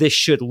how this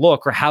should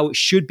look or how it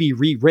should be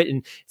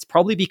rewritten, it's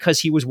probably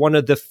because he was one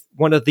of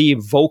the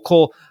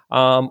vocal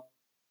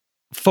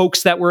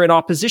folks that were in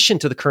opposition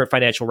to the current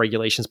financial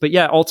regulations. But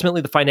yeah, ultimately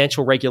the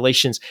financial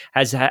regulations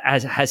has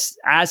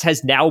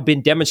now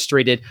been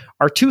demonstrated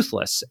are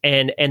toothless,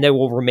 and they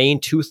will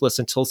remain toothless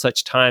until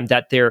such time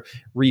that they're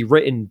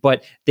rewritten.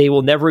 But they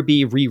will never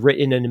be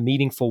rewritten in a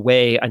meaningful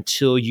way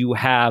until you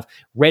have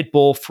Red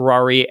Bull,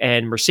 Ferrari,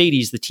 and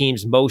Mercedes, the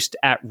teams most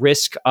at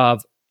risk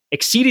of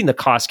exceeding the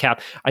cost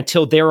cap,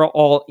 until they're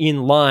all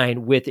in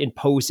line with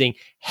imposing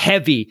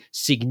heavy,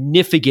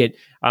 significant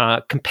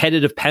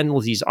competitive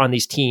penalties on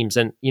these teams.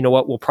 And you know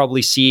what? We'll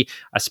probably see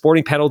a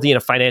sporting penalty and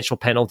a financial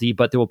penalty,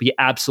 but there will be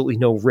absolutely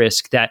no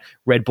risk that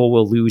Red Bull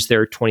will lose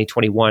their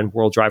 2021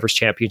 World Drivers'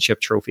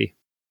 Championship trophy.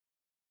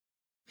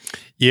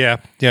 Yeah,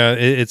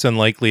 it's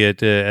unlikely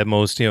at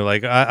most.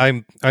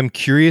 I'm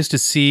curious to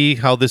see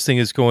how this thing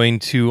is going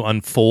to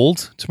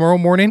unfold tomorrow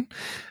morning.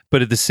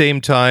 But at the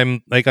same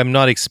time, I'm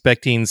not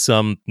expecting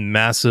some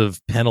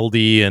massive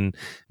penalty and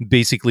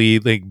basically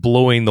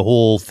blowing the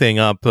whole thing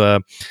up. I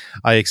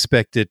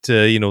expect it,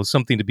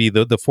 something to be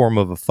the form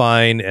of a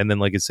fine. And then,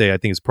 like I say, I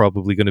think it's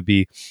probably going to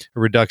be a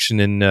reduction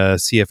in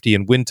CFD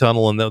and wind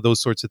tunnel and those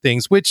sorts of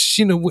things, which,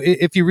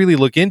 if you really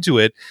look into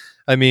it,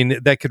 I mean,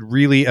 that could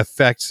really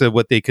affect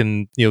what they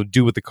can,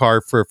 do with the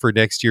car for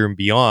next year and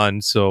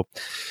beyond. So,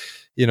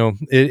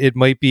 it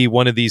might be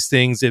one of these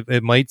things.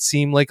 It might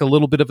seem like a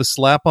little bit of a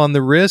slap on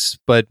the wrist,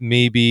 but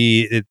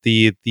maybe what's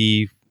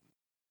the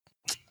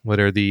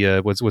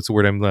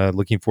word I'm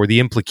looking for?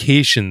 The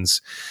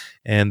implications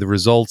and the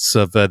results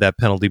of that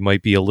penalty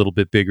might be a little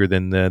bit bigger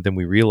than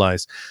we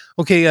realize.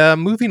 Okay,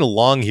 moving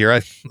along here.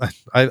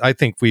 I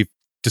think we've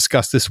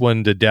discussed this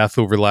one to death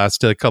over the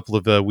last couple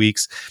of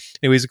weeks.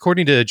 Anyways,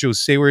 according to Joe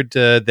Sayward,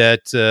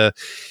 that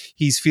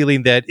he's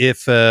feeling that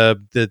if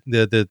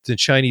the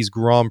Chinese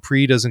Grand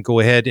Prix doesn't go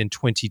ahead in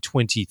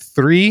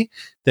 2023,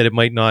 that it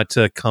might not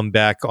come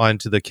back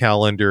onto the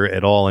calendar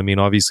at all. I mean,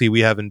 obviously,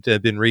 we haven't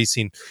been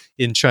racing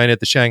in China at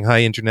the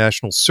Shanghai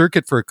International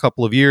Circuit for a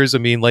couple of years. I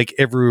mean, like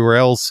everywhere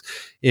else,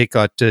 it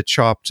got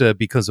chopped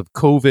because of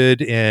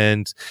COVID,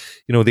 and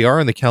they are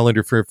on the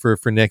calendar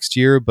for next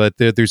year, but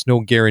there's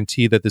no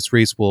guarantee that this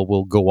race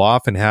will go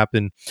off and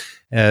happen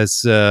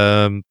as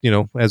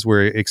as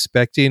we're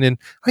expecting. And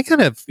I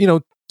kind of,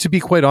 to be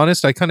quite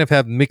honest, I kind of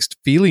have mixed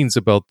feelings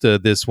about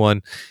this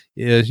one.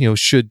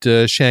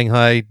 Should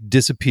Shanghai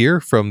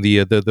disappear from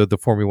the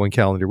Formula One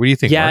calendar? What do you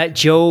think? Yeah, Mark?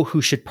 Joe,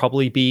 who should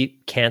probably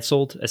be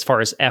canceled as far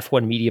as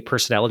F1 media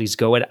personalities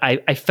go. And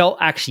I felt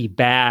actually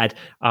bad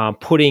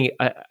putting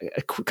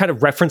kind of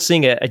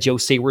referencing a Joe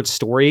Sayward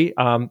story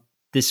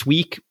this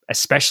week,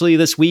 especially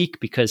this week,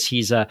 because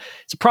he's a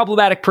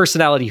problematic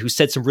personality who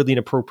said some really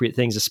inappropriate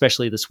things,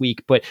 especially this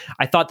week. But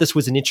I thought this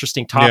was an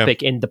interesting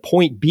topic. Yeah. And the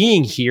point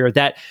being here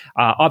that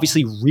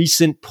obviously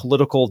recent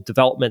political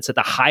developments at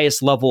the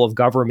highest level of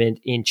government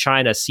in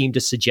China seem to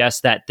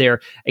suggest that their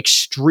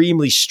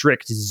extremely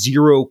strict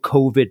zero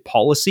COVID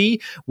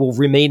policy will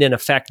remain in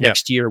effect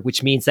next year,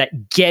 which means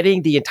that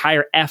getting the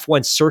entire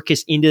F1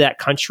 circus into that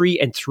country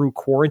and through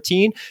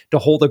quarantine to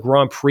hold a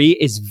Grand Prix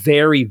is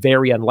very,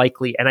 very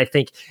unlikely. And I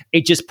think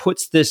it just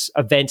puts this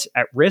event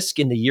at risk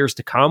in the years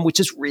to come,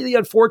 which is really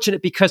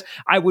unfortunate because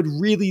I would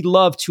really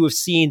love to have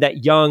seen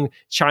that young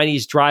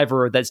Chinese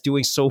driver that's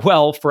doing so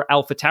well for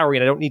AlphaTauri,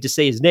 and I don't need to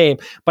say his name,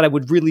 but I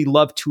would really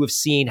love to have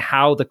seen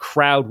how the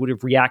crowd would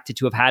have reacted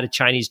to have had a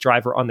Chinese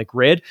driver on the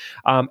grid.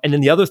 And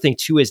then the other thing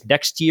too is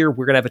next year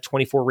we're going to have a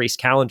 24 race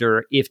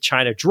calendar. If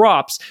China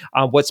drops,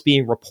 what's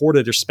being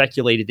reported or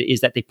speculated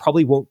is that they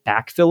probably won't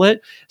backfill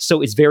it.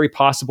 So it's very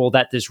possible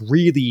that this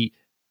really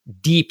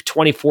deep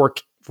 24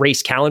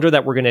 race calendar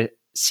that we're going to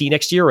see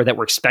next year, or that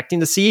we're expecting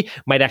to see,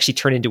 might actually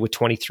turn into a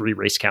 23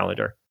 race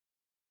calendar.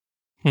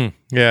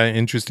 Yeah,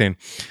 interesting.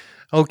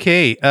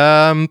 Okay.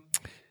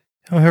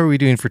 How are we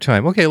doing for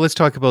time? Okay, let's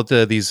talk about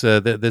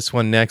this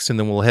one next, and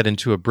then we'll head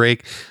into a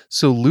break.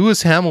 So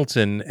Lewis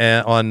Hamilton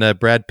on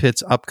Brad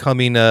Pitt's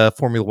upcoming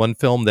Formula One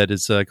film that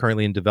is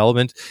currently in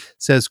development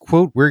says,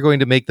 quote, "We're going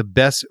to make the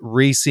best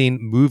racing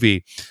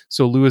movie."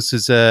 So Lewis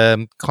is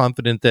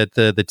confident that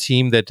the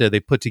team that they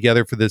put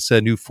together for this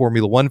new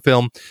Formula One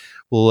film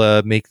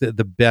will make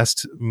the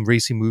best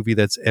racing movie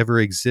that's ever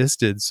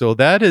existed. So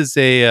that is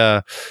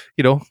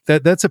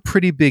that's a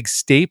pretty big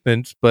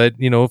statement. But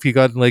if you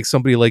got like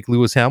somebody like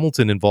Lewis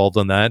Hamilton involved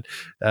on that,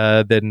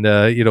 then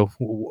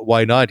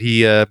why not?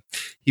 He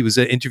was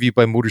interviewed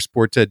by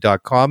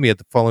motorsport.com. He had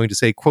the following to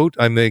say, quote,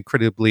 "I'm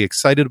incredibly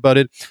excited about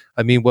it.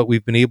 I mean, what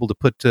we've been able to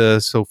put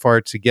so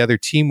far together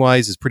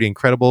team-wise is pretty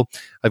incredible.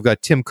 I've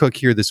got Tim Cook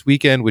here this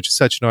weekend, which is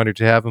such an honor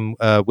to have him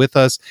with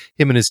us.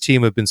 Him and his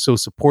team have been so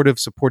supportive,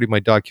 supporting my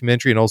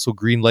documentary and also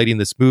green-lighting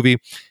this movie.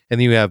 And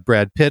then you have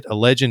Brad Pitt, a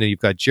legend, and you've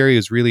got Jerry,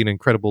 who's really an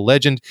incredible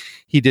legend.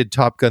 He did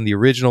Top Gun, the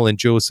original, and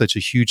Joe is such a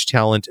huge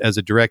talent as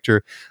a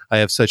director. I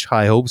have such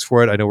high hopes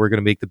for it. I know we're going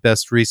to make the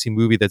best racing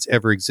movie that's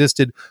ever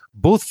existed,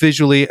 both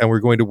visually, and we're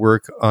going to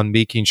work on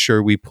making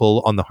sure we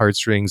pull on the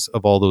heartstrings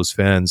of all those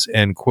fans,"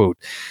 end quote.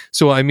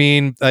 So, I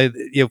mean,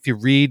 if you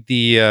read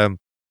the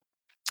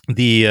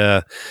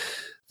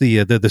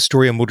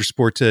story on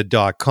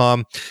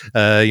motorsport.com,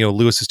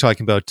 Lewis is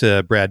talking about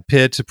Brad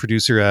Pitt,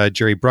 producer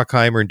Jerry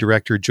Bruckheimer, and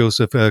director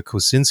Joseph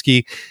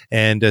Kosinski,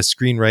 and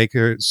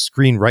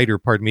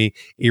screenwriter,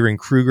 Aaron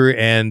Kruger.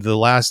 And the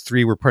last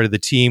three were part of the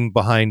team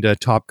behind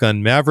Top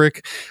Gun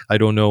Maverick. I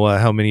don't know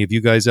how many of you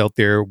guys out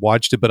there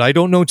watched it, but I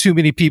don't know too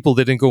many people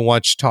that didn't go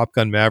watch Top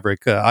Gun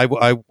Maverick. I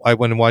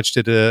went and watched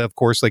it, of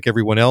course, like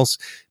everyone else,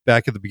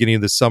 back at the beginning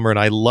of the summer, and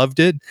I loved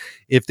it.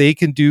 If they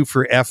can do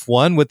for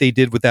F1 what they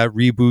did with that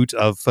reboot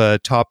of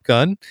Top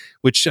Gun,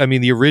 which, I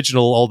mean, the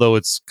original, although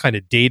it's kind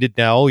of dated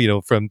now,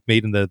 from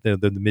made in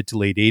the mid to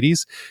late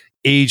 80s,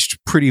 aged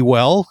pretty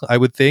well, I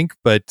would think,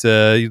 but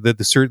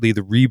certainly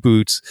the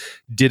reboots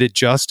did it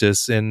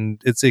justice, and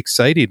it's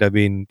exciting. I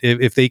mean,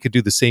 if they could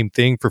do the same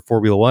thing for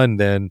Formula One,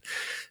 then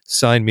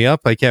sign me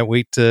up. I can't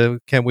wait to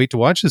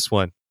watch this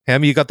one.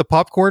 Hammy, you got the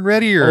popcorn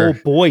ready? Or? Oh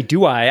boy,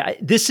 do I.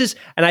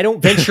 And I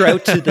don't venture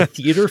out to the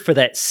theater for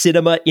that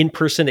cinema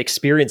in-person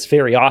experience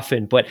very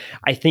often, but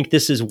I think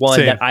this is one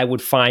that I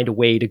would find a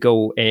way to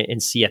go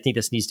and see. I think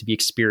this needs to be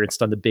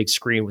experienced on the big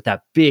screen with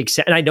that big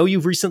sound. And I know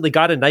you've recently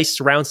got a nice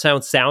surround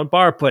sound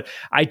soundbar, but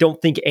I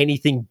don't think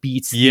anything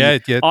beats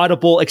the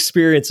audible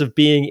experience of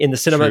being in the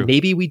cinema. True.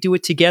 Maybe we do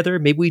it together.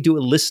 Maybe we do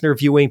a listener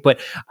viewing, but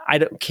I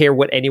don't care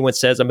what anyone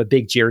says. I'm a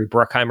big Jerry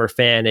Bruckheimer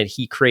fan, and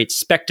he creates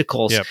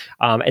spectacles. Yep.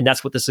 And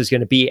that's what this is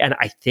going to be. And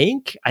I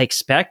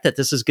expect that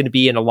this is going to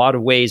be in a lot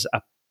of ways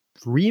a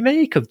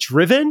remake of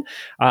Driven,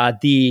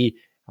 oh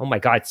my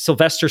God,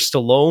 Sylvester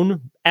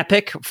Stallone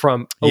epic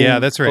from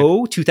that's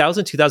right.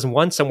 2000,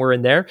 2001, somewhere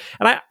in there.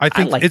 And I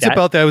think like it's that.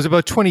 About that. It was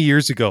about 20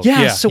 years ago.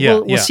 So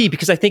we'll see,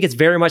 because I think it's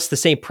very much the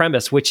same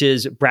premise, which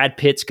is Brad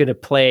Pitt's going to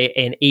play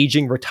an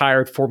aging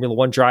retired Formula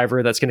One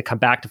driver that's going to come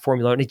back to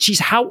Formula One. And geez,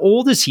 how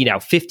old is he now?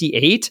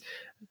 58?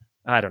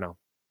 I don't know.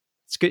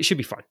 It's good. It should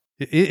be fun.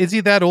 Is he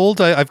that old?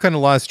 I've kind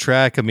of lost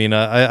track. I mean,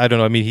 I don't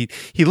know. I mean,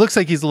 he looks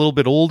like he's a little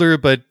bit older,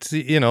 but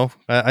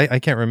I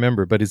can't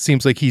remember. But it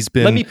seems like he's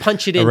been. Let me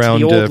punch it into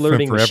the old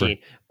learning machine.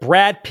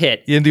 Brad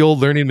Pitt in the old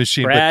learning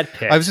machine. Brad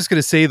Pitt. I was just going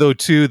to say though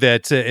too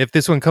that if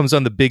this one comes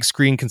on the big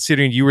screen,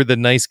 considering you were the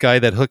nice guy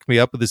that hooked me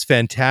up with this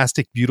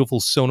fantastic,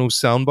 beautiful Sonos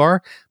soundbar,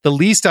 the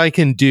least I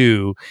can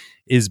do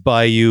is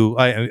buy you.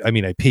 I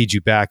mean, I paid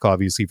you back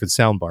obviously for the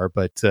soundbar,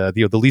 but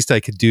the least I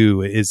could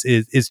do is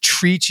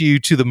treat you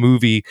to the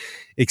movie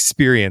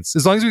experience.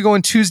 As long as we go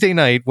on Tuesday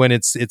night when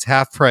it's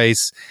half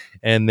price,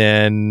 and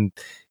then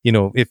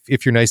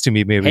if you're nice to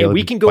me, maybe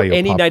we can go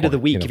any night of the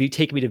week if you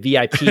take me to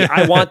VIP.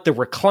 I want the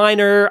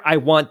recliner. I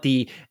want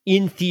the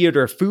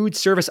in-theater food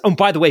service. Oh,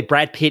 by the way,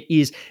 Brad Pitt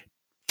is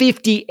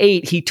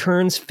 58. He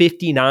turns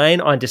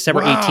 59 on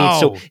December 18th.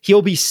 So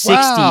he'll be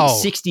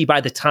 60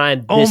 by the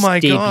time this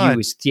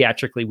debuts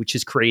theatrically, which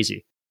is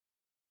crazy.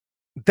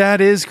 That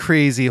is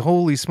crazy.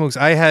 Holy smokes.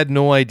 I had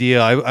no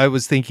idea. I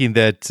was thinking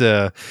that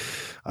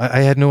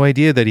I had no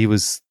idea that he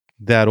was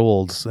that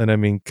old. And I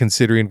mean,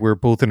 considering we're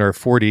both in our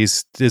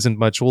 40s, isn't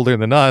much older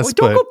than us. Well,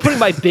 don't go putting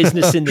my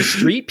business in the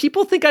street.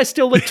 People think I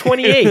still look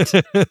 28.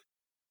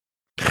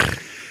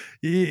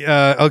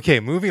 Okay,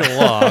 moving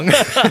along.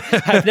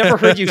 I've never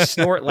heard you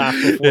snort laugh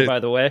before, by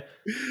the way.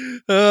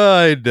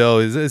 I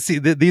know. See,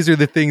 these are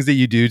the things that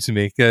you do to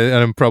me. And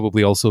I'm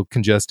probably also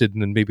congested,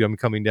 and maybe I'm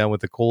coming down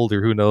with a cold,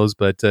 or who knows.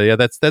 But yeah,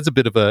 that's a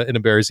bit of an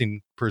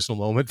embarrassing personal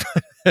moment.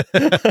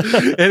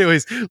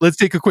 Anyways, let's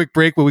take a quick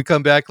break. When we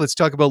come back, let's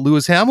talk about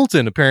Lewis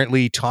Hamilton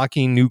apparently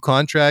talking new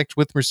contract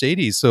with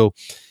Mercedes. So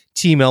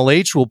Team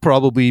LH will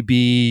probably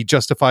be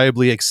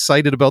justifiably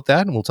excited about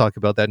that, and we'll talk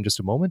about that in just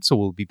a moment. So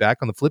we'll be back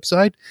on the flip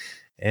side,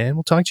 and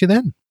we'll talk to you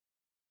then.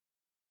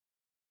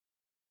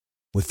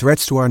 With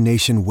threats to our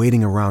nation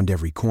waiting around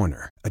every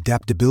corner,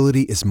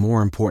 adaptability is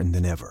more important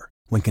than ever.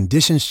 When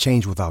conditions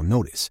change without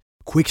notice,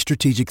 quick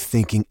strategic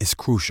thinking is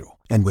crucial.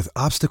 And with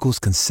obstacles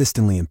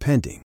consistently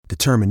impending,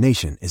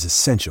 determination is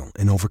essential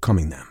in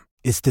overcoming them.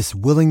 It's this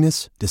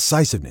willingness,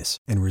 decisiveness,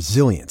 and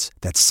resilience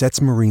that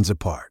sets Marines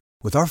apart.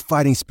 With our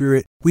fighting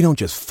spirit, we don't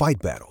just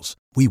fight battles,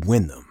 we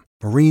win them.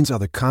 Marines are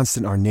the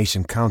constant our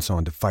nation counts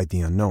on to fight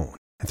the unknown.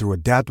 And through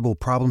adaptable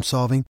problem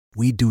solving,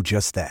 we do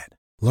just that.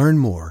 Learn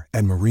more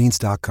at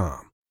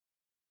marines.com.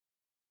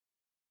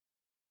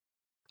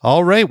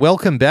 All right,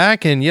 welcome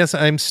back. And yes,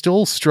 I'm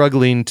still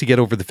struggling to get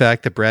over the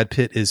fact that Brad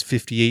Pitt is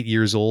 58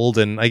 years old.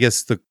 And I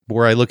guess the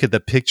more I look at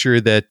the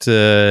picture that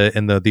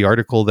and the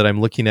article that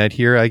I'm looking at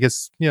here, I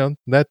guess,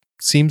 that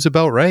seems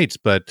about right.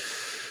 But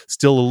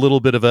still a little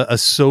bit of a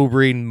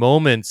sobering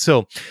moment.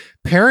 So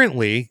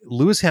apparently,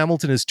 Lewis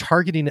Hamilton is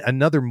targeting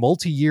another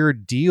multi-year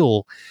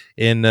deal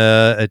in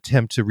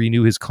attempt to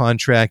renew his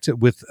contract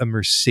with a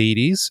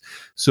Mercedes.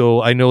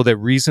 So I know that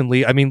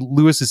recently,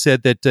 Lewis has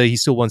said that he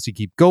still wants to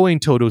keep going.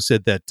 Toto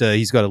said that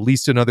he's got at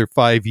least another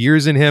 5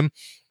 years in him.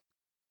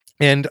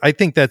 And I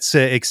think that's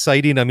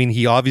exciting.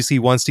 He obviously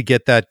wants to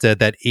get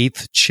that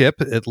eighth chip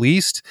at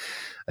least.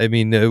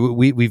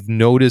 We've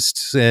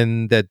noticed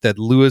and that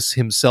Lewis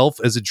himself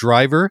as a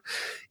driver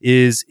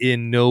is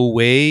in no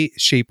way,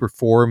 shape, or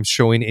form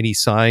showing any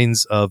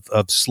signs of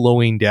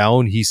slowing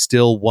down. He's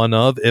still one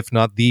of, if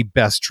not the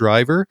best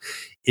driver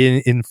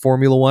in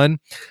Formula One.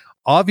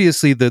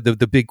 Obviously,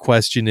 the big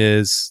question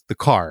is the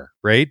car,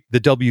 right?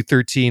 The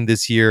W13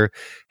 this year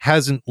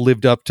hasn't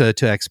lived up to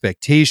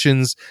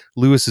expectations.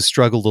 Lewis has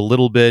struggled a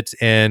little bit,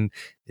 and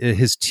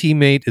his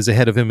teammate is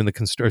ahead of him in the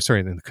Constructors'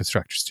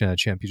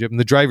 Championship, in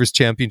the Drivers'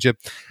 Championship.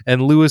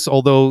 And Lewis,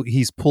 although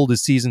he's pulled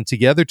his season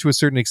together to a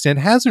certain extent,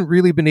 hasn't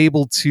really been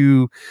able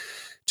to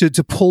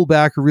pull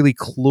back or really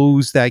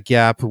close that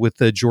gap with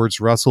George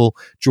Russell.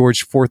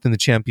 George fourth in the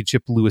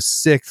championship, Lewis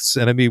sixth.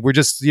 And we're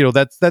just,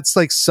 that's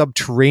like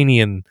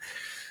subterranean,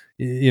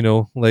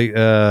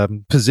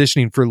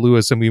 positioning for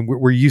Lewis.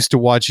 We're used to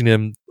watching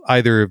him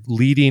either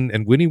leading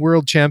and winning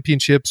world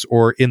championships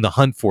or in the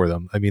hunt for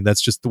them.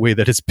 That's just the way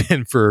that it's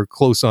been for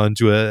close on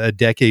to a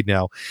decade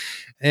now.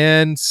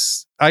 And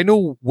I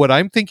know what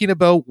I'm thinking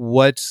about,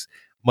 what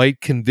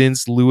might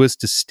convince Lewis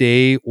to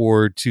stay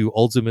or to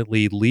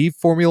ultimately leave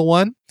Formula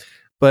One.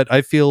 But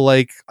I feel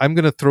like I'm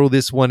going to throw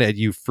this one at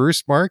you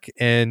first, Mark,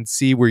 and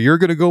see where you're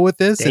going to go with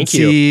this.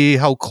 See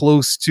how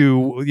close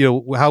to,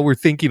 how we're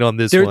thinking on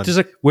this one,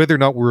 whether or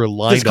not we're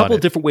aligned. There's a couple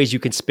of different ways you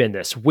can spin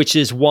this, which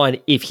is one,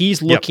 if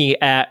he's looking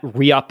at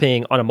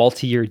re-upping on a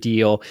multi-year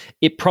deal,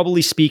 it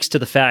probably speaks to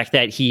the fact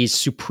that he's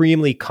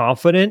supremely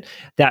confident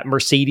that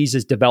Mercedes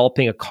is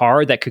developing a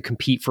car that could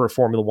compete for a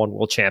Formula One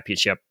World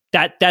Championship.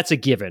 That's a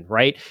given,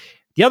 right?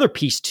 The other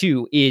piece,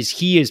 too, is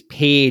he is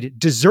paid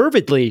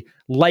deservedly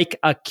like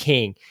a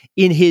king.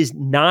 In his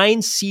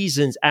 9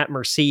 seasons at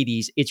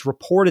Mercedes, it's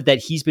reported that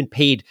he's been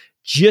paid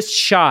just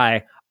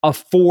shy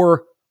of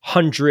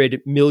 $400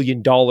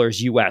 million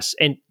US.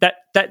 And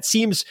that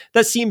seems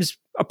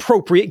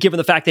appropriate given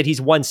the fact that he's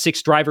won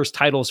 6 drivers'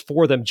 titles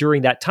for them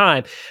during that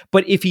time.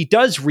 But if he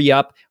does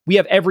re-up, we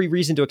have every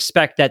reason to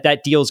expect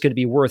that deal is going to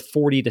be worth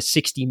 $40 to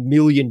 $60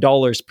 million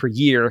per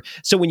year.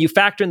 So when you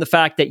factor in the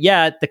fact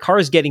that, the car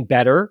is getting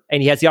better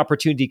and he has the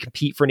opportunity to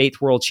compete for an 8th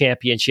world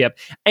championship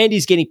and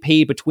he's getting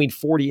paid between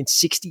 $40 and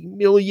 $60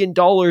 million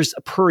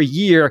per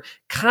year,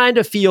 kind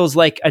of feels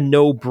like a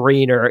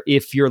no-brainer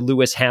if you're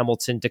Lewis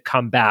Hamilton to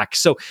come back.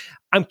 So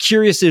I'm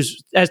curious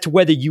as to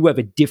whether you have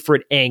a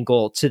different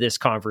angle to this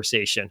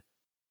conversation.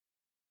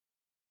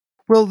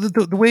 Well,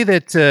 the way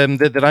that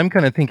I'm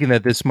kind of thinking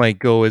that this might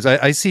go is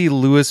I see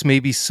Lewis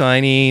maybe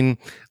signing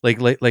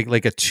like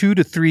a 2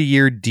 to 3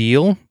 year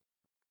deal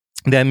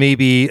that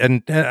maybe,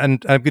 and I'm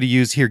going to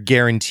use here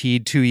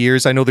guaranteed 2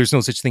 years. I know there's no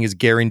such thing as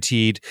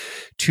guaranteed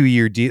 2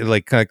 year deal,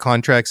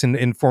 contracts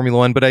in Formula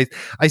One, but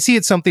I see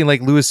it something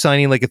like Lewis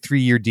signing like a 3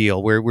 year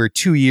deal where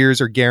 2 years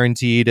are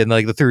guaranteed and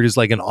like the third is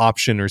like an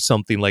option or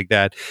something like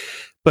that.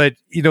 But,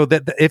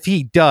 that if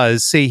he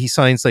does say he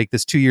signs like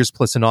this 2 years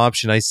plus an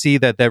option, I see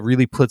that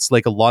really puts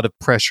like a lot of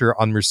pressure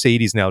on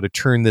Mercedes now to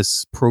turn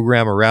this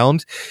program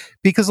around.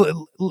 Because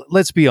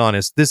let's be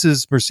honest, this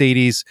is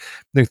Mercedes.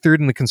 They're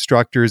third in the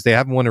constructors. They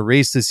haven't won a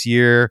race this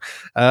year.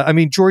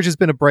 George has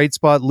been a bright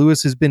spot.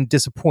 Lewis has been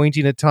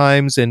disappointing at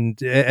times,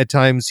 and at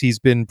times he's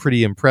been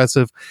pretty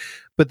impressive.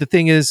 But the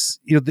thing is,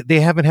 they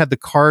haven't had the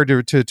car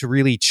to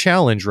really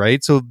challenge,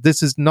 right? So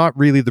this is not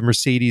really the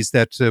Mercedes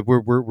that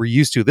we're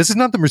used to. This is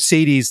not the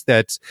Mercedes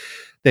that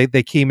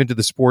they came into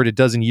the sport a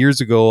dozen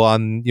years ago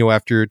on,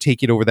 after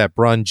taking over that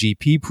Braun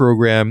GP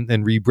program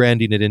and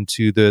rebranding it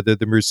into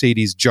the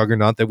Mercedes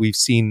juggernaut that we've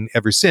seen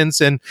ever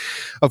since. And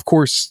of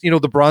course,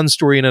 the Braun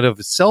story in and of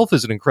itself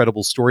is an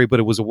incredible story, but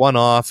it was a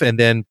one-off. And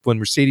then when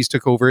Mercedes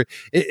took over,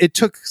 it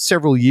took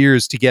several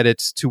years to get it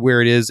to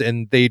where it is.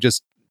 And they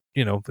just,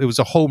 it was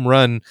a home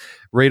run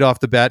right off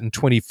the bat in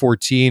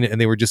 2014,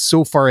 and they were just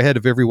so far ahead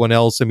of everyone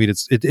else. I mean,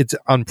 it's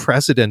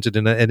unprecedented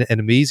and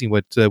amazing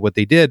what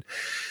they did.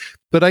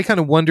 But I kind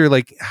of wonder,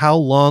 like, how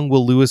long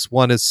will Lewis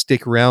want to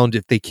stick around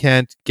if they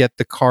can't get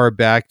the car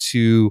back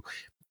to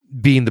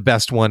being the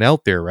best one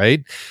out there,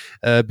 right?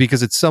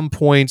 Because at some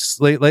points,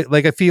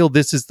 like I feel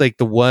this is like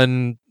the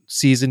one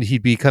season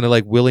he'd be kind of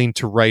like willing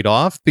to write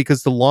off,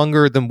 because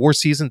the more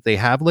seasons they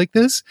have like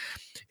this,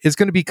 it's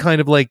going to be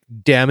kind of like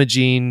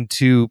damaging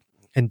to,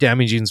 and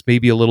damaging is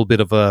maybe a little bit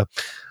of a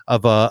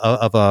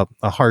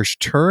harsh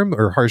term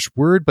or harsh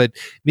word, but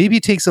maybe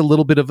it takes a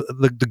little bit of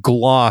the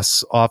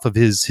gloss off of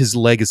his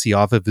legacy,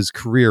 off of his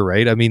career,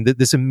 right? I mean,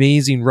 this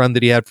amazing run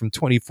that he had from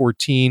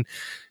 2014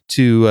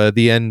 to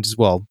the end.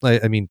 Well,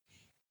 I mean,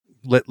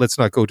 let's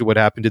not go to what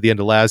happened to the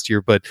end of last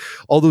year, but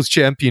all those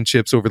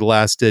championships over the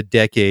last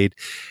decade,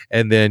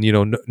 and then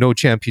no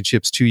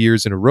championships 2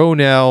 years in a row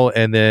now,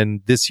 and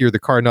then this year the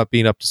car not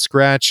being up to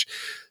scratch.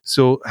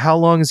 So how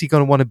long is he going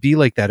to want to be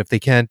like that if they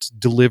can't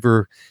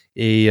deliver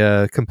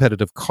a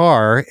competitive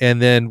car? And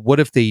then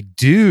what if they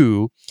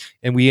do,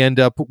 and we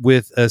end up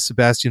with a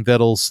Sebastian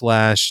Vettel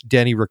 /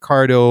 Danny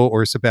Ricciardo,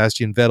 or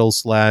Sebastian Vettel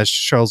 /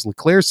 Charles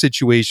Leclerc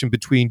situation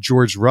between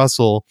George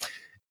Russell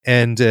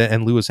and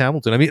Lewis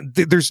Hamilton? I mean,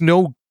 there's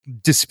no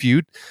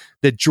dispute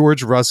that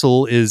George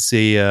Russell is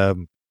a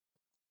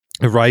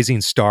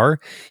rising star.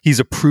 He's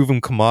a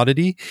proven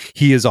commodity.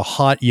 He is a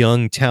hot,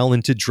 young,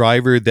 talented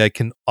driver that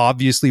can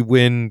obviously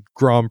win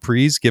Grand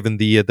Prix given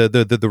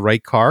the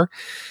right car.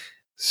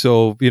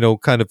 So,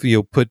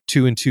 put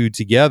two and two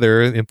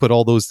together and put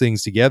all those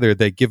things together,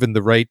 that given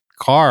the right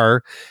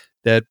car,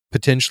 that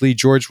potentially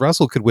George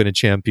Russell could win a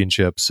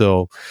championship.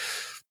 So,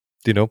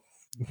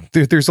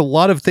 there's a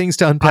lot of things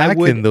to unpack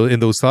in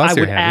those thoughts. I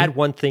would add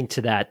one thing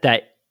to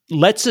that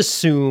let's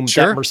assume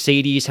that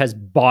Mercedes has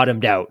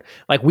bottomed out.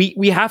 Like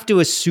we have to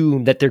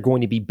assume that they're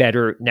going to be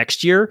better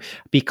next year,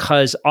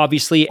 because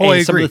obviously,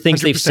 and some of the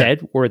things 100%. They've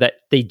said were that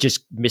they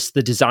just missed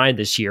the design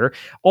this year.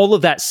 All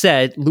of that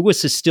said,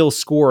 Lewis has still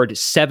scored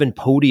 7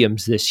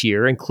 podiums this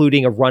year,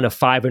 including a run of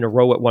 5 in a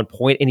row at one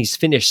point, and he's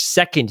finished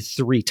second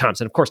 3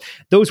 times. And of course,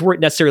 those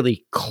weren't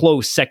necessarily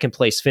close second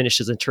place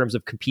finishes in terms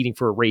of competing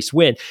for a race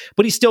win,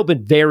 but he's still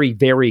been very,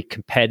 very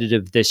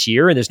competitive this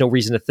year. And there's no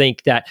reason to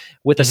think that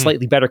with a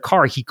slightly better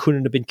car, he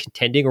couldn't have been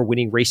contending or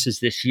winning races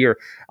this year.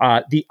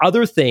 The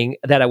other thing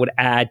that I would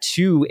add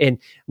too, and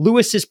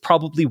Lewis is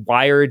probably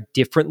wired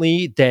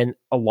differently than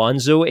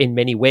Alonso in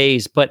many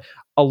ways, but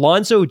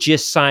Alonso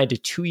just signed a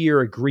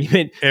 2-year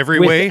agreement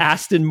with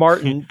Aston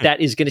Martin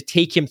that is going to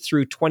take him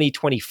through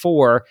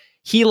 2024.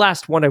 He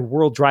last won a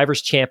World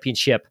Drivers'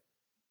 Championship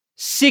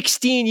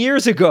 16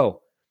 years ago.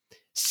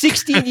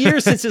 16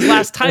 years since his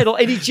last title,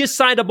 and he just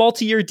signed a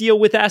multi-year deal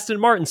with Aston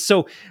Martin.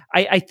 So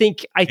I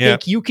think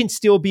you can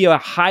still be a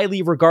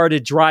highly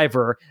regarded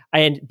driver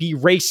and be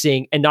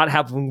racing and not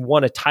having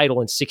won a title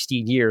in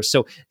 16 years.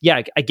 So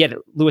yeah, I get it.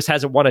 Lewis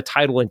hasn't won a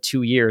title in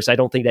 2 years. I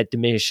don't think that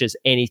diminishes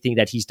anything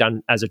that he's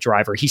done as a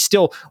driver. He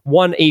still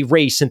won a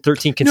race in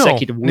 13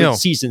 consecutive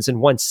seasons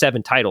and won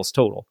 7 titles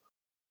total.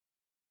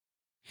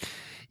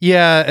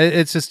 Yeah,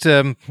 it's just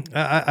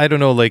I don't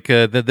know. Like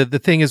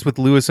the thing is with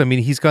Lewis, I mean,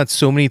 he's got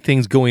so many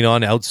things going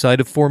on outside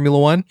of Formula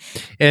One,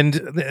 and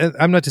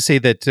I'm not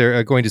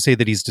going to say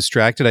that he's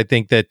distracted. I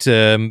think that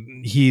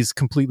he's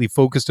completely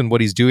focused on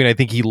what he's doing. I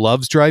think he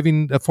loves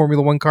driving a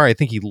Formula One car. I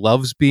think he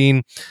loves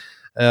being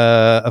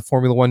a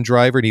Formula One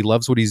driver, and he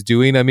loves what he's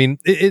doing. I mean,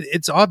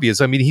 it's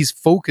obvious. I mean, he's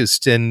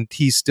focused, and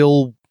he's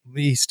still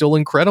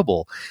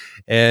incredible.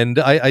 And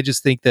I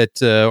just think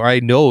that, or I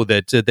know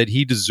that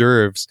he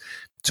deserves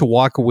to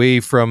walk away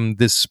from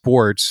this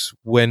sport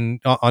when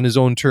on his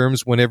own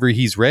terms, whenever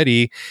he's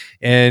ready.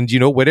 And,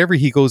 whatever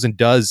he goes and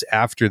does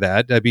after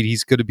that, I mean,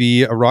 he's going to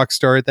be a rock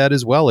star at that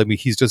as well. I mean,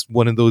 he's just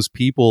one of those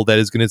people that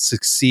is going to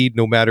succeed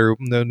no matter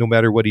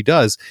what he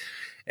does.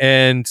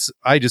 And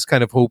I just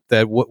kind of hope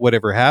that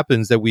whatever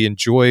happens, that we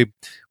enjoy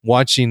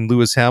watching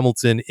Lewis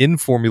Hamilton in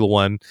Formula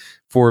One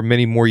for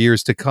many more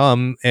years to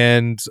come.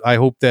 And I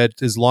hope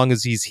that as long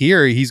as he's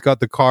here, he's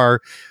got the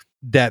car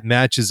that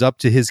matches up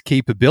to his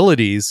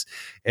capabilities,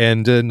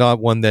 and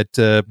not one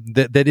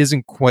that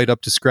isn't quite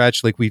up to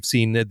scratch like we've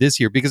seen this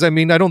year. Because I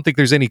mean, I don't think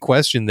there's any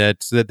question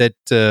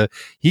that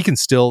he can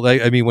still.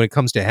 I mean, when it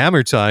comes to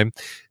Hammer Time,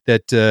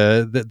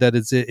 that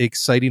is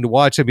exciting to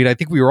watch. I mean, I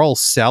think we were all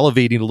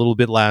salivating a little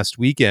bit last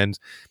weekend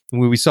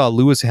when we saw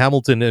Lewis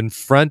Hamilton in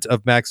front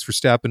of Max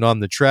Verstappen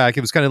on the track.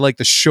 It was kind of like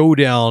the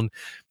showdown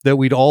that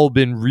we'd all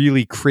been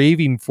really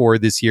craving for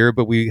this year,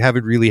 but we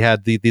haven't really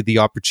had the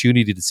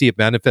opportunity to see it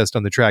manifest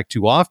on the track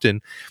too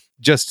often,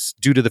 just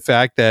due to the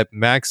fact that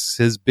Max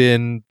has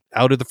been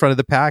out of the front of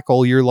the pack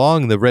all year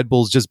long. The Red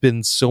Bull's just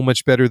been so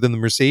much better than the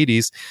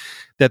Mercedes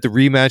that the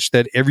rematch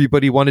that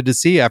everybody wanted to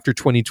see after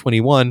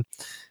 2021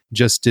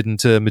 just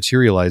didn't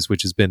materialize,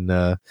 which has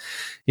been,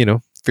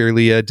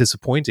 fairly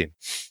disappointing.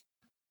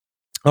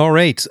 All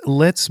right,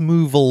 let's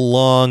move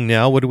along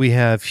now. What do we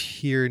have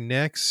here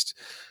next?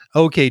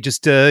 Okay,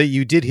 just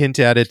you did hint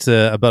at it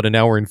about an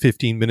hour and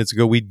 15 minutes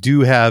ago. We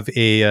do have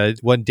a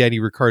one Danny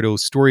Ricciardo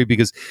story,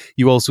 because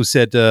you also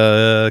said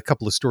a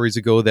couple of stories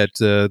ago that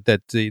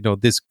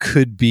this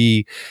could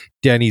be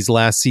Danny's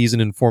last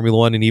season in Formula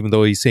One, and even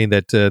though he's saying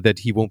that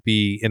he won't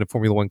be in a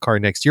Formula One car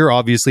next year,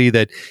 obviously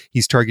that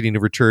he's targeting a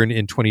return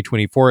in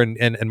 2024.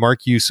 And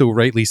Mark, you so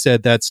rightly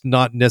said that's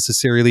not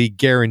necessarily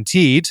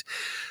guaranteed,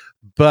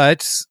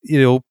 but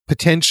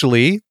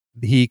potentially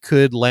he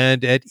could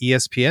land at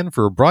ESPN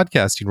for a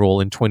broadcasting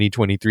role in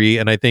 2023.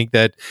 And I think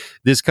that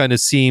this kind of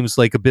seems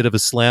like a bit of a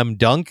slam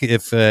dunk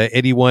if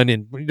anyone,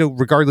 and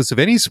regardless of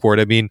any sport,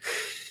 I mean,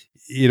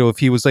 if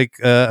he was like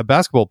a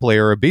basketball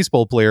player or a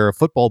baseball player or a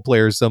football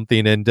player or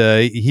something, and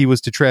he was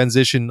to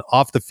transition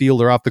off the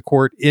field or off the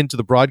court into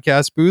the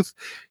broadcast booth,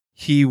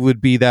 he would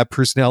be that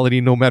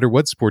personality no matter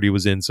what sport he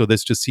was in. So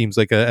this just seems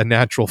like a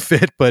natural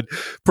fit, but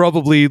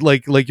probably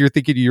like you're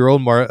thinking of your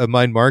own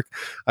mind, Mark.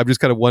 I'm just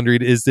kind of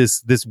wondering, is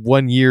this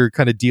 1 year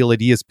kind of deal at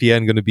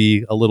ESPN going to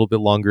be a little bit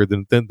longer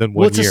than 1 year?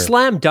 Well, it's a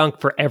slam dunk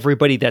for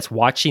everybody that's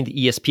watching the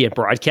ESPN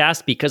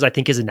broadcast, because I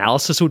think his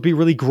analysis would be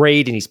really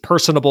great, and he's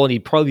personable, and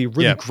he'd probably be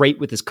really great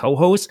with his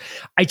co-host.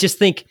 I just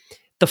think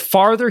the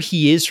farther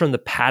he is from the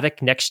paddock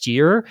next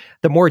year,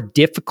 the more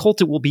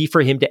difficult it will be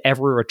for him to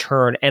ever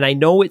return. And I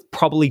know it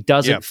probably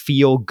doesn't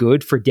feel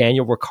good for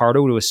Daniel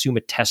Ricciardo to assume a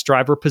test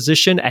driver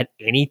position at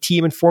any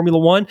team in Formula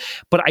One,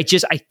 but I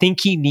think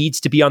he needs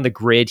to be on the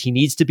grid. He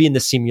needs to be in the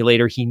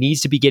simulator. He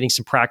needs to be getting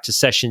some practice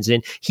sessions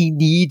in. He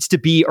needs to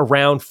be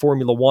around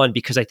Formula One,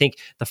 because I think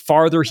the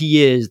farther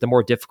he is, the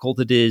more difficult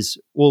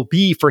will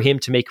be for him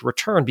to make a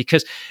return,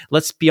 because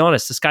let's be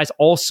honest, this guy's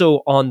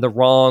also on the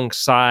wrong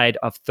side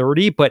of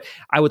 30, but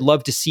I would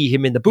love to see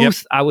him in the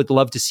booth. I would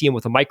love to see him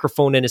with a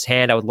microphone in his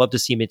hand. I would love to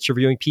see him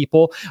interviewing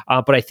people.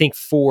 But I think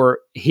for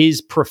his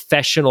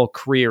professional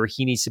career,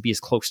 he needs to be as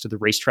close to the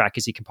racetrack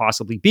as he can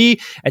possibly be.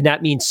 And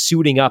that means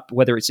suiting up,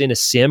 whether it's in a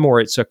sim or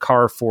it's a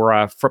car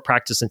for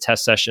practice and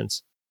test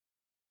sessions.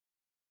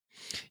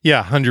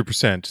 Yeah,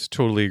 100%.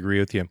 Totally agree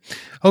with you.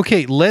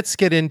 Okay, let's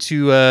get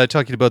into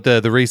talking about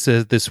the race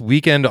this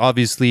weekend.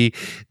 Obviously,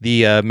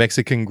 the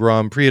Mexican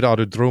Grand Prix at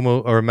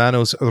Autodromo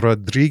Hermanos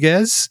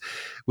Rodriguez,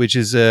 which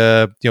is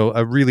a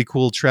really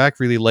cool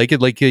track. Really like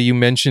it. Like you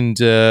mentioned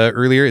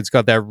earlier, it's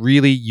got that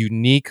really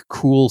unique,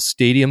 cool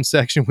stadium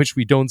section, which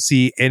we don't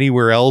see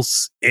anywhere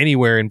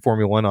in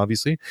Formula One,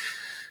 obviously.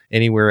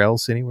 Anywhere.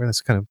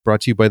 That's kind of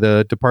brought to you by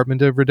the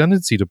Department of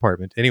Redundancy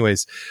Department.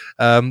 Anyways,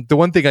 the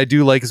one thing I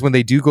do like is when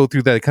they do go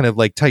through that kind of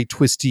like tight,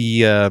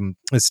 twisty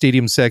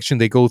stadium section,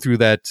 they go through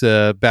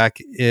that back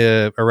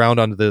around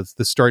onto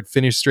the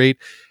start-finish straight,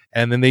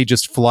 and then they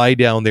just fly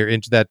down there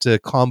into that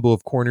combo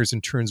of corners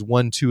in turns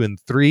 1, 2, and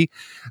 3.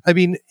 I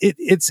mean,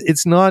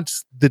 it's not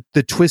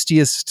the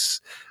twistiest,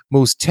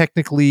 most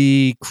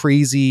technically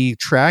crazy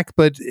track,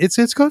 but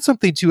it's got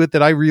something to it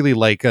that I really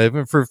like.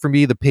 For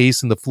me, the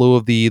pace and the flow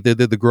of the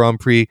Grand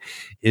Prix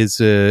is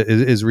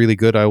really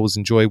good. I always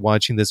enjoy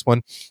watching this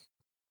one.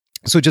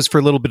 So just for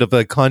a little bit of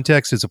a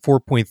context, it's a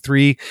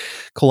 4.3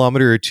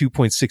 kilometer or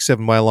 2.67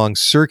 mile long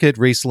circuit.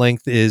 Race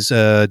length is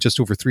just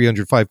over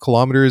 305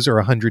 kilometers or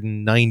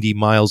 190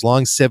 miles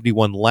long,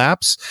 71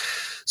 laps.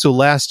 So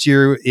last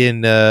year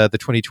in the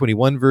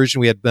 2021 version,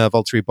 we had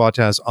Valtteri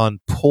Bottas on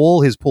pole.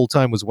 His pole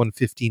time was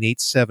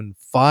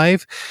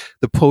 1:15.875.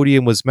 The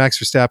podium was Max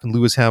Verstappen,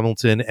 Lewis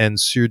Hamilton, and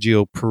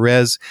Sergio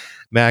Perez.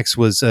 Max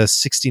was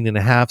 16 and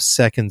a half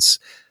seconds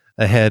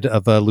ahead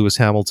of Lewis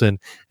Hamilton,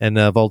 and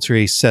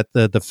Valtteri set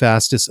the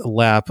fastest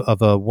lap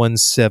of a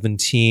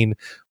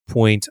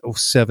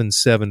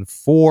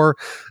 1:17.0774.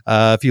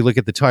 If you look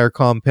at the tire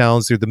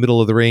compounds, they're the middle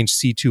of the range: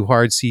 C2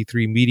 hard,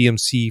 C3 medium,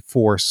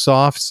 C4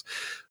 softs.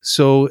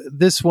 So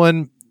this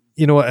one,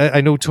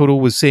 I know Toto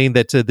was saying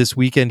that this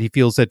weekend he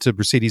feels that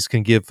Mercedes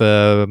can give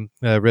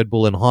Red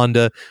Bull and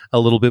Honda a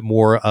little bit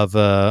more of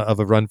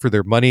a run for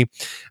their money.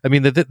 I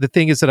mean, the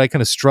thing is that I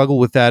kind of struggle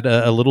with that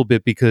a little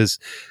bit, because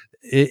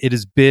it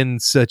has been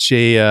such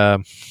a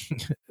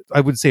I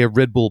wouldn't say a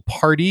Red Bull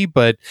party,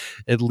 but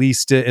at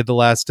least in the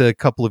last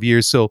couple of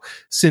years. So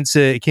since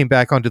it came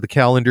back onto the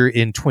calendar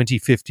in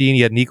 2015,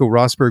 you had Nico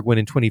Rosberg win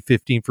in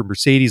 2015 for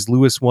Mercedes.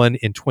 Lewis won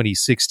in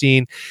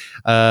 2016.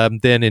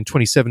 Then in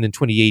 2017 and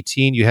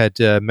 2018, you had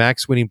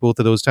Max winning both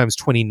of those times.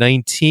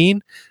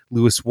 2019,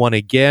 Lewis won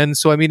again.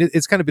 So, I mean,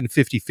 it's kind of been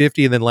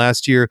 50-50. And then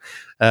last year,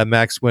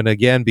 Max won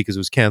again because it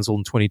was canceled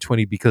in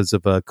 2020 because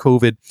of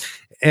COVID.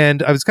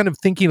 And I was kind of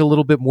thinking a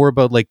little bit more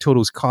about like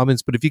Toto's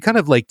comments, but if you kind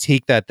of like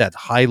take that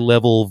high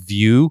level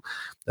view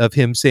of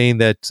him saying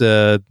that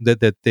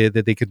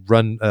that they could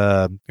run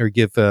or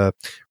give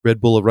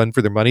Red Bull a run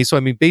for their money. So I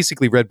mean,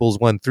 basically, Red Bull's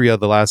won 3 out of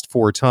the last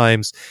 4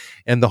 times,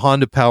 and the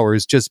Honda power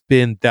has just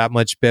been that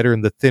much better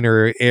in the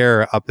thinner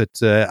air up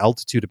at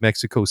altitude of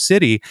Mexico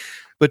City.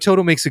 But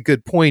Toto makes a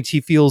good point. He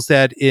feels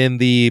that in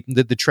the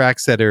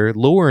tracks that are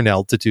lower in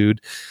altitude,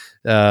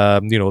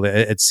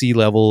 at sea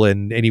level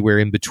and anywhere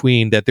in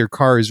between, that their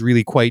car is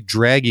really quite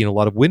draggy and a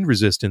lot of wind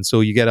resistance. So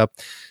you get up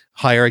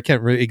higher. I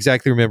can't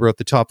exactly remember off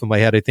the top of my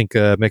head. I think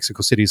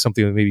Mexico City is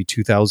something like maybe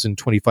 2,000,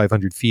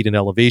 2,500 feet in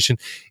elevation.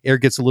 Air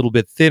gets a little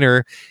bit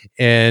thinner,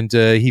 and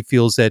he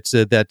feels that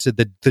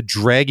the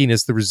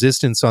dragginess, the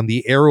resistance on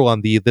the aero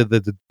on the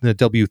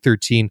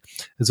W13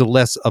 is a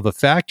less of a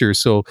factor.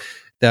 So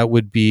that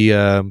would be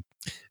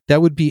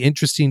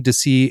interesting to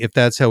see if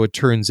that's how it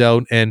turns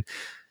out. And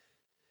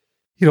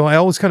I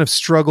always kind of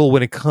struggle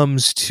when it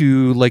comes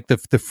to like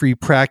the free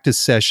practice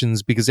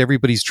sessions, because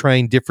everybody's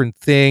trying different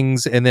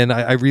things. And then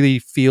I really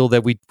feel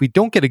that we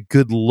don't get a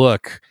good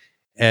look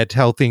at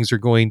how things are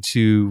going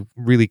to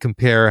really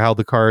compare, how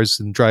the cars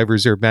and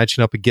drivers are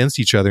matching up against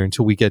each other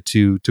until we get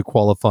to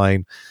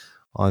qualifying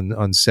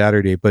on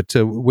Saturday. But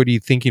what are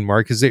you thinking,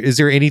 Mark? Is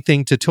there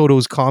anything to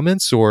Toto's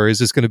comments, or is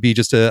this going to be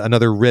just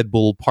another Red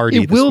Bull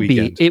party this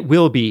weekend? It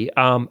will be.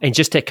 And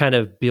just to kind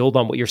of build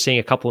on what you're saying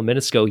a couple of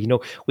minutes ago,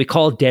 we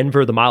call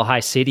Denver the Mile High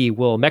City.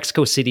 Well,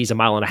 Mexico City is 1.5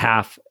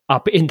 miles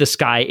up in the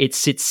sky. It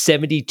sits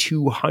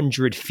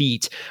 7,200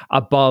 feet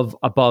above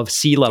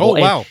sea level.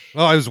 Oh, wow.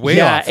 I was way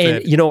off. Yeah,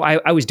 and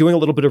I was doing a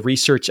little bit of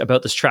research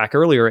about this track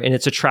earlier, and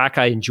it's a track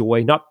I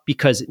enjoy, not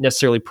because it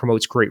necessarily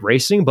promotes great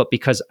racing, but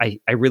because I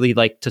really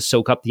like to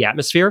soak up the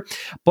atmosphere.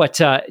 But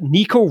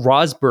Nico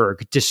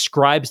Rosberg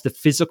describes the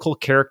physical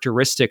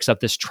characteristics of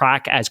this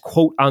track as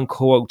quote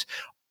unquote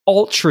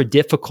ultra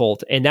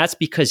difficult. And that's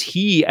because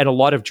he and a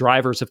lot of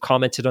drivers have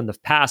commented on the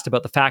past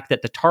about the fact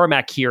that the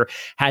tarmac here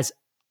has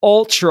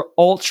ultra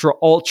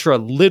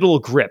little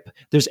grip.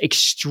 There's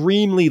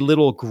extremely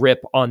little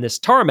grip on this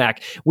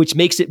tarmac, which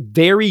makes it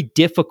very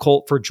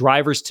difficult for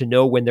drivers to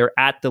know when they're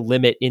at the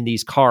limit in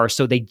these cars.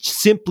 So they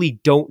simply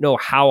don't know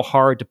how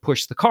hard to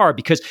push the car,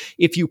 because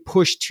if you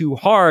push too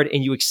hard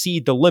and you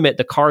exceed the limit,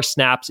 the car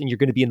snaps and you're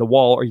going to be in the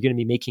wall, or you're going to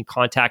be making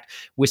contact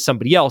with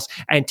somebody else.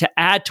 And to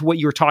add to what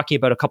you were talking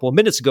about a couple of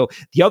minutes ago,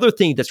 the other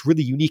thing that's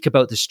really unique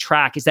about this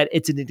track is that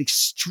it's at an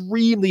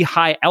extremely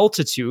high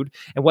altitude.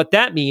 And what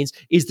that means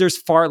is there's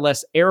far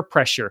less air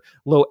pressure.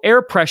 Low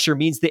air pressure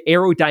means the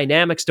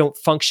aerodynamics don't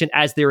function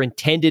as they're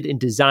intended and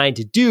designed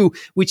to do,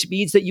 which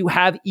means that you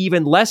have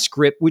even less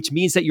grip, which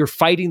means that you're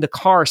fighting the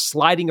car,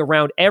 sliding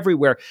around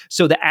everywhere.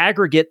 So the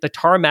aggregate, the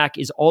tarmac,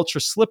 is ultra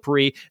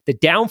slippery. The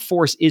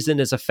downforce isn't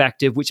as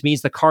effective, which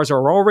means the cars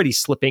are already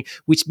slipping,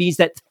 which means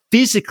that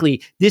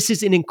physically, this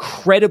is an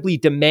incredibly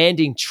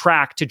demanding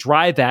track to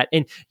drive at.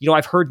 And,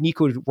 I've heard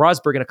Nico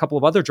Rosberg and a couple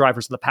of other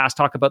drivers in the past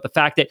talk about the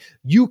fact that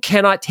you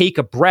cannot take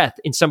a breath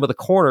in some of the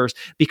corners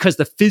because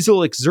the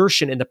physical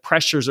exertion and the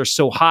pressures are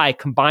so high,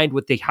 combined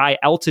with the high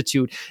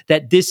altitude,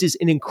 that this is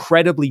an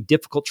incredibly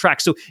difficult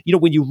track. So,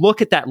 when you look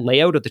at that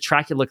layout of the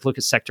track, you look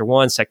at sector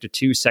 1, sector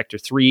 2, sector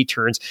 3,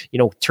 turns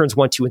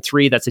 1, 2, and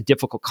 3, that's a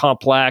difficult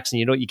complex. And,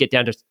 you get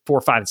down to 4,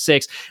 5, and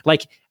 6.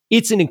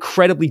 It's an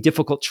incredibly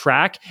difficult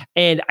track,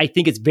 and I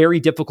think it's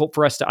very difficult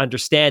for us to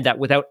understand that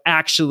without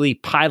actually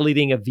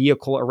piloting a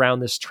vehicle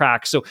around this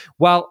track. So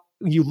while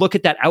you look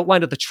at that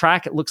outline of the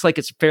track, it looks like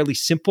it's a fairly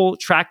simple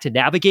track to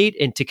navigate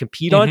and to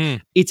compete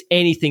on. It's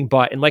anything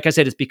but. And like I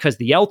said, it's because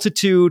the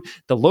altitude,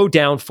 the low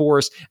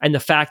downforce, and the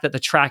fact that the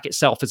track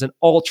itself is an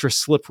ultra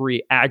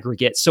slippery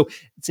aggregate. So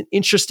it's an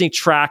interesting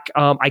track.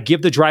 I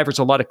give the drivers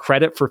a lot of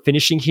credit for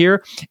finishing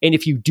here. And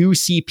if you do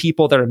see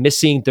people that are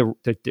missing the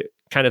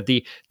kind of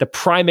the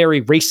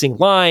primary racing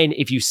line,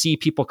 if you see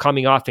people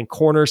coming off in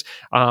corners,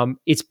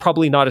 it's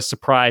probably not a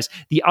surprise.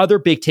 The other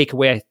big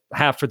takeaway I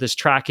have for this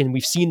track, and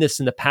we've seen this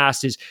in the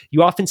past, is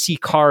you often see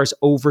cars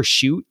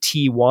overshoot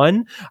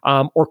T1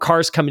 or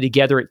cars coming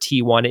together at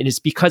T1. And it's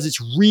because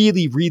it's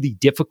really, really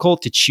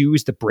difficult to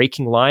choose the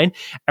braking line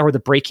or the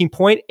braking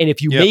point. And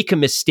if you make a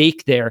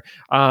mistake there,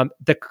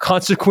 the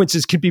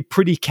consequences can be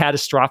pretty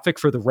catastrophic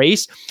for the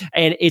race.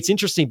 And it's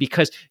interesting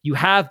because you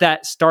have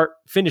that start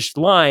finish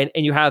line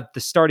and you have the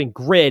starting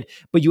grid,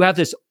 but you have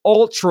this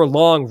ultra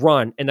long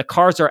run and the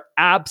cars are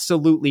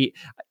absolutely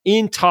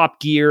in top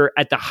gear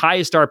at the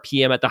highest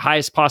RPM, at the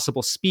highest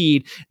possible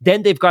speed.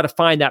 Then they've got to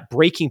find that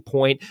braking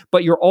point,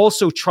 but you're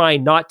also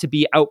trying not to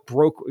be not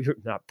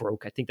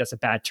broke. I think that's a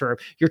bad term.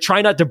 You're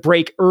trying not to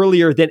brake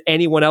earlier than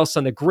anyone else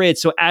on the grid.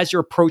 So as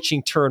you're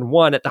approaching turn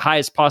 1 at the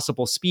highest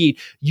possible speed,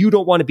 you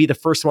don't want to be the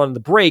first one on the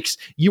brakes.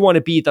 You want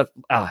to be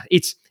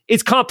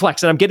it's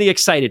complex, and I'm getting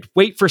excited.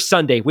 Wait for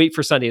Sunday.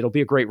 It'll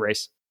be a great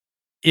race.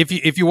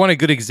 If you want a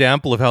good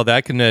example of how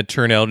that can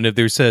turn out, and if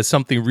there's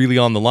something really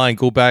on the line,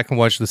 go back and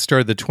watch the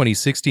start of the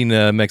 2016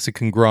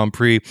 Mexican Grand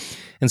Prix,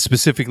 and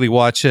specifically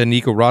watch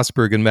Nico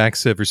Rosberg and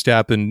Max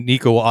Verstappen.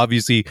 Nico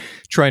obviously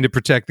trying to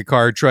protect the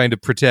car, trying to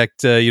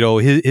protect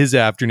his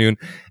afternoon,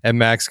 and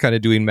Max kind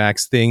of doing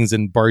Max things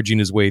and barging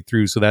his way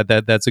through. So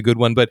that's a good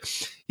one. But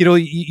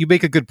you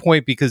make a good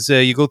point, because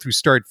you go through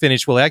start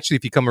finish. Well, actually,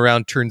 if you come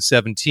around turn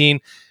 17,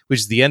 which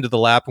is the end of the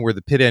lap and where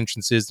the pit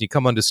entrance is, and you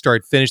come on to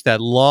start finish,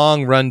 that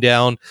long run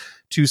down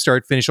to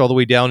start finish all the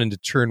way down into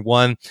turn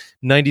 1,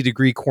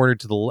 90-degree corner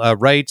to the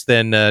right,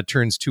 then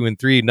turns 2 and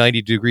 3,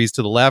 90 degrees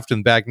to the left,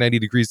 and back 90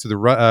 degrees to the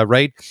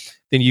right.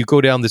 Then you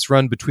go down this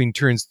run between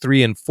turns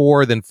 3 and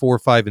 4, then 4,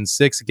 5, and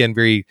 6. Again,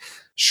 very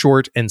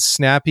short and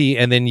snappy.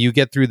 And then you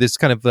get through this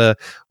kind of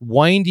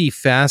windy,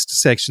 fast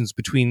sections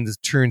between the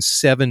turns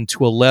 7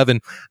 to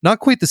 11. Not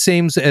quite the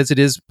same as it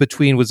is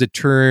between, was it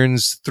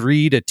turns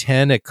 3 to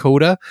 10 at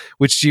COTA,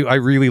 which I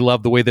really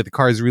love the way that the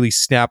cars really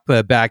snap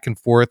back and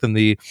forth, and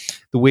the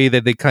way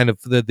that they kind of,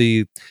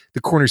 the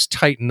corners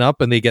tighten up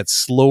and they get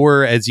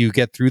slower as you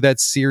get through that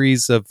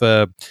series of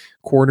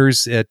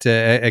corners at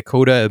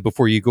COTA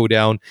before you go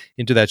down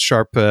into that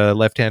sharp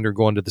left-hander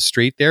going to the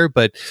straight there.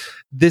 But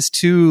this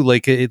too,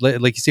 like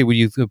you say, when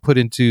you put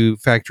into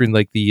factor in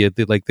like the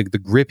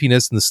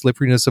grippiness and the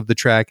slipperiness of the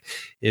track,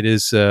 it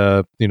is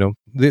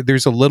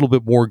there's a little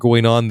bit more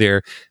going on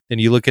there. And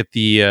you look at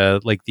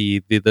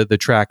the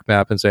track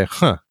map and say,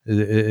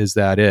 is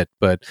that it?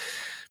 But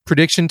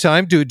prediction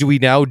time. Do we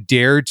now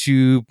dare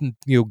to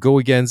go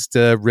against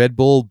Red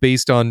Bull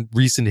based on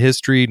recent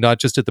history, not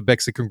just at the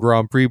Mexican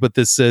Grand Prix, but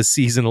this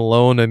season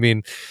alone? I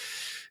mean,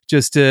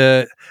 just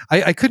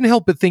I couldn't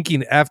help but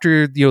thinking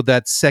after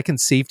that second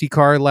safety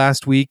car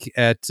last week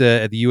at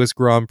the U.S.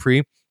 Grand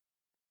Prix,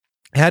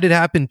 had it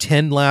happened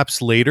 10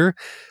 laps later,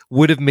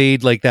 would have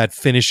made like that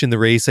finish in the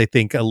race, I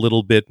think, a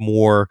little bit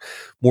more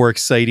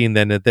exciting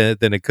than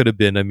it could have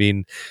been. I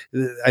mean,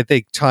 I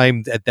think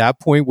time at that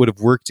point would have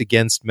worked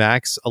against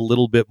Max a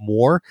little bit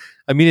more.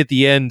 I mean, at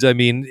the end,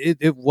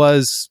 it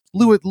was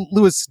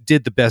Lewis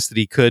did the best that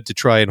he could to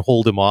try and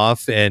hold him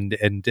off and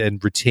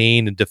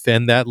retain and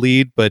defend that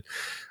lead. But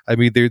I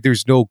mean,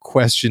 there's no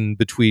question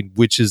between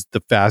which is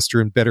the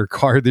faster and better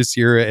car this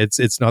year.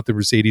 It's not the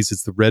Mercedes,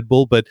 it's the Red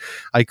Bull. But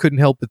I couldn't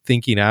help but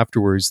thinking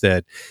afterwards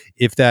that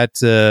if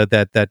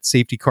that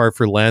safety car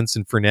for Lance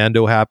and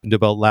Fernando happened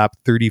about lap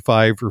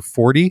 35 or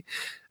 40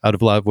 out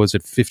of lap, was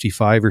it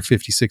 55 or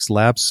 56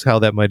 laps, how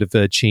that might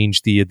have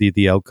changed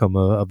the outcome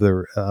of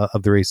the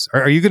race.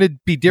 Are you going to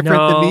be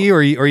different than me, or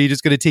are you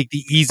just going to take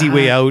the easy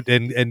way out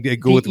and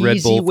go with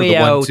Red Bull for the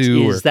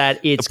 1-2? Is that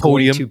it's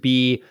going to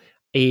be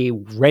a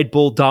Red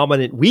Bull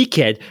dominant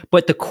weekend,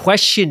 but the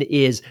question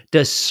is,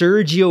 does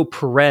Sergio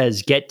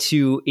Perez get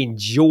to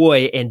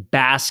enjoy and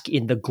bask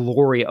in the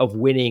glory of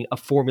winning a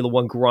Formula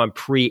One Grand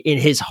Prix in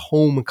his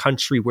home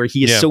country where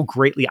he is so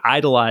greatly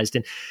idolized?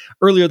 And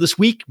earlier this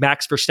week,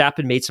 Max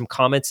Verstappen made some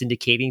comments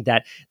indicating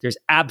that there's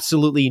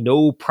absolutely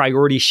no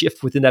priority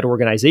shift within that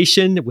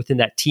organization, within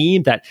that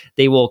team, that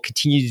they will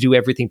continue to do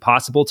everything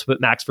possible to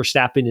put Max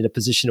Verstappen in a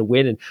position to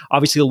win. And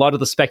obviously a lot of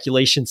the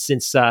speculation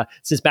since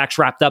Max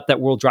wrapped up that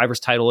World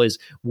Drivers title is,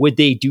 would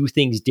they do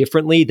things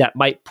differently that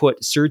might put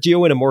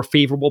Sergio in a more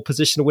favorable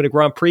position to win a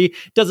Grand Prix?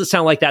 Doesn't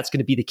sound like that's going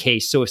to be the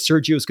case. So if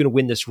Sergio is going to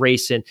win this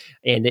race and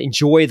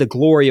enjoy the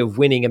glory of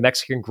winning a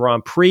Mexican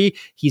Grand Prix,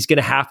 he's going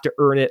to have to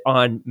earn it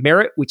on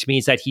merit, which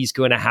means that he's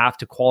going to have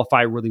to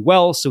qualify really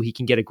well so he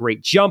can get a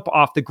great jump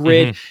off the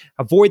grid,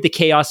 avoid the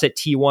chaos at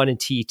T1 and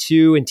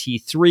T2 and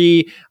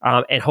T3,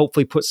 and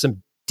hopefully put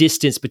some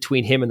distance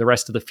between him and the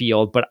rest of the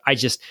field. But I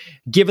just,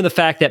 given the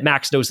fact that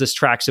Max knows this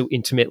track so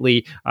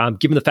intimately,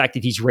 given the fact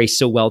that he's raced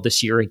so well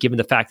this year, and given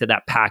the fact that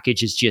that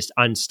package is just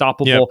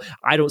unstoppable,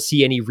 I don't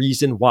see any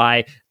reason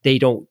why they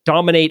don't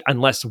dominate,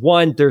 unless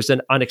one, there's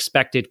an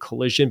unexpected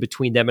collision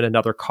between them and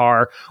another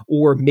car,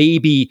 or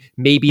maybe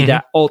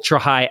that ultra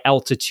high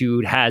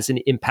altitude has an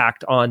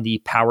impact on the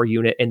power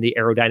unit and the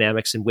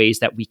aerodynamics in ways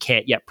that we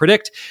can't yet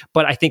predict.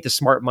 But I think the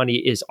smart money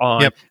is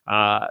on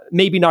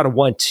maybe not a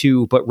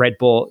 1-2, but Red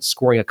Bull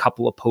scoring a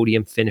couple of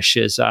podium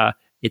finishes at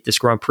this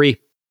Grand Prix.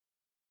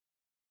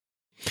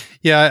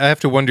 Yeah, I have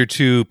to wonder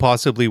too,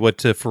 possibly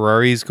what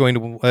Ferrari is going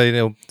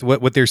to,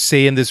 what their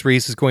say in this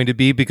race is going to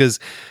be, because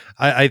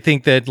I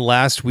think that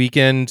last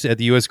weekend at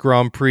the U.S.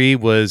 Grand Prix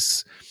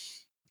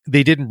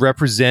they didn't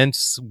represent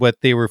what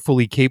they were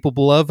fully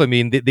capable of. I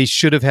mean, they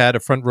should have had a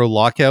front row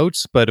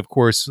lockout, but of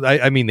course,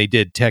 I mean, they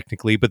did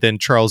technically, but then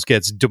Charles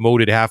gets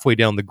demoted halfway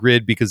down the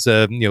grid because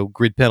of,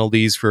 grid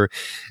penalties for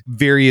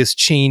various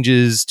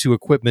changes to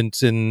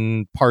equipment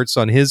and parts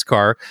on his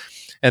car.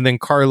 And then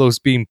Carlos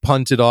being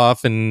punted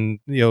off and,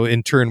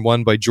 in turn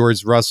 1 by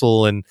George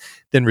Russell, and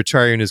then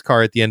retiring his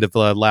car at the end of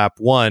lap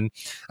 1.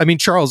 I mean,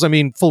 Charles,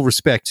 full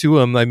respect to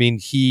him. I mean,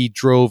 he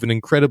drove an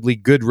incredibly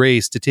good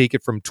race to take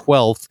it from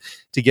 12th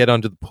to get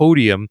onto the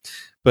podium.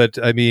 But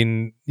I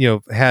mean,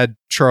 had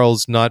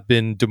Charles not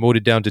been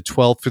demoted down to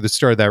 12th for the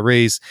start of that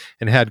race,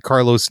 and had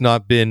Carlos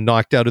not been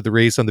knocked out of the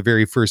race on the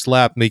very first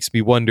lap, makes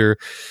me wonder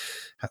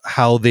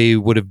how they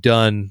would have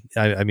done.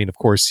 I mean, of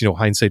course,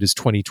 hindsight is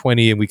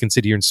 2020, and we can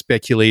sit here and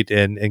speculate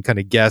and kind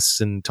of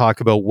guess and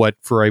talk about what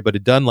Ferrari would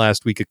have done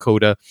last week at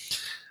COTA.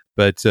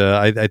 But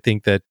I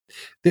think that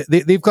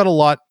they've got a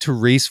lot to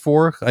race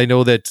for. I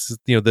know that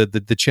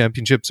the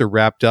championships are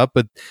wrapped up,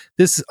 but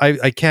this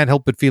I can't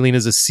help but feeling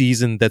is a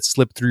season that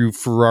slipped through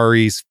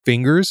Ferrari's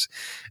fingers.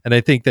 And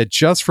I think that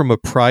just from a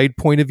pride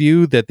point of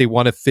view, that they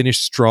want to finish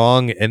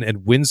strong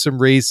and win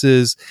some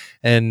races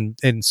and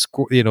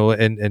score,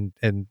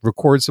 and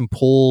record some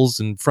poles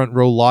and front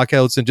row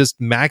lockouts and just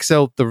max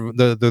out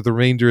the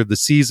remainder of the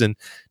season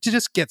to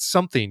just get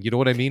something. You know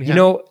what I mean?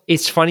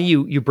 It's funny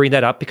you bring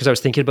that up, because I was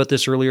thinking about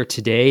this earlier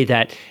today,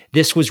 that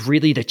this was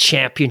really the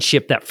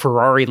championship that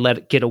Ferrari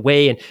let get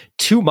away. And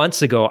 2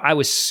 months ago, I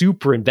was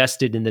super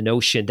invested in the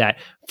notion that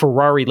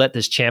Ferrari let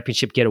this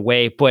championship get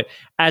away. But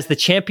as the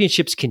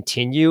championships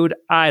continued,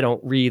 I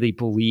don't really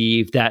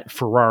believe that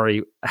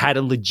Ferrari had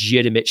a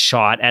legitimate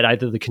shot at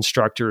either the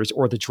constructors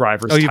or the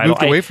drivers' title. You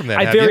moved away from that.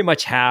 I very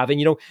much have.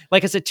 And,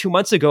 like I said, 2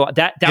 months ago,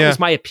 that was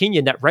my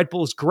opinion, that Red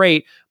Bull is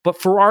great, but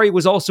Ferrari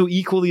was also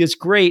equally as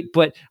great.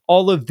 But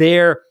all of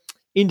their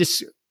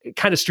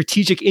kind of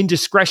strategic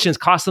indiscretions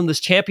cost them this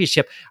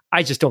championship.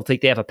 I just don't think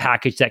they have a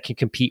package that can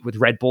compete with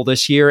Red Bull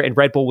this year, and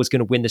Red Bull was going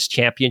to win this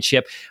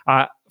championship.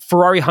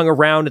 Ferrari hung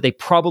around. They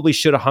probably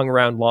should have hung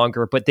around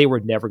longer, but they were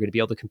never going to be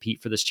able to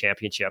compete for this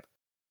championship.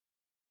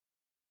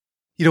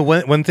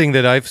 One thing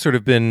that I've sort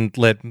of been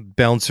let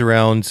bounce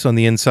around on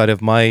the inside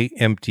of my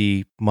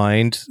empty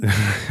mind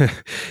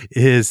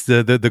is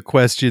the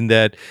question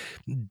that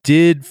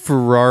did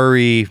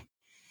Ferrari,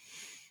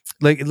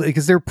 like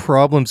is there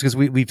problems, because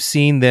we've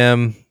seen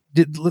them,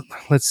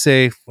 let's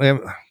say,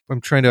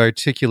 I'm trying to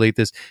articulate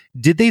this,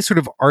 did they sort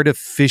of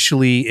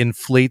artificially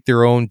inflate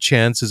their own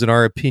chances and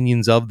our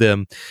opinions of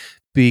them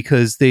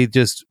because they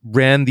just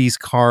ran these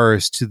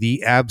cars to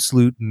the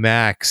absolute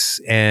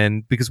max?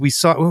 And because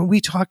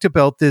we talked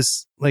about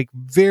this like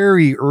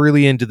very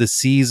early into the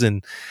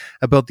season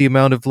about the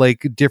amount of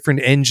like different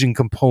engine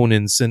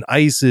components and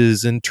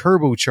ices and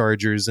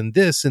turbochargers and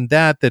this and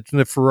that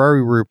the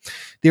Ferrari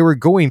were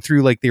going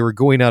through, like they were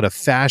going out of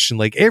fashion,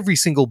 like every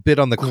single bit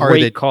on the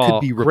car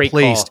could be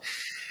replaced.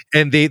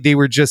 And they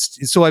were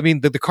just, so I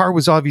mean, the car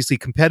was obviously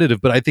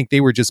competitive, but I think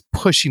they were just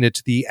pushing it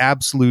to the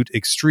absolute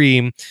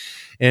extreme.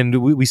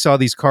 And we saw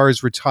these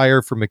cars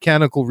retire for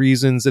mechanical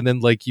reasons. And then,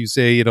 like you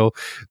say,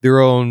 their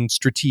own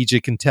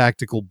strategic and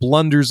tactical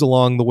blunders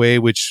along the way,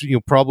 which,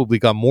 probably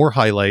got more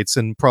highlights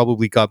and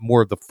probably got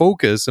more of the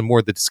focus and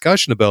more of the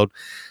discussion about.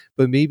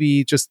 But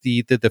maybe just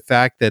the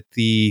fact that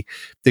they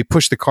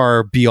push the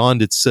car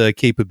beyond its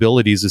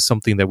capabilities is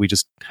something that we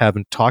just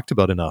haven't talked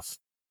about enough.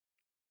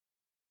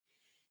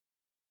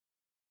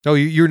 Oh,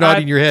 you're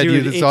nodding your head.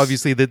 Dude, it's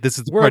obviously that this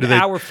is we're part of the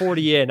hour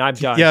 40 in. I'm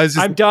done. Yeah,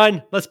 I'm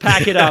done. Let's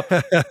pack it up.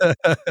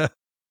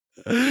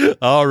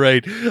 All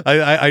right.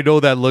 I know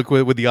that look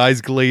with the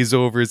eyes glaze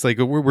over. It's like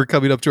we're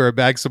coming up to our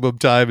maximum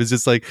time. It's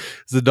just like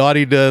it's a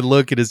nodding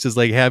look, and it's just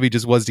like Hammy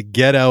just wants to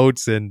get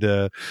out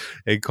and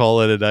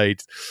call it a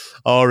night.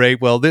 All right.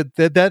 Well,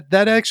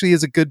 that actually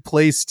is a good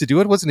place to do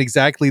it. It wasn't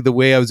exactly the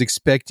way I was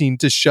expecting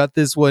to shut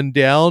this one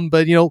down,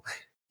 but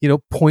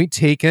point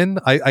taken.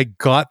 I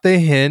got the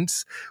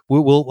hint.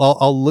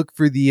 I'll look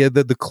for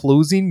the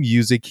closing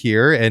music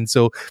here. And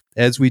so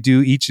as we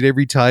do each and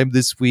every time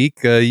this week,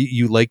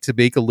 you like to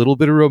make a little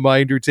bit of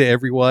reminder to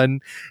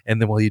everyone.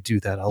 And then while you do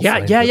that, I'll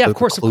find of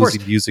course,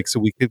 closing music so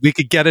we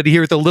could get it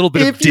here with a little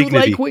bit of dignity.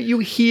 If you like what you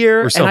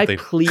hear,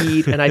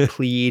 and I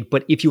plead,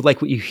 but if you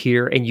like what you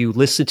hear and you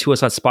listen to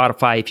us on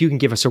Spotify, if you can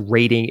give us a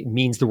rating, it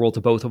means the world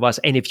to both of us.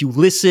 And if you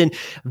listen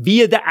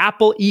via the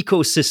Apple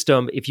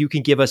ecosystem, if you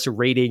can give us a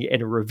rating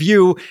and a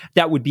review,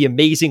 that would be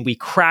amazing. We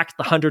cracked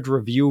the 100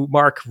 review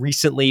mark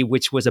recently,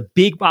 which was a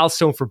big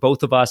milestone for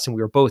both of us, and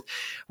we were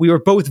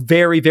both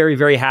very, very,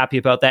 very happy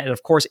about that. And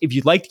of course, if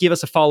you'd like to give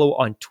us a follow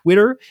on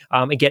Twitter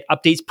and get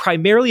updates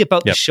primarily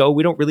about the show,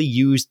 we don't really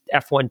use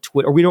F1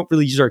 Twitter, or we don't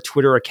really use our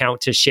Twitter account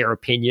to share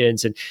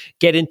opinions and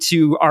get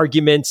into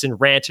arguments and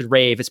rant and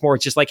rave. It's more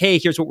just like, hey,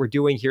 here's what we're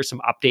doing. Here's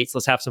some updates.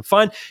 Let's have some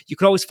fun. You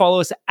can always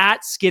follow us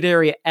at Skid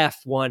Area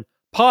F1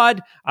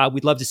 Pod.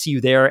 We'd love to see you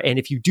there. And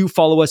if you do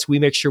follow us, we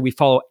make sure we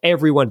follow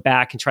everyone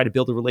back and try to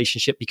build a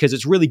relationship, because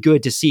it's really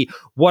good to see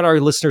what our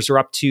listeners are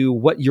up to,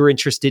 what you're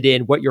interested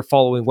in, what you're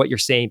following, what you're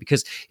saying,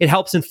 because it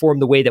helps inform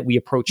the way that we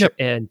approach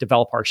and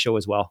develop our show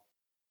as well.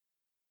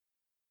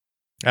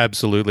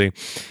 Absolutely.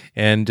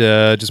 And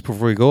just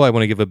before we go, I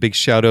want to give a big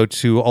shout out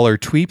to all our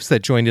tweeps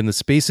that joined in the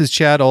Spaces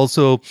chat.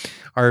 Also,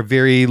 our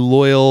very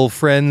loyal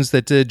friends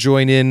that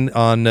join in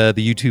on the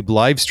YouTube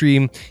live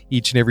stream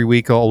each and every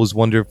week. Always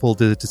wonderful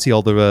to see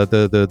all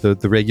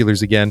the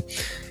regulars again.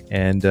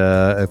 And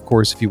of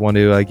course, if you want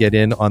to get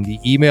in on the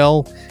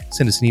email,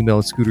 send us an email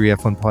at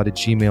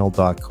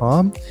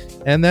scooteryf1pod@gmail.com.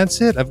 And that's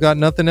it. I've got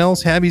nothing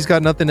else. Hammy's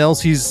got nothing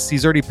else.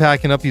 He's already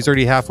packing up. He's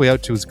already halfway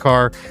out to his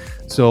car.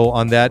 So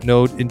on that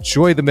note,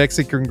 enjoy the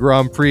Mexican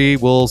Grand Prix.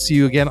 We'll see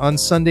you again on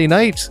Sunday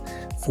night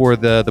for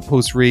the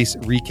post-race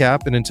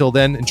recap. And until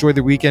then, enjoy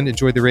the weekend,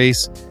 enjoy the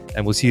race,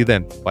 and we'll see you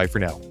then. Bye for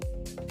now.